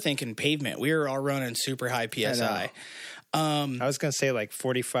 So we were thinking pavement. We were all running super high PSI. I was going to say like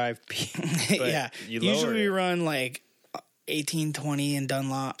 45 P. Yeah. Usually we run like 18, 20 in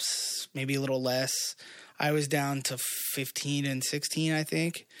Dunlops, maybe a little less. I was down to 15 and 16, I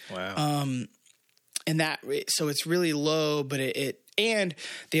think. Wow. So it's really low, but and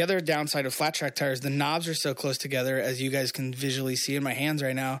the other downside of flat track tires, the knobs are so close together, as you guys can visually see in my hands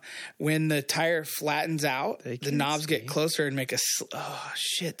right now. When the tire flattens out, the knobs get closer and make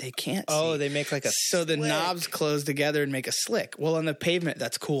they can't see. Oh, they make like a So the knobs close together and make a slick. Well, on the pavement,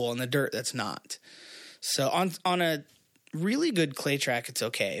 that's cool. On the dirt, that's not. So on a really good clay track, it's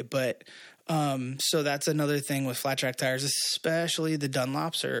okay. But so that's another thing with flat track tires, especially the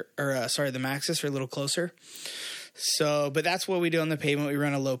Dunlops the Maxxis are a little closer. So, but that's what we do on the pavement. We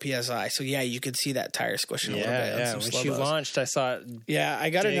run a low PSI. So yeah, you could see that tire squishing a little bit. Yeah, when she launched, I saw it. Yeah, I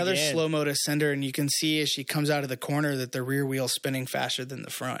got another slow-mo to send her, and you can see as she comes out of the corner that the rear wheel's spinning faster than the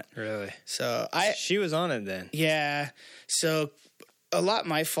front. Really? So she was on it then. Yeah. So a lot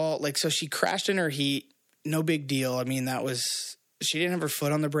my fault. Like, so she crashed in her heat. No big deal. I mean, she didn't have her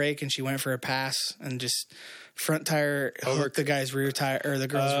foot on the brake, and she went for a pass and just front tire hooked the guy's rear tire, or the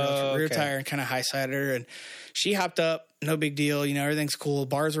girl's rear tire, and kind of high-sided her. And she hopped up, no big deal. Everything's cool.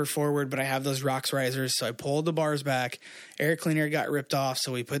 Bars were forward, but I have those ROX risers, so I pulled the bars back. Air cleaner got ripped off,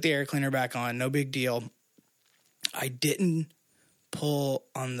 so we put the air cleaner back on. No big deal. I didn't pull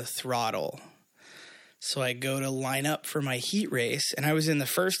on the throttle. So I go to line up for my heat race, and I was in the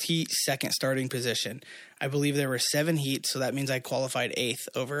first heat, second starting position. I believe there were 7 heats, so that means I qualified 8th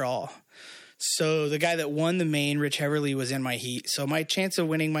overall. So the guy that won the main, Rich Heverly, was in my heat. So my chance of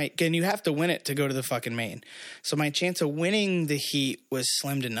winning and you have to win it to go to the fucking main. So my chance of winning the heat was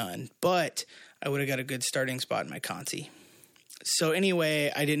slim to none, but I would have got a good starting spot in my Conti. So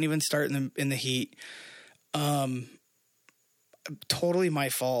anyway, I didn't even start in the heat. Totally my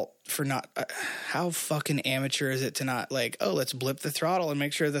fault for not. How fucking amateur is it to not like? Oh, let's blip the throttle and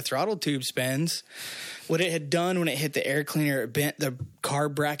make sure the throttle tube spins. What it had done when it hit the air cleaner, it bent the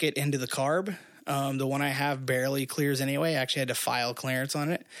carb bracket into the carb. The one I have barely clears anyway. I actually had to file clearance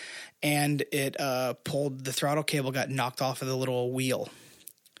on it, and it pulled the throttle cable, got knocked off of the little wheel.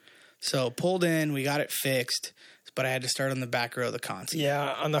 So pulled in, we got it fixed, but I had to start on the back row of the Conti.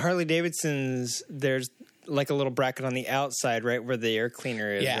 Yeah, on the Harley Davidsons, there's like a little bracket on the outside, right where the air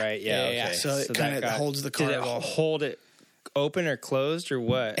cleaner is, right? Yeah. Okay. So it kind of holds the carb. Did it hold it open or closed or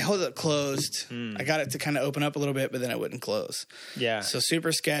what? It holds it closed. I got it to kind of open up a little bit, but then it wouldn't close. Yeah. So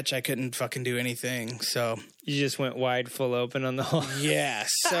super sketch. I couldn't fucking do anything. So you just went wide, full open on the whole. Yeah.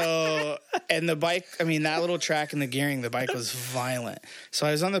 So, and the bike, I mean, that little track and the gearing, the bike was violent. So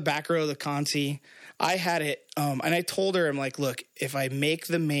I was on the back row of the Conti. I had it, and I told her, I'm like, look, if I make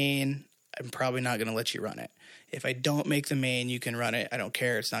the main, I'm probably not going to let you run it. If I don't make the main, you can run it. I don't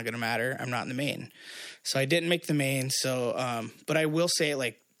care. It's not going to matter. I'm not in the main. So I didn't make the main. So, but I will say,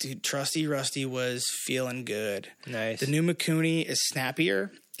 like, dude, Trusty Rusty was feeling good. Nice. The new Mikuni is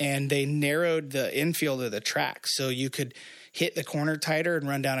snappier, and they narrowed the infield of the track so you could hit the corner tighter and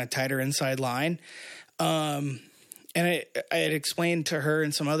run down a tighter inside line. And I had explained to her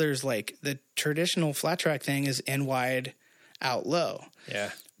and some others, like, the traditional flat track thing is in wide, out low.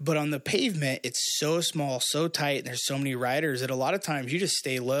 Yeah. But on the pavement, it's so small, so tight, and there's so many riders that a lot of times you just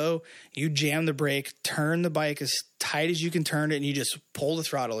stay low, you jam the brake, turn the bike as tight as you can turn it, and you just pull the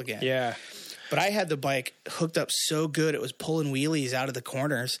throttle again. Yeah. But I had the bike hooked up so good, it was pulling wheelies out of the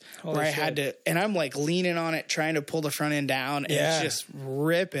corners where I had to, and I'm like leaning on it, trying to pull the front end down, and it's just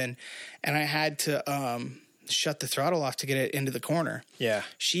ripping. And I had to shut the throttle off to get it into the corner. Yeah.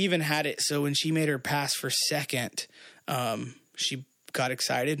 She even had it, so when she made her pass for second, she got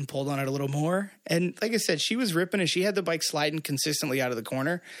excited and pulled on it a little more. And like I said, she was ripping and she had the bike sliding consistently out of the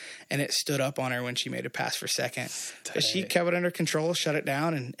corner, and it stood up on her when she made a pass for second. But she kept it under control, shut it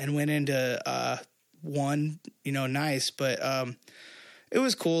down, and went into one, nice. But it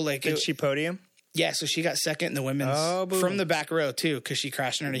was cool. Like, Did she podium? Yeah, so she got second in the women's from the back row too, because she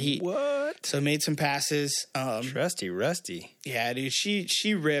crashed under heat. What? So made some passes. Rusty. Yeah, dude,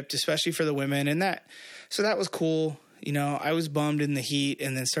 she ripped, especially for the women, and that was cool. I was bummed in the heat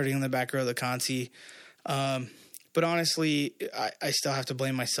and then starting on the back row of the Conti. But honestly, I still have to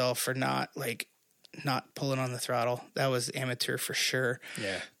blame myself for not pulling on the throttle. That was amateur for sure.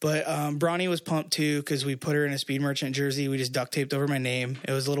 Yeah. But Bronny was pumped too because we put her in a Speed Merchant jersey. We just duct taped over my name.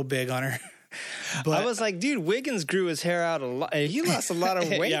 It was a little big on her. But I was like, dude, Wiggins grew his hair out a lot. He lost a lot of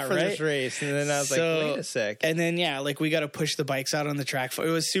weight for this race. And then I was like, wait a sec. And then, we got to push the bikes out on the track. It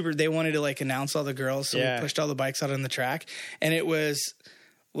was super. They wanted to announce all the girls. So we pushed all the bikes out on the track. And it was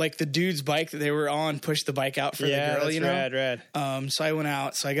like the dude's bike that they were on pushed the bike out for the girl, that's rad. So I went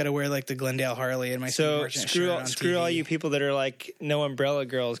out. So I got to wear the Glendale Harley and my Speed Merchant shirt on screw TV. all you people that are like no umbrella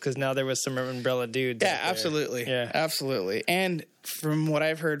girls, because now there was some umbrella dudes. Yeah, absolutely. Yeah, absolutely. And from what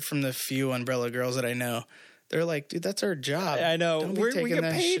I've heard from the few umbrella girls that I know, they're like, dude, that's our job. I know. Don't be We taking get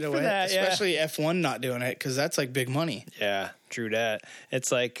that paid shit for away. that, Especially F1 not doing it, because that's big money. Yeah, true that.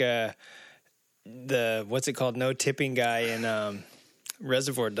 It's like the what's it called? No tipping guy in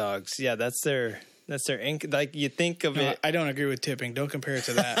Reservoir Dogs. Yeah, that's their ink. Like, you think of it. I don't agree with tipping. Don't compare it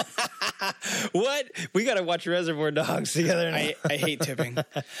to that. What? We got to watch Reservoir Dogs together. I hate tipping.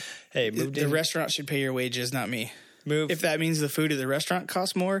 Hey, the restaurant should pay your wages, not me. Move. If that means the food at the restaurant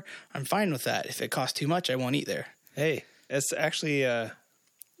costs more, I'm fine with that. If it costs too much, I won't eat there. Hey, that's actually I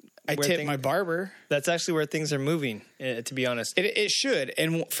tip my barber. That's actually where things are moving, to be honest. It should.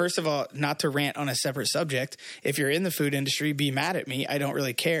 And first of all, not to rant on a separate subject, if you're in the food industry, be mad at me. I don't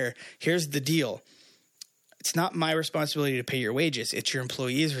really care. Here's the deal. It's not my responsibility to pay your wages. It's your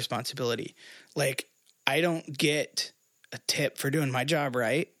employee's responsibility. Like, I don't get a tip for doing my job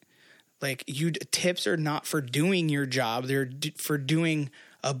right. Like, tips are not for doing your job. They're for doing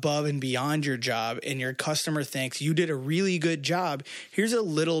above and beyond your job. And your customer thinks you did a really good job. Here's a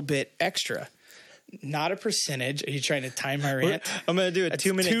little bit extra. Not a percentage. Are you trying to time my rant? I'm going to do a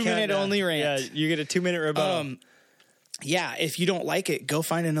 2-minute only rant. Yeah, you get a 2-minute rebuttal. Yeah, if you don't like it, go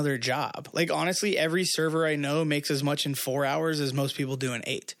find another job. Like, honestly, every server I know makes as much in 4 hours as most people do in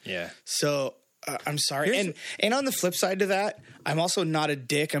 8. Yeah. So I'm sorry. And on the flip side to that, I'm also not a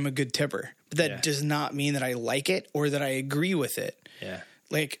dick. I'm a good tipper. But that does not mean that I like it or that I agree with it. Yeah.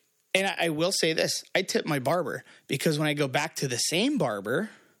 Like, And I will say this, I tip my barber because when I go back to the same barber,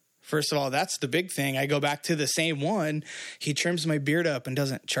 first of all, that's the big thing. I go back to the same one. He trims my beard up and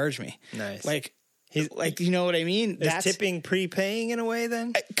doesn't charge me. Nice. Like, you know what I mean? Is tipping prepaying in a way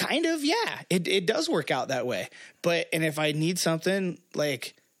then? Kind of, yeah. It does work out that way. And if I need something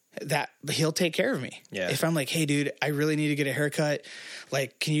like that, he'll take care of me. Yeah. If I'm like, hey, dude, I really need to get a haircut.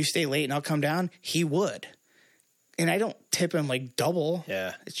 Like, can you stay late and I'll come down? He would. And I don't tip him like double.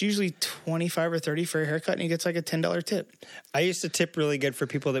 Yeah. It's usually 25 or 30 for a haircut and he gets like a $10 tip. I used to tip really good for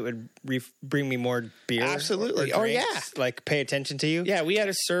people that would bring me more beer. Absolutely. Or Oh, yeah. drinks, like pay attention to you. Yeah, we had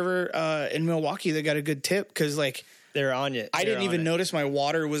a server in Milwaukee that got a good tip because like They're on you. I didn't even notice my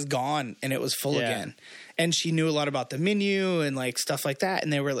water was gone and it was full again. And she knew a lot about the menu and like stuff like that.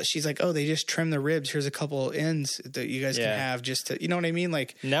 And she's like, oh, they just trimmed the ribs. Here's a couple ends that you guys can have just to, you know what I mean?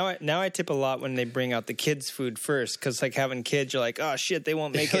 Like now I tip a lot when they bring out the kids' food first because like having kids, you're like, oh shit, they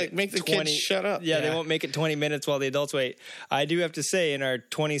won't make it. Make the 20, kids shut up. Yeah, they won't make it 20 minutes while the adults wait. I do have to say, in our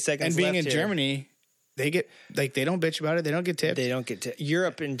 20 seconds and being left in here, Germany, they get like they don't bitch about it. They don't get tipped. they don't get tipped.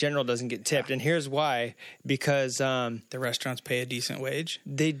 Europe in general doesn't get tipped, and here's why: because the restaurants pay a decent wage.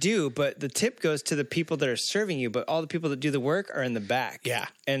 they do, but the tip goes to the people that are serving you, but all the people that do the work are in the back. Yeah.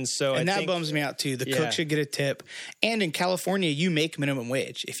 and so And I that think, bums me out too. The cook should get a tip. And in California, you make minimum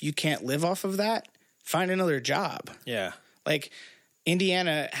wage. If you can't live off of that, find another job. Yeah, Like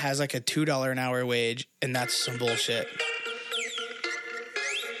Indiana has like a $2 an hour wage, and that's some bullshit.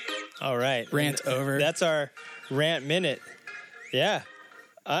 all right. Rant over. That's our rant minute. Yeah,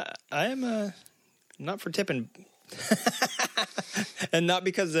 I'm not for tipping. And not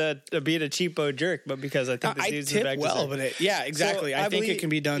because of being a cheapo jerk, but because I think this I dude's tip back to well, say- but exactly. So, I think believe- it can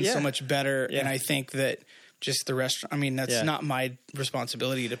be done so much better, Yeah. and I think that just the restaurant. I mean, that's not my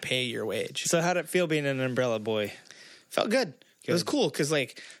responsibility to pay your wage. So how'd it feel being an umbrella boy? Felt good. It was cool because,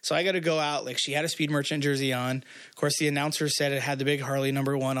 like, so I got to go out. Like, she had a Speed Merchant jersey on. Of course, the announcer said it had the big Harley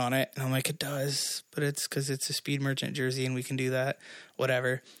 #1 on it, and I'm like, it does, but it's because it's a Speed Merchant jersey, and we can do that,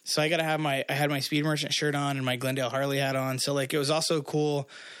 whatever. So I got to have I had my Speed Merchant shirt on and my Glendale Harley hat on. So like, it was also cool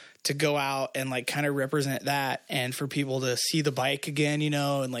to go out and like kind of represent that, and for people to see the bike again, you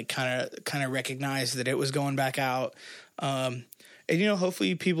know, and like kind of recognize that it was going back out. And you know,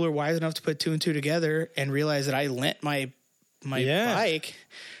 hopefully people are wise enough to put 2 and 2 together and realize that I lent my bike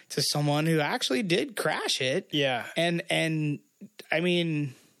to someone who actually did crash it. Yeah, And I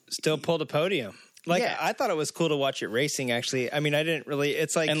mean, still pulled a podium. Like Yeah. I thought it was cool to watch it racing. Actually, I mean, I didn't really.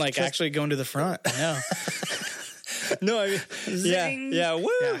 It's like and like just- actually going to the front. No. No, I mean, Zing. yeah, woo,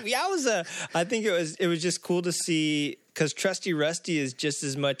 Yeah. I think it was just cool to see because Trusty Rusty is just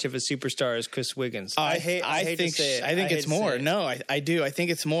as much of a superstar as Chris Wiggins. I hate think to say it. I think hate it's to say more. it. No, I do. I think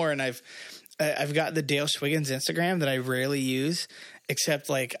it's more, and I've got the Dale Schwiggins Instagram that I rarely use, except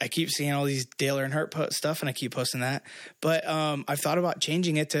like I keep seeing all these Dale Earnhardt stuff, and I keep posting that. But I've thought about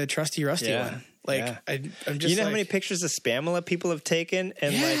changing it to a Trusty Rusty one. Like I'm just, you know like, how many pictures of Spamula people have taken,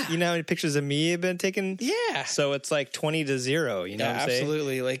 and like you know how many pictures of me have been taken. Yeah. So it's like 20-0. You know what I'm saying?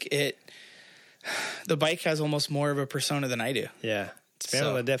 Absolutely. Like the bike has almost more of a persona than I do. Yeah.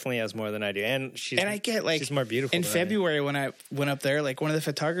 Spamula definitely has more than I do, and I get like she's more beautiful. In than I February when I went up there, like one of the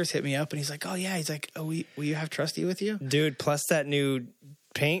photographers hit me up and he's like, "Oh yeah," he's like, "Oh, will you have Trusty with you?" do. Dude. Plus that new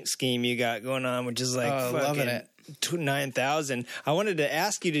paint scheme you got going on, which is like loving it. 9,000. I wanted to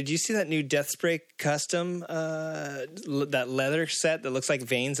ask you, did you see that new Death Spray custom, that leather set that looks like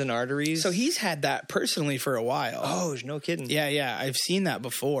veins and arteries? So he's had that personally for a while. Oh, no kidding. Yeah, I've seen that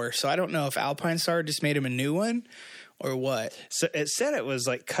before. So I don't know if Alpine Star just made him a new one or what. So it said it was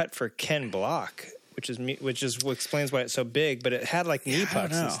like cut for Ken Block, which is what explains why it's so big, but it had like knee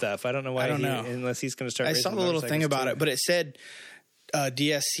pucks and stuff. I don't know why unless he's going to start I racing saw the little thing about too. it, but it said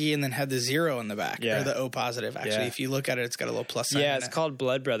DSC and then had the 0 in the back, or the O positive. Actually, Yeah. if you look at it, it's got a little plus sign. Yeah, in it's it. called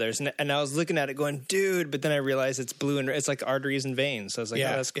Blood Brothers, and I was looking at it going, dude, but then I realized it's blue and it's like arteries and veins. So I was like, oh,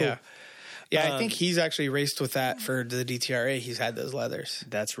 that's cool. Yeah, I think he's actually raced with that for the DTRA. He's had those leathers.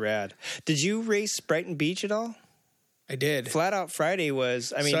 That's rad. Did you race Brighton Beach at all? I did. Flat Out Friday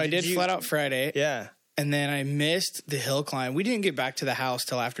was, I mean, So I did Flat Out Friday. Yeah. And then I missed the hill climb. We didn't get back to the house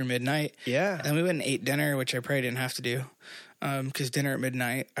till after midnight. Yeah. And then we went and ate dinner, which I probably didn't have to do. Because dinner at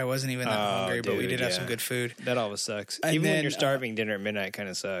midnight, I wasn't even that hungry, but we did have some good food. That always sucks. And Even when then, you're starving, dinner at midnight kind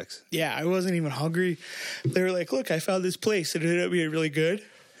of sucks. Yeah, I wasn't even hungry. They were like, look, I found this place. It ended up being really good.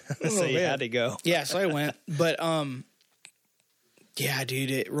 So you had to go. Yeah, so I went. But, yeah, dude,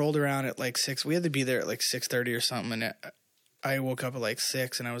 it rolled around at like 6. We had to be there at like 6:30 or something. And I woke up at like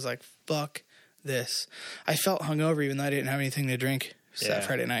 6, and I was like, fuck this. I felt hungover even though I didn't have anything to drink that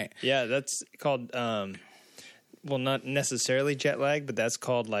Friday night. Yeah, that's called well, not necessarily jet lag, but that's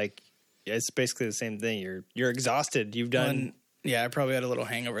called like, it's basically the same thing. You're exhausted. You've done, I probably had a little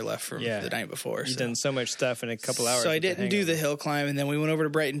hangover left from the night before. You've done so much stuff in a couple hours. So I didn't do the hill climb, and then we went over to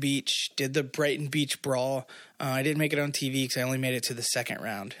Brighton Beach, did the Brighton Beach Brawl. I didn't make it on TV because I only made it to the second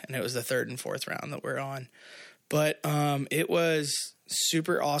round, and it was the third and fourth round that we're on. But it was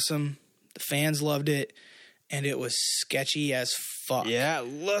super awesome. The fans loved it, and it was sketchy as fuck. Yeah, it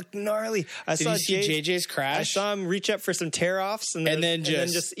looked gnarly. Did you see JJ's crash? I saw him reach up for some tear-offs and then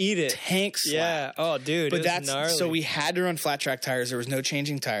just eat it. Tank slap. Yeah. Oh, dude, but that's gnarly. So we had to run flat track tires. There was no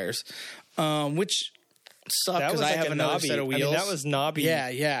changing tires, which sucked because I have another set of wheels. I mean, that was knobby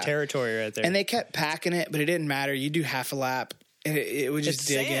territory right there. And they kept packing it, but it didn't matter. You do half a lap, and it would just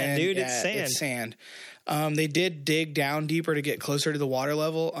dig sand, in. Dude, yeah, it's sand. They did dig down deeper to get closer to the water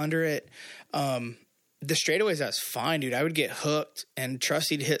level under it. The straightaways, that's fine, dude. I would get hooked, and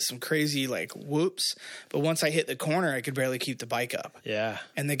Trusty'd hit some crazy, like, whoops. But once I hit the corner, I could barely keep the bike up. Yeah.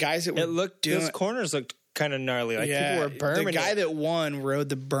 And the guys that were those corners looked kind of gnarly. Like, people were berming the guy that won rode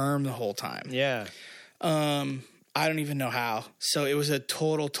the berm the whole time. Yeah. I don't even know how. So it was a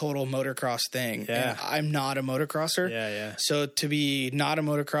total motocross thing. Yeah. And I'm not a motocrosser. Yeah. So to be not a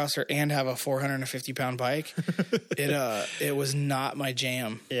motocrosser and have a 450-pound bike, it was not my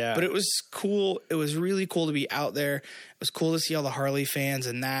jam. Yeah. But it was cool. It was really cool to be out there. It was cool to see all the Harley fans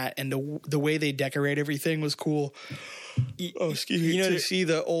and that. And the way they decorate everything was cool. Oh, excuse me. To see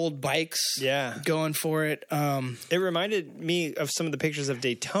the old bikes going for it. It reminded me of some of the pictures of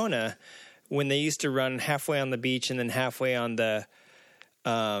Daytona when they used to run halfway on the beach and then halfway on the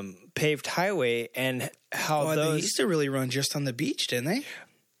paved highway, and how they used to really run just on the beach, didn't they?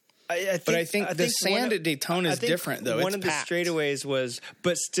 I think the sand at Daytona is different, though. One of the straightaways was,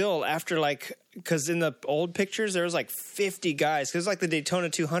 but still, after because in the old pictures there was like 50 guys, because it was like the Daytona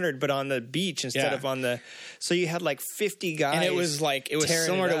 200, but on the beach instead of on the. So you had like 50 guys, and it was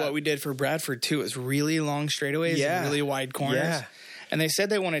similar to what we did for Bradford too. It was really long straightaways and really wide corners. Yeah. And they said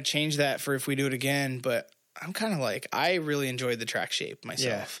they want to change that for if we do it again, but I'm kind of like, I really enjoyed the track shape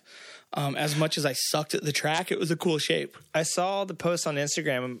myself. Yeah. As much as I sucked at the track, it was a cool shape. I saw the post on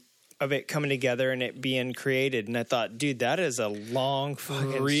Instagram of it coming together and it being created, and I thought, dude, that is a long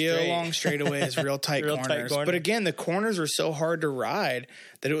fucking long straightaways, real tight corners. But again, the corners were so hard to ride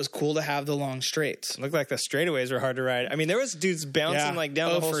that it was cool to have the long straights. It looked like the straightaways were hard to ride. I mean, there was dudes bouncing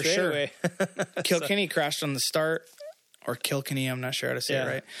down the whole straightaway. Sure. Kilkenny crashed on the start. Or Kilkenny, I'm not sure how to say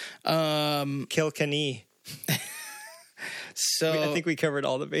it right. Kilkenny. So I think we covered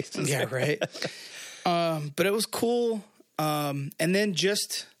all the bases. Yeah, right. But it was cool. And then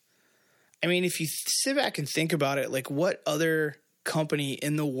if you sit back and think about it, like what other company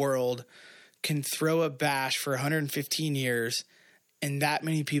in the world can throw a bash for 115 years and that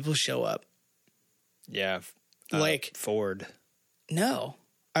many people show up? Yeah. Like Ford. No.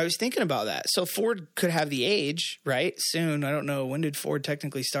 I was thinking about that. So Ford could have the age, right? Soon. I don't know. When did Ford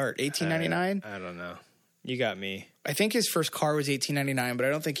technically start? 1899? I don't know. You got me. I think his first car was 1899, but I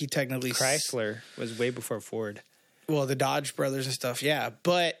don't think he technically... Chrysler was way before Ford. Well, the Dodge brothers and stuff, yeah.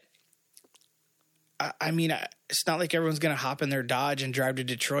 But, I mean, it's not like everyone's going to hop in their Dodge and drive to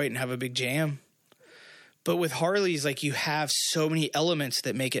Detroit and have a big jam. But with Harleys, like, you have so many elements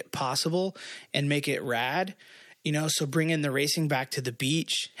that make it possible and make it rad. You know, so bringing the racing back to the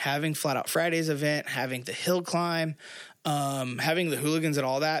beach, having Flat Out Fridays event, having the hill climb, having the hooligans and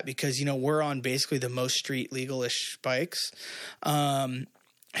all that, because, you know, we're on basically the most street legal-ish bikes. They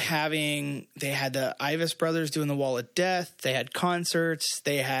had the Ives brothers doing the Wall of Death. They had concerts.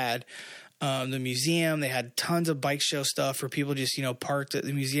 They had the museum. They had tons of bike show stuff for people just, you know, parked at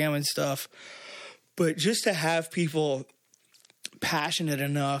the museum and stuff. But just to have people passionate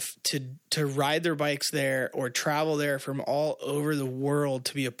enough to ride their bikes there or travel there from all over the world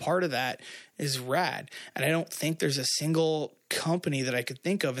to be a part of that is rad. And I don't think there's a single company that I could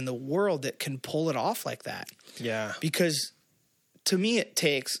think of in the world that can pull it off like that. Yeah. Because to me, it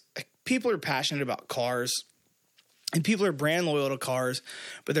takes people are passionate about cars and people are brand loyal to cars,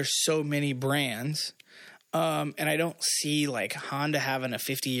 but there's so many brands. And I don't see like Honda having a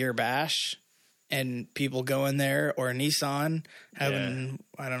 50-year bash and people going there, or Nissan having,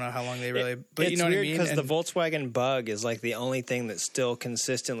 I don't know how long they really, but you know what I mean? Because the Volkswagen Bug is like the only thing that still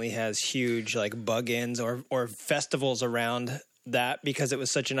consistently has huge like bug-ins or festivals around that, because it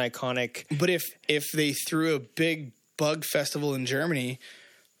was such an iconic. But if they threw a big bug festival in Germany,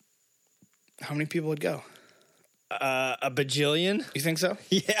 how many people would go? A bajillion. You think so?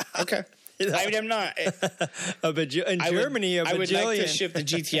 Yeah. Okay. I mean, I'm not. In Germany, I would like to bajillion. ship the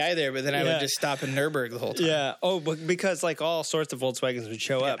GTI there, but then I would just stop in Nürburgring the whole time. Yeah. Oh, but because like all sorts of Volkswagens would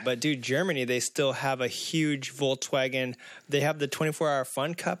show up. But dude, Germany, they still have a huge Volkswagen. They have the 24-hour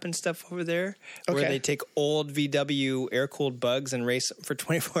Fun Cup and stuff over there, where Okay. they take old VW air-cooled Bugs and race them for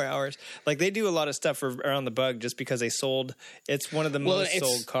 24 hours. Like they do a lot of stuff around the Bug just because they sold. It's one of the most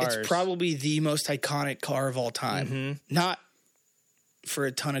sold cars. It's probably the most iconic car of all time. Not for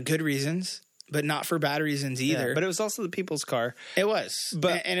a ton of good reasons, but not for bad reasons either. Yeah, but it was also the people's car. It was,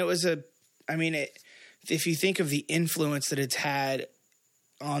 But- and it was if you think of the influence that it's had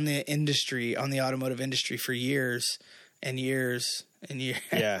on the industry, on the automotive industry for years and years and years.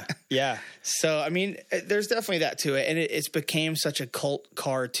 Yeah. Yeah. So, I mean, there's definitely that to it. And it's became such a cult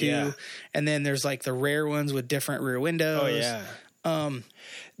car too. Yeah. And then there's like the rare ones with different rear windows. Oh yeah.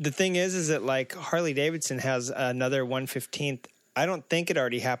 The thing is that like Harley Davidson has another 115th. I don't think it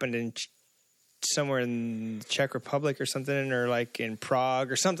already happened in somewhere in the Czech Republic or something, or like in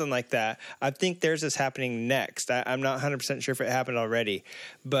Prague or something like that. I think theirs is happening next. I'm not 100% sure if it happened already,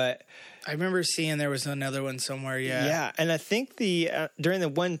 but I remember seeing there was another one somewhere. Yeah. yeah. And I think during the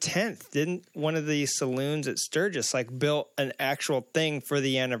 110th, didn't one of the saloons at Sturgis like built an actual thing for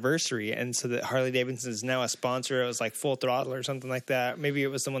the anniversary, and so that Harley Davidson is now a sponsor. It was like Full Throttle or something like that. Maybe it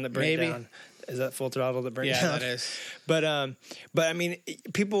was the one that burned Maybe. down. Is that Full Throttle that burned Yeah, down? that is. But I mean,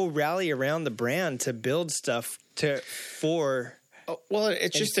 people rally around the brand to build stuff for. Oh, well,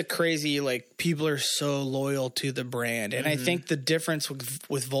 it's just a crazy, like, people are so loyal to the brand. And I think the difference with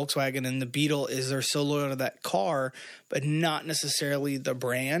Volkswagen and the Beetle is they're so loyal to that car, but not necessarily the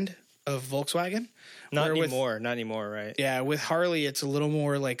brand of Volkswagen. Not Where with- anymore, right? Yeah, with Harley, it's a little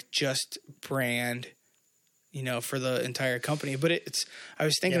more like just brand, for the entire company. But I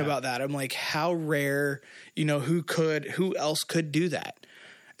was thinking Yeah. about that. I'm like, how rare, who else could do that?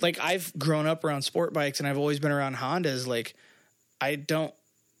 Like, I've grown up around sport bikes and I've always been around Hondas. Like, I don't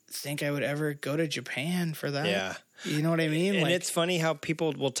think I would ever go to Japan for that. Yeah. You know what I mean? And Like, it's funny how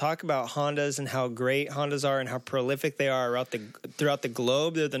people will talk about Hondas and how great Hondas are and how prolific they are throughout the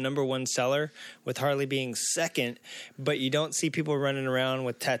globe. They're the number one seller, with Harley being second. But you don't see people running around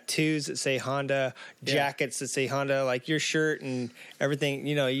with tattoos that say Honda, jackets that say Honda, like your shirt and everything.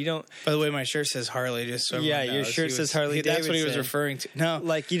 You don't. by the way, my shirt says Harley, just so everyone Yeah, your knows. shirt He says was- Harley That's what he was Davidson. referring to. No.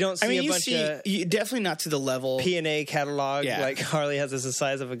 Like you don't see I mean, a you bunch see, of definitely not to the level. P&A catalog. Yeah. Like Harley has this the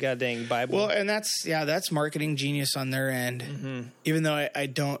size of a goddamn Bible. Well, and that's marketing genius on their end. Even though I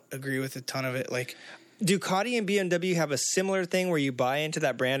don't agree with a ton of it. Like, Ducati and BMW have a similar thing where you buy into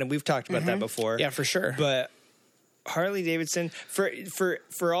that brand, and we've talked about that before. yeah, for sure. But Harley Davidson,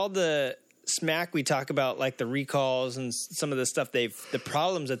 for all the smack we talk about, like the recalls and some of the stuff the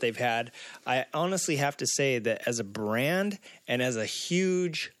problems that they've had, I honestly have to say that as a brand and as a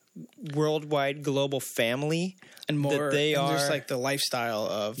huge worldwide global family, and more, that they and are just like the lifestyle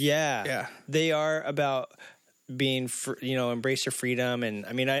of yeah, they are about being embrace your freedom. And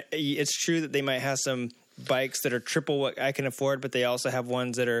I mean, it's true that they might have some bikes that are triple what I can afford, but they also have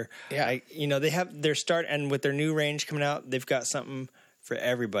ones that are they have their start, and with their new range coming out, they've got something for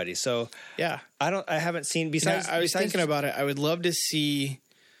everybody. So yeah. I haven't seen besides. I was thinking about it. I would love to see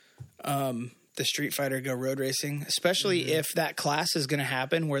the Street Fighter go road racing, especially if that class is going to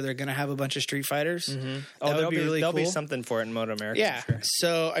happen where they're going to have a bunch of Street Fighters. That would be really there'll cool. be something for it in Moto America. Yeah. for sure.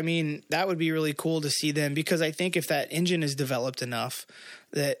 So, I mean, that would be really cool to see them, because I think if that engine is developed enough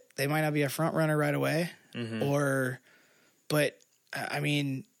that they might not be a front runner right away, but I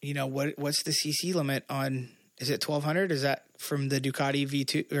mean, what's the CC limit on, is it 1200? Is that from the Ducati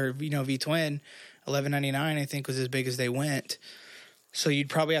V2 or, V-twin? 1199, I think, was as big as they went. So you'd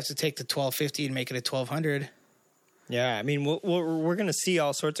probably have to take the 1250 and make it a 1200. Yeah, I mean, we're going to see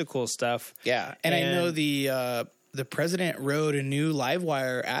all sorts of cool stuff. Yeah, and I know the president rode a new live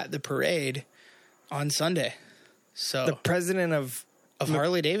wire at the parade on Sunday. So The president of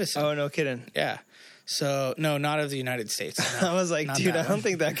Harley Davidson. oh, no kidding. Yeah. So no, not of the United States. I was like, Not dude, that I don't one.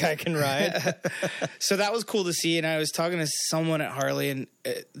 think that guy can ride. So that was cool to see, and I was talking to someone at Harley, and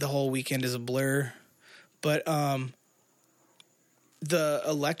the whole weekend is a blur. But the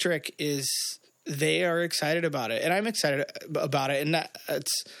electric they are excited about it, and I'm excited about it. And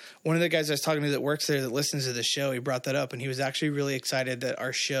it's one of the guys I was talking to that works there that listens to the show. He brought that up, and he was actually really excited that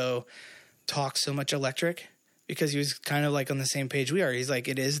our show talks so much electric, because he was kind of like on the same page we are. He's like,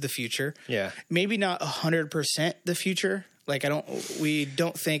 it is the future. Yeah. Maybe not 100% the future. Like, we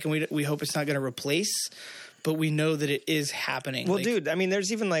don't think, and we hope it's not going to replace, but we know that it is happening. Well, like, dude, I mean,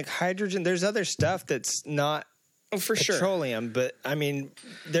 there's even like hydrogen. There's other stuff that's not for sure. petroleum, but I mean,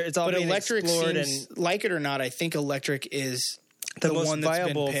 it's all But being electric explored. seems, like it or not, I think electric is the most one that's been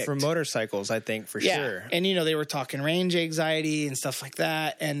viable picked. for motorcycles, I think, for sure. And they were talking range anxiety and stuff like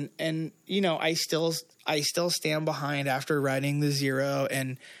that. And I still stand behind, after riding the Zero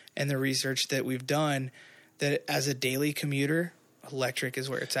and the research that we've done, that as a daily commuter, electric is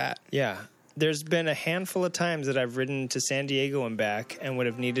where it's at. Yeah. There's been a handful of times that I've ridden to San Diego and back and would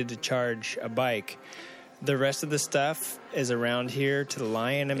have needed to charge a bike. The rest of the stuff is around here to the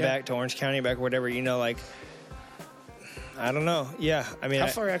Lion and back to Orange County and back, or whatever, I don't know. Yeah. I mean, how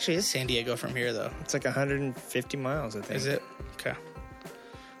far actually is San Diego from here, though? It's like 150 miles, I think. Is it? Okay.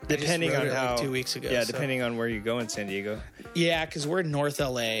 Depending on it how. 2 weeks ago. Yeah, so. depending on where you go in San Diego. Yeah, because we're North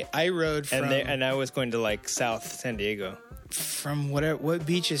LA. I rode from. And I was going to like South San Diego. From what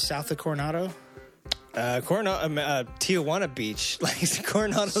beach is south of Coronado? Tijuana Beach. Like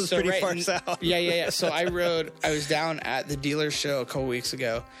Coronado's pretty far south. Yeah. So I was down at the dealer show a couple weeks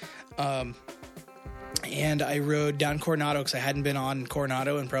ago. And I rode down Coronado because I hadn't been on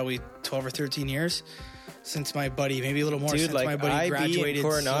Coronado in probably 12 or 13 years since my buddy, maybe a little more, Dude, since like my buddy graduated. IB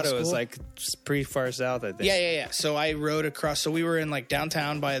Coronado school. is like pretty far south, I think. Yeah. So I rode across. So we were in like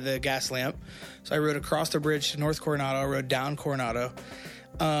downtown by the gas lamp. So I rode across the bridge to North Coronado. I rode down Coronado.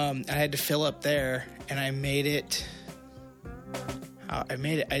 I had to fill up there, and I made it. I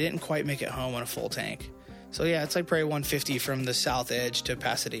didn't quite make it home on a full tank. So yeah, it's like probably 150 from the south edge to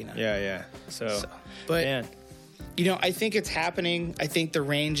Pasadena. Yeah. So but man, I think it's happening. I think the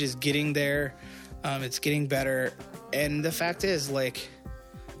range is getting there. It's getting better. And the fact is, like,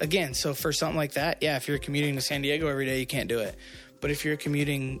 again, so for something like that, yeah, if you're commuting to San Diego every day, you can't do it. But if you're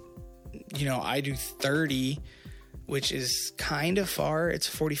commuting, I do 30, which is kind of far. It's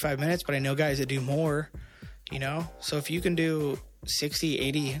 45 minutes, but I know guys that do more, So if you can do 60,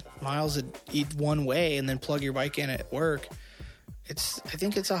 80 miles one way and then plug your bike in at work, I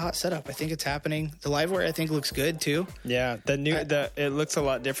think it's a hot setup. I think it's happening. The Livewire, I think, looks good too. Yeah, it looks a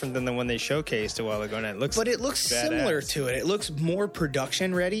lot different than the one they showcased a while ago, and it looks badass. Similar to it. It looks more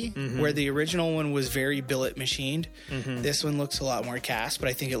production ready, where the original one was very billet machined. This one looks a lot more cast, but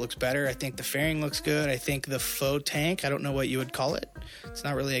I think it looks better. I think the fairing looks good. I think the faux tank, I don't know what you would call it. It's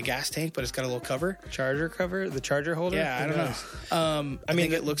not really a gas tank, but it's got a little cover. Charger cover, the charger holder. Yeah, I don't know. I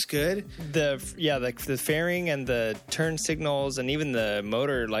think it looks good. The fairing and the turn signals and even the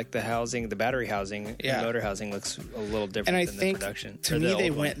motor, like the housing, the battery housing, the motor housing looks a little different and I than think, the production. To me, they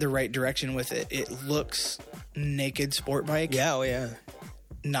went the right direction with it. It looks naked sport bike. Yeah, oh yeah.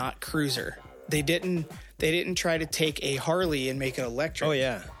 Not cruiser. They didn't try to take a Harley and make it electric. Oh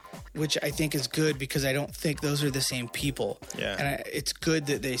yeah. Which I think is good because I don't think those are the same people. Yeah. And it's good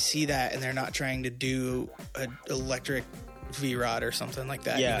that they see that and they're not trying to do an electric V-Rod or something like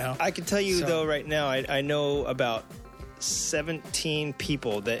that. Yeah. I can tell you though right now, I know about 17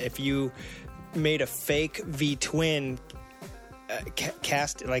 people that if you made a fake V-twin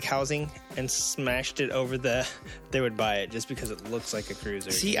cast like housing and smashed it over they would buy it just because it looks like a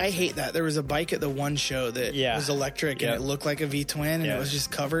cruiser. See, I hate that. There was a bike at the one show that was electric and it looked like a V-twin and it was just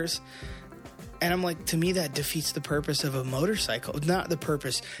covers. And I'm like, to me, that defeats the purpose of a motorcycle. Not the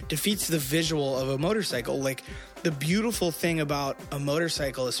purpose, defeats the visual of a motorcycle. Like, the beautiful thing about a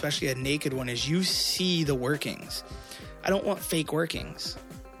motorcycle, especially a naked one, is you see the workings. I don't want fake workings.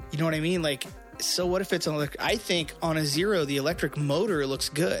 You know what I mean? Like, so what if it's an electric? I think on a Zero, the electric motor looks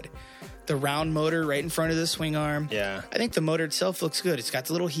good. The round motor right in front of the swing arm. Yeah. I think the motor itself looks good. It's got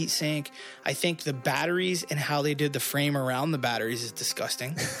the little heat sink. I think the batteries and how they did the frame around the batteries is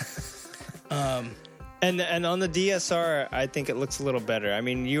disgusting. And on the DSR, I think it looks a little better. I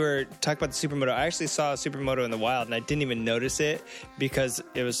mean, you were talking about the Supermoto. I actually saw a Supermoto in the wild, and I didn't even notice it because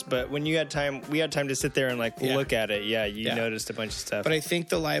it was. But when you had time, we had time to sit there and look at it. Yeah, you noticed a bunch of stuff. But I think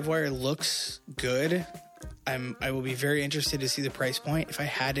the Livewire looks good. I will be very interested to see the price point. If I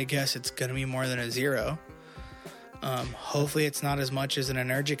had to guess, it's going to be more than a Zero. Hopefully, it's not as much as an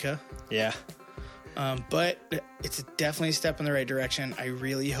Energica. Yeah. But it's definitely a step in the right direction. I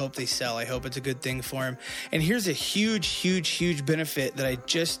really hope they sell. I hope it's a good thing for them. And here's a huge, huge, huge benefit that I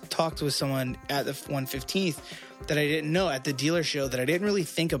just talked with someone at the 115th that I didn't know at the dealer show that I didn't really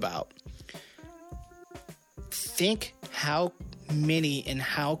think about. Think how many and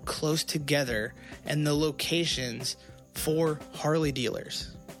how close together and the locations for Harley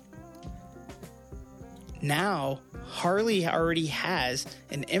dealers. Now, Harley already has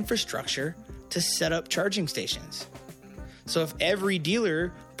an infrastructure to set up charging stations. So if every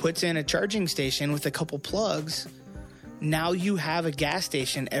dealer puts in a charging station with a couple plugs, now you have a gas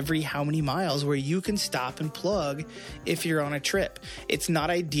station every how many miles where you can stop and plug if you're on a trip. It's not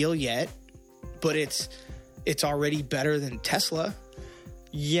ideal yet, but it's already better than Tesla.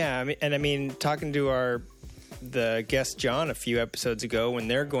 Yeah, I mean, talking to our the guest John a few episodes ago, when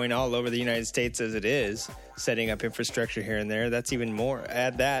they're going all over the United States as it is, setting up infrastructure here and there. That's even more.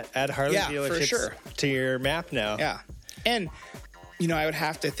 Add Harley dealerships for sure. to your map now. Yeah. And, I would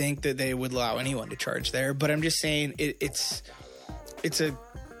have to think that they would allow anyone to charge there. But I'm just saying it's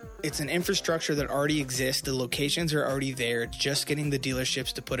an infrastructure that already exists. The locations are already there. It's just getting the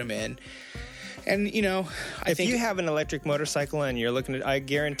dealerships to put them in. And, I If think you have an electric motorcycle and you're looking at, I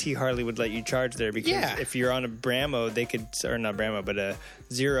guarantee Harley would let you charge there, because if you're on a Bramo, they could, or not Bramo, but a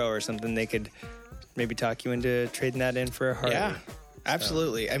Zero or something, they could maybe talk you into trading that in for a Harley. Yeah,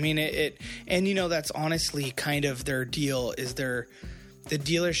 absolutely. I mean, that's honestly kind of their deal, is the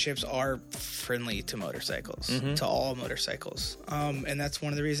dealerships are friendly to motorcycles, to all motorcycles. And that's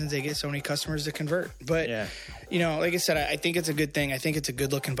one of the reasons they get so many customers to convert. But, like I said, I think it's a good thing. I think it's a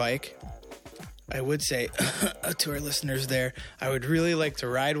good looking bike. I would say to our listeners there, I would really like to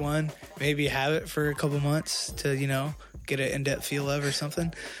ride one, maybe have it for a couple months to, get an in-depth feel of or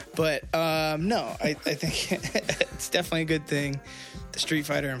something. But no, I think it's definitely a good thing. The Street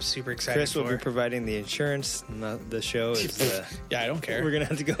Fighter, I'm super excited Chris for. will be providing the insurance. Not the show is. Yeah, I don't care. We're gonna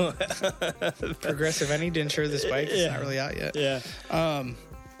have to go. Progressive. I need to insure this bike. It's not really out yet. Yeah.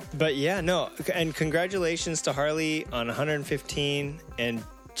 But yeah, no, and congratulations to Harley on 115 and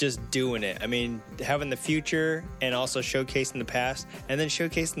just doing it. I mean, having the future and also showcasing the past, and then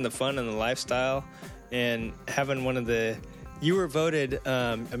showcasing the fun and the lifestyle, and having one of the. You were voted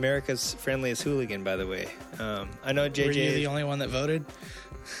America's friendliest hooligan, by the way. I know JJ. Were you the only one that voted?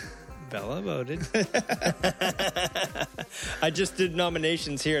 Bella voted. I just did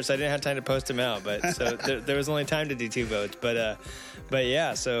nominations here, so I didn't have time to post them out. But so there was only time to do 2 votes. But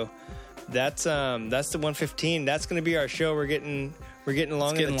yeah, so that's the 115. That's going to be our show. We're getting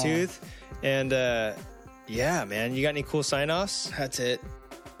long in the tooth, and yeah, man. You got any cool sign-offs? That's it.